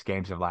last 6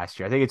 games of last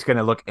year. I think it's going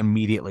to look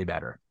immediately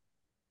better.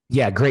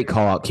 Yeah, great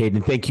call out, Cade,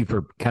 and thank you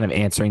for kind of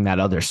answering that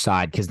other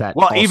side because that.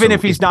 Well, even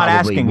if he's not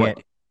asking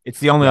it, it's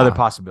the only other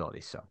possibility.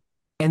 So,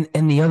 and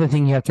the other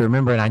thing you have to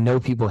remember, and I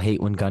know people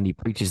hate when Gundy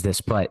preaches this,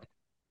 but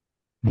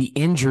the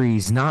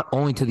injuries not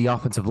only to the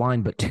offensive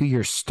line but to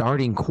your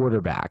starting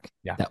quarterback,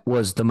 that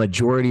was the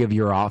majority of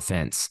your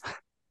offense.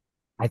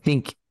 I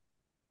think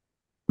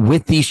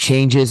with these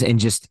changes and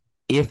just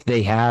if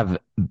they have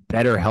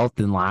better health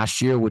than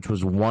last year, which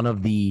was one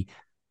of the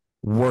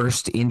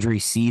worst injury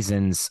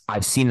seasons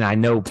I've seen. And I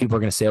know people are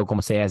going to say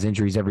Oklahoma State has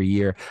injuries every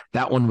year.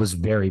 That one was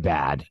very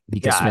bad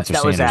because Spencer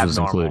Sanders was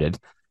included.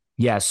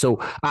 Yeah. So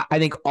I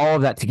think all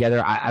of that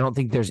together, I don't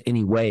think there's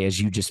any way,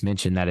 as you just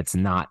mentioned, that it's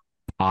not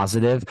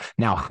positive.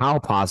 Now, how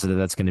positive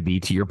that's going to be,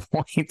 to your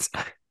point,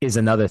 is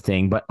another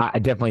thing. But I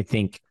definitely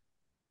think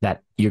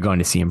that you're going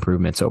to see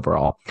improvements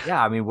overall.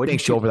 Yeah. I mean,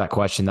 thanks, Joel, for that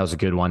question. That was a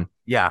good one.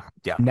 Yeah.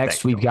 Yeah.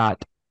 Next, we've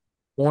got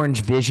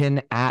Orange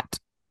Vision at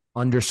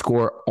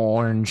 _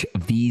 orange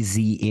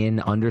VZN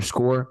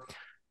 _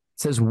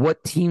 says,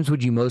 what teams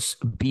would you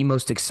be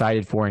most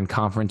excited for in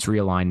conference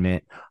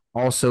realignment?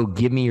 Also,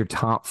 give me your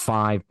top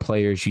 5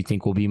 players you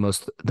think will be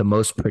the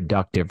most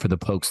productive for the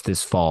Pokes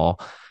this fall.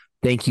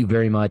 Thank you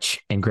very much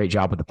and great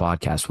job with the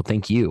podcast. Well,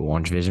 thank you,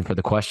 Orange Vision, for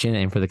the question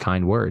and for the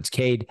kind words.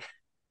 Cade,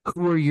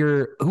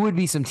 who would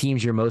be some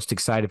teams you're most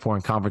excited for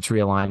in conference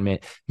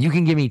realignment? You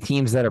can give me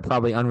teams that are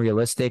probably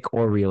unrealistic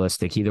or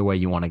realistic, either way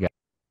you want to go.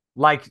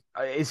 Like,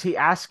 is he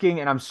asking?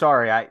 And I'm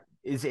sorry,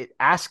 is it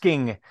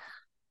asking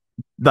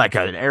like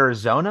an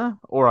Arizona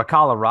or a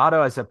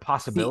Colorado as a See,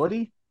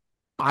 possibility?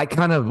 I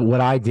kind of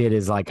what I did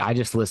is like I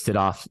just listed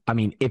off. I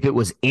mean, if it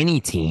was any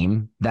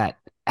team that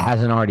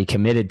hasn't already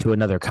committed to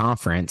another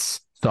conference,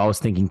 so I was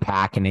thinking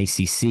Pac and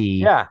ACC,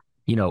 Yeah,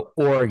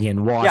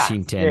 Oregon, yeah, yeah,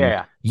 Washington,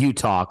 yeah.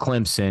 Utah,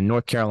 Clemson,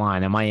 North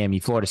Carolina, Miami,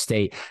 Florida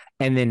State.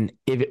 And then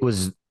if it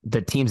was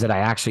the teams that I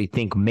actually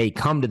think may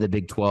come to the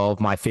Big 12,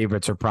 my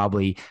favorites are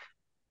probably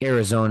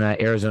Arizona,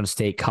 Arizona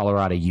State,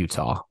 Colorado,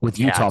 Utah, with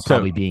Yeah. Utah So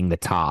probably being the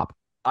top.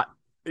 Uh,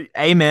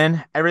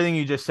 Amen. Everything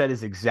you just said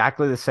is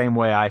exactly the same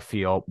way I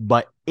feel.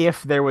 But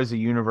if there was a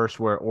universe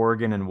where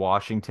Oregon and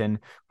Washington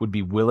would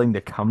be willing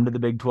to come to the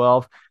Big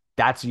 12,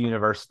 that's a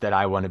universe that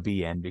I want to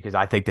be in because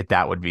I think that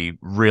that would be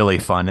really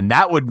fun. And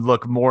that would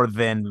look more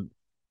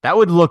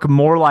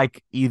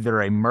like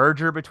either a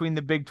merger between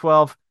the Big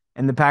 12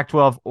 and the Pac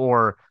 12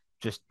 or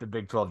just the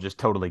Big 12 just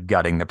totally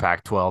gutting the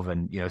Pac 12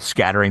 and,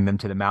 scattering them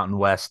to the Mountain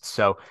West.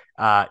 So,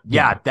 Yeah.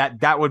 yeah,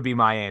 that would be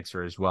my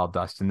answer as well,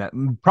 Dustin. That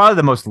probably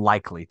the most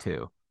likely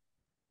too.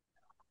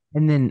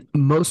 And then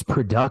most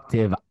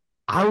productive,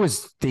 I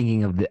was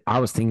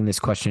thinking this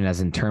question as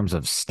in terms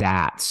of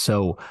stats.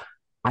 So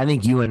I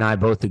think you and I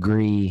both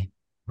agree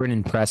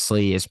Brennan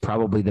Presley is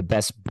probably the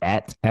best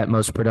bet at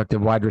most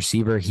productive wide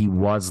receiver. He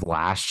was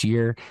last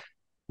year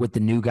with the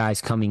new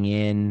guys coming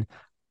in.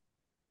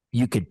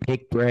 You could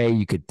pick Bray,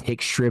 you could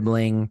pick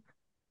Stribling,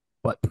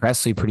 but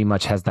Presley pretty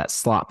much has that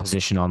slot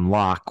position on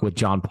lock with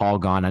John Paul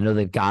gone. I know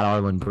they've got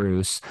Arlen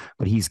Bruce,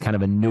 but he's kind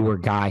of a newer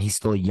guy. He's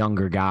still a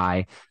younger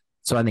guy.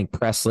 So I think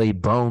Presley,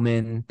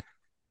 Bowman,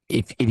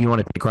 if you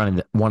want to pick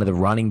one of the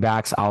running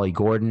backs, Ollie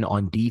Gordon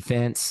on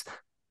defense,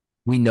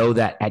 we know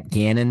that at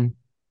Gannon,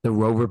 the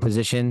rover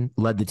position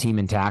led the team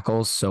in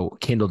tackles. So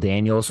Kendall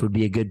Daniels would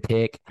be a good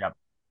pick Yep.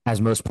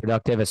 as most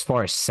productive. As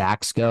far as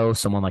sacks go,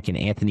 someone like an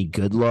Anthony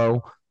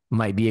Goodlow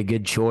might be a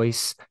good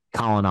choice.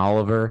 Colin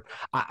Oliver.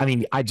 I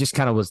mean, I just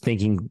kind of was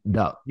thinking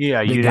Yeah,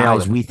 the you nailed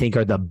guys it. we think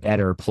are the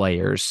better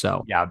players.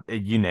 So Yeah,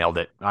 you nailed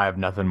it. I have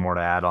nothing more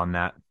to add on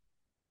that.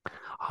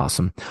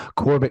 awesome.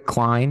 Corbett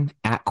Klein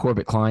at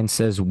Corbett Klein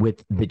says,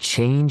 with the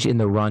change in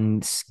the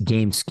run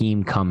game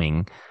scheme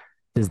coming,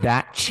 does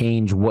that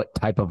change what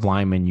type of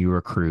lineman you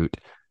recruit?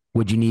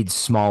 Would you need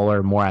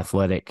smaller, more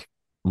athletic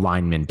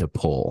linemen to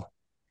pull?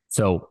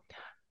 So,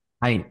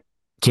 I,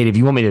 Kate, if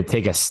you want me to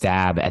take a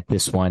stab at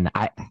this one,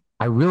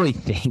 I really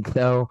think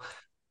though,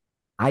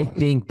 I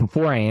think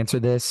before I answer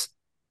this,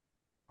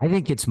 I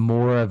think it's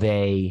more of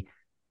a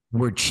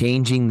we're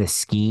changing the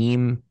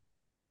scheme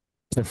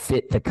to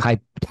fit the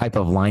type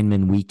of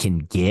lineman we can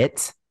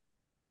get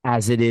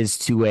as it is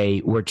to a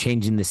we're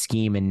changing the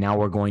scheme and now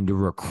we're going to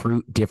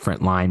recruit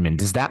different linemen.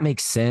 Does that make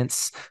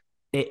sense?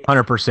 It,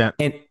 100%.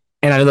 and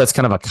and I know that's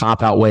kind of a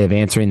cop out way of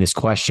answering this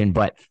question,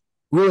 but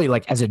really,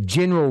 like as a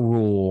general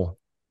rule,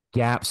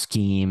 gap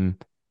scheme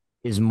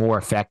is more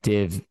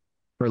effective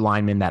for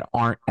linemen that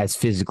aren't as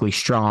physically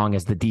strong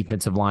as the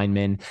defensive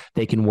linemen.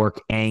 They can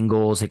work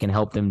angles. It can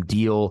help them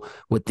deal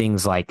with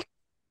things like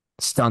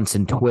stunts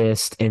and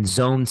twists, and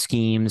zone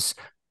schemes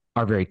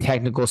are very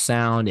technical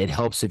sound. It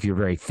helps if you're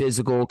very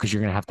physical because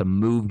you're going to have to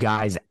move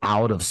guys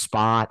out of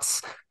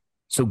spots.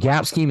 So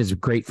gap scheme is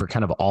great for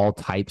kind of all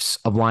types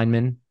of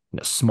linemen,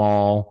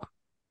 small,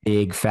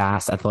 big,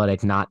 fast,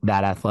 athletic, not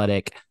that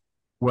athletic.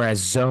 Whereas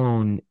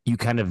zone, you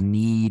kind of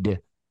need,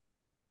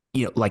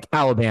 like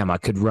Alabama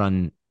could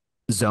run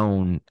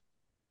zone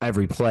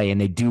every play, and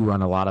they do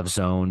run a lot of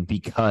zone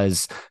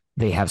because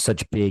they have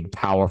such big,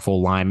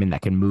 powerful linemen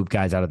that can move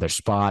guys out of their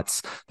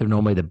spots. They're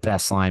normally the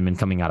best linemen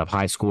coming out of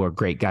high school or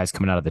great guys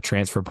coming out of the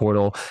transfer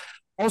portal.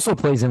 Also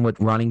plays in with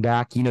running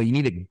back. You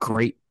need a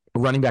great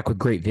running back with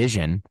great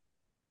vision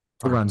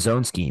to run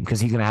zone scheme because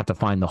he's going to have to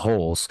find the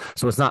holes.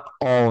 So it's not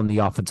all in the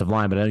offensive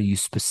line, but I know you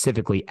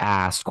specifically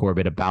asked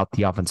Corbett about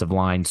the offensive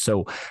line.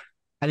 So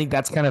I think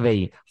that's kind of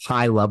a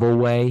high level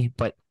way,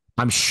 but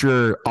I'm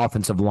sure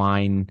offensive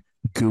line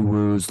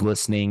gurus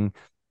listening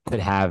could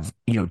have,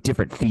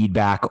 different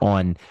feedback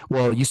on,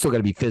 well, you still got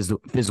to be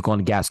physical in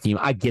the gas scheme.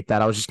 I get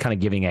that. I was just kind of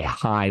giving a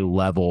high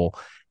level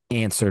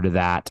answer to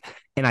that.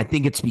 And I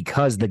think it's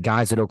because the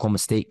guys that Oklahoma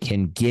State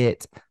can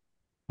get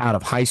out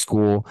of high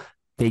school,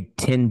 they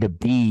tend to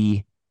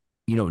be,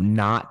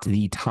 not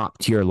the top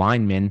tier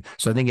linemen.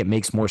 So I think it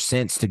makes more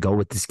sense to go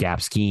with this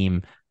gap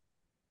scheme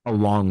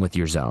along with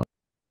your zone.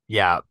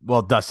 Yeah,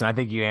 well, Dustin, I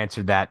think you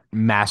answered that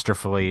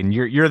masterfully, and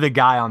you're the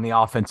guy on the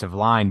offensive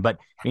line. But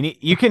I mean,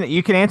 you can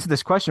answer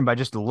this question by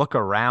just look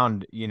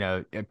around,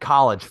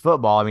 college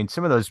football. I mean,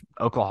 some of those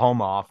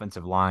Oklahoma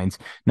offensive lines,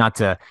 not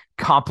to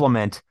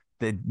compliment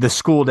the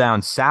school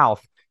down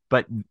south,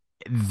 but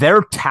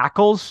their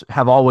tackles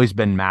have always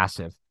been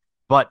massive.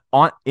 But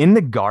in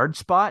the guard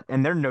spot,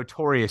 and they're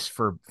notorious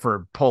for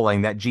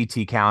pulling that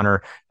GT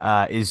counter.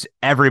 Is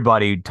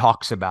everybody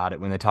talks about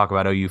it when they talk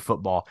about OU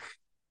football.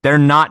 They're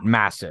not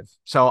massive.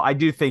 So I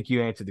do think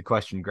you answered the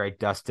question great,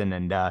 Dustin.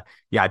 And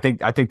yeah, I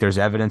think there's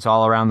evidence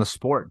all around the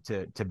sport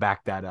to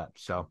back that up.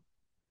 So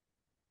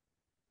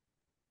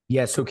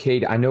Yeah, so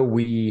Cade, I know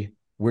we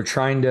we're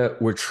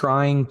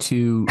trying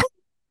to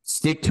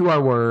stick to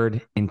our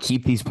word and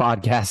keep these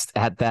podcasts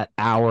at that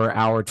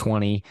hour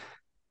 20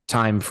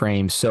 time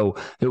frame. So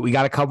we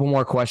got a couple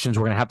more questions.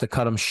 We're going to have to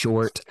cut them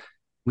short.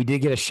 We did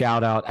get a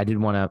shout out. I did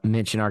want to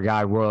mention our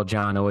guy, Royal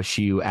John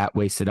OSU at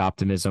Wasted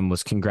Optimism,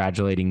 was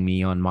congratulating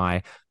me on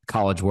my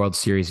College World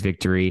Series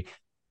victory.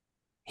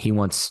 He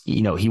wants me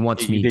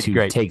to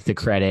great. take the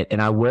credit, and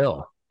I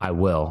will.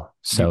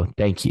 So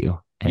thank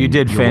you. And you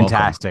did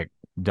fantastic,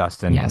 welcome.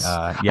 Dustin. Yes.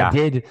 I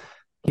did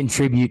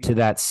contribute to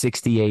that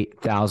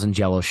 68,000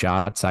 Jello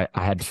shots. I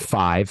had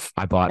 5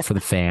 I bought for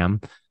the fam.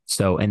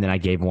 So, and then I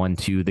gave one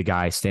to the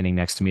guy standing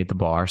next to me at the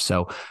bar.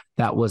 So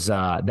that was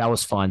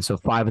fun. So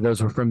 5 of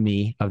those were from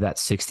me, of that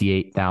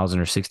 68,000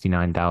 or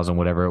 69,000,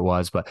 whatever it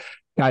was. But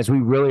guys, we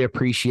really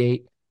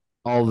appreciate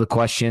all of the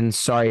questions.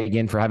 Sorry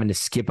again for having to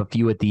skip a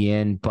few at the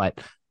end,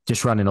 but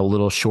just running a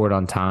little short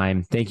on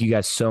time. Thank you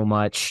guys so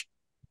much.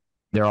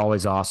 They're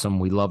always awesome.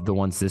 We love the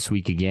ones this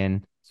week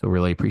again. So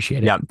really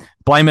appreciate it. Yeah.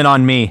 Blame it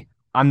on me.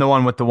 I'm the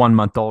one with the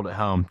 1-month-old at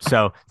home.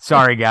 So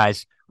sorry,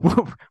 guys.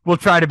 We'll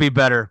try to be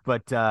better,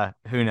 but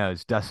who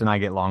knows? Dustin and I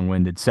get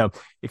long-winded. So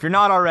if you're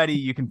not already,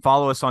 you can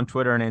follow us on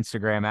Twitter and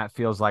Instagram at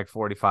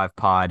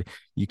feelslike45pod.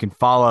 You can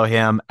follow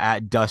him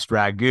at Dust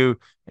Ragu,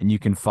 and you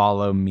can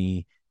follow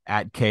me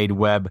at Cade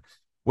Webb.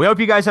 We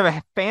hope you guys have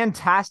a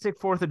fantastic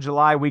 4th of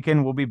July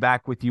weekend. We'll be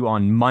back with you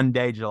on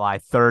Monday, July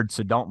 3rd,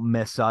 so don't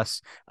miss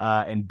us,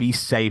 and be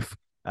safe.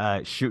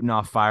 Shooting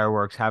off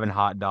fireworks, having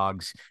hot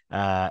dogs,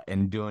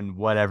 and doing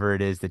whatever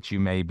it is that you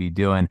may be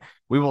doing.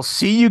 We will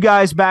see you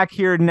guys back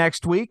here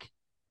next week.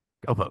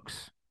 Go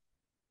Pokes.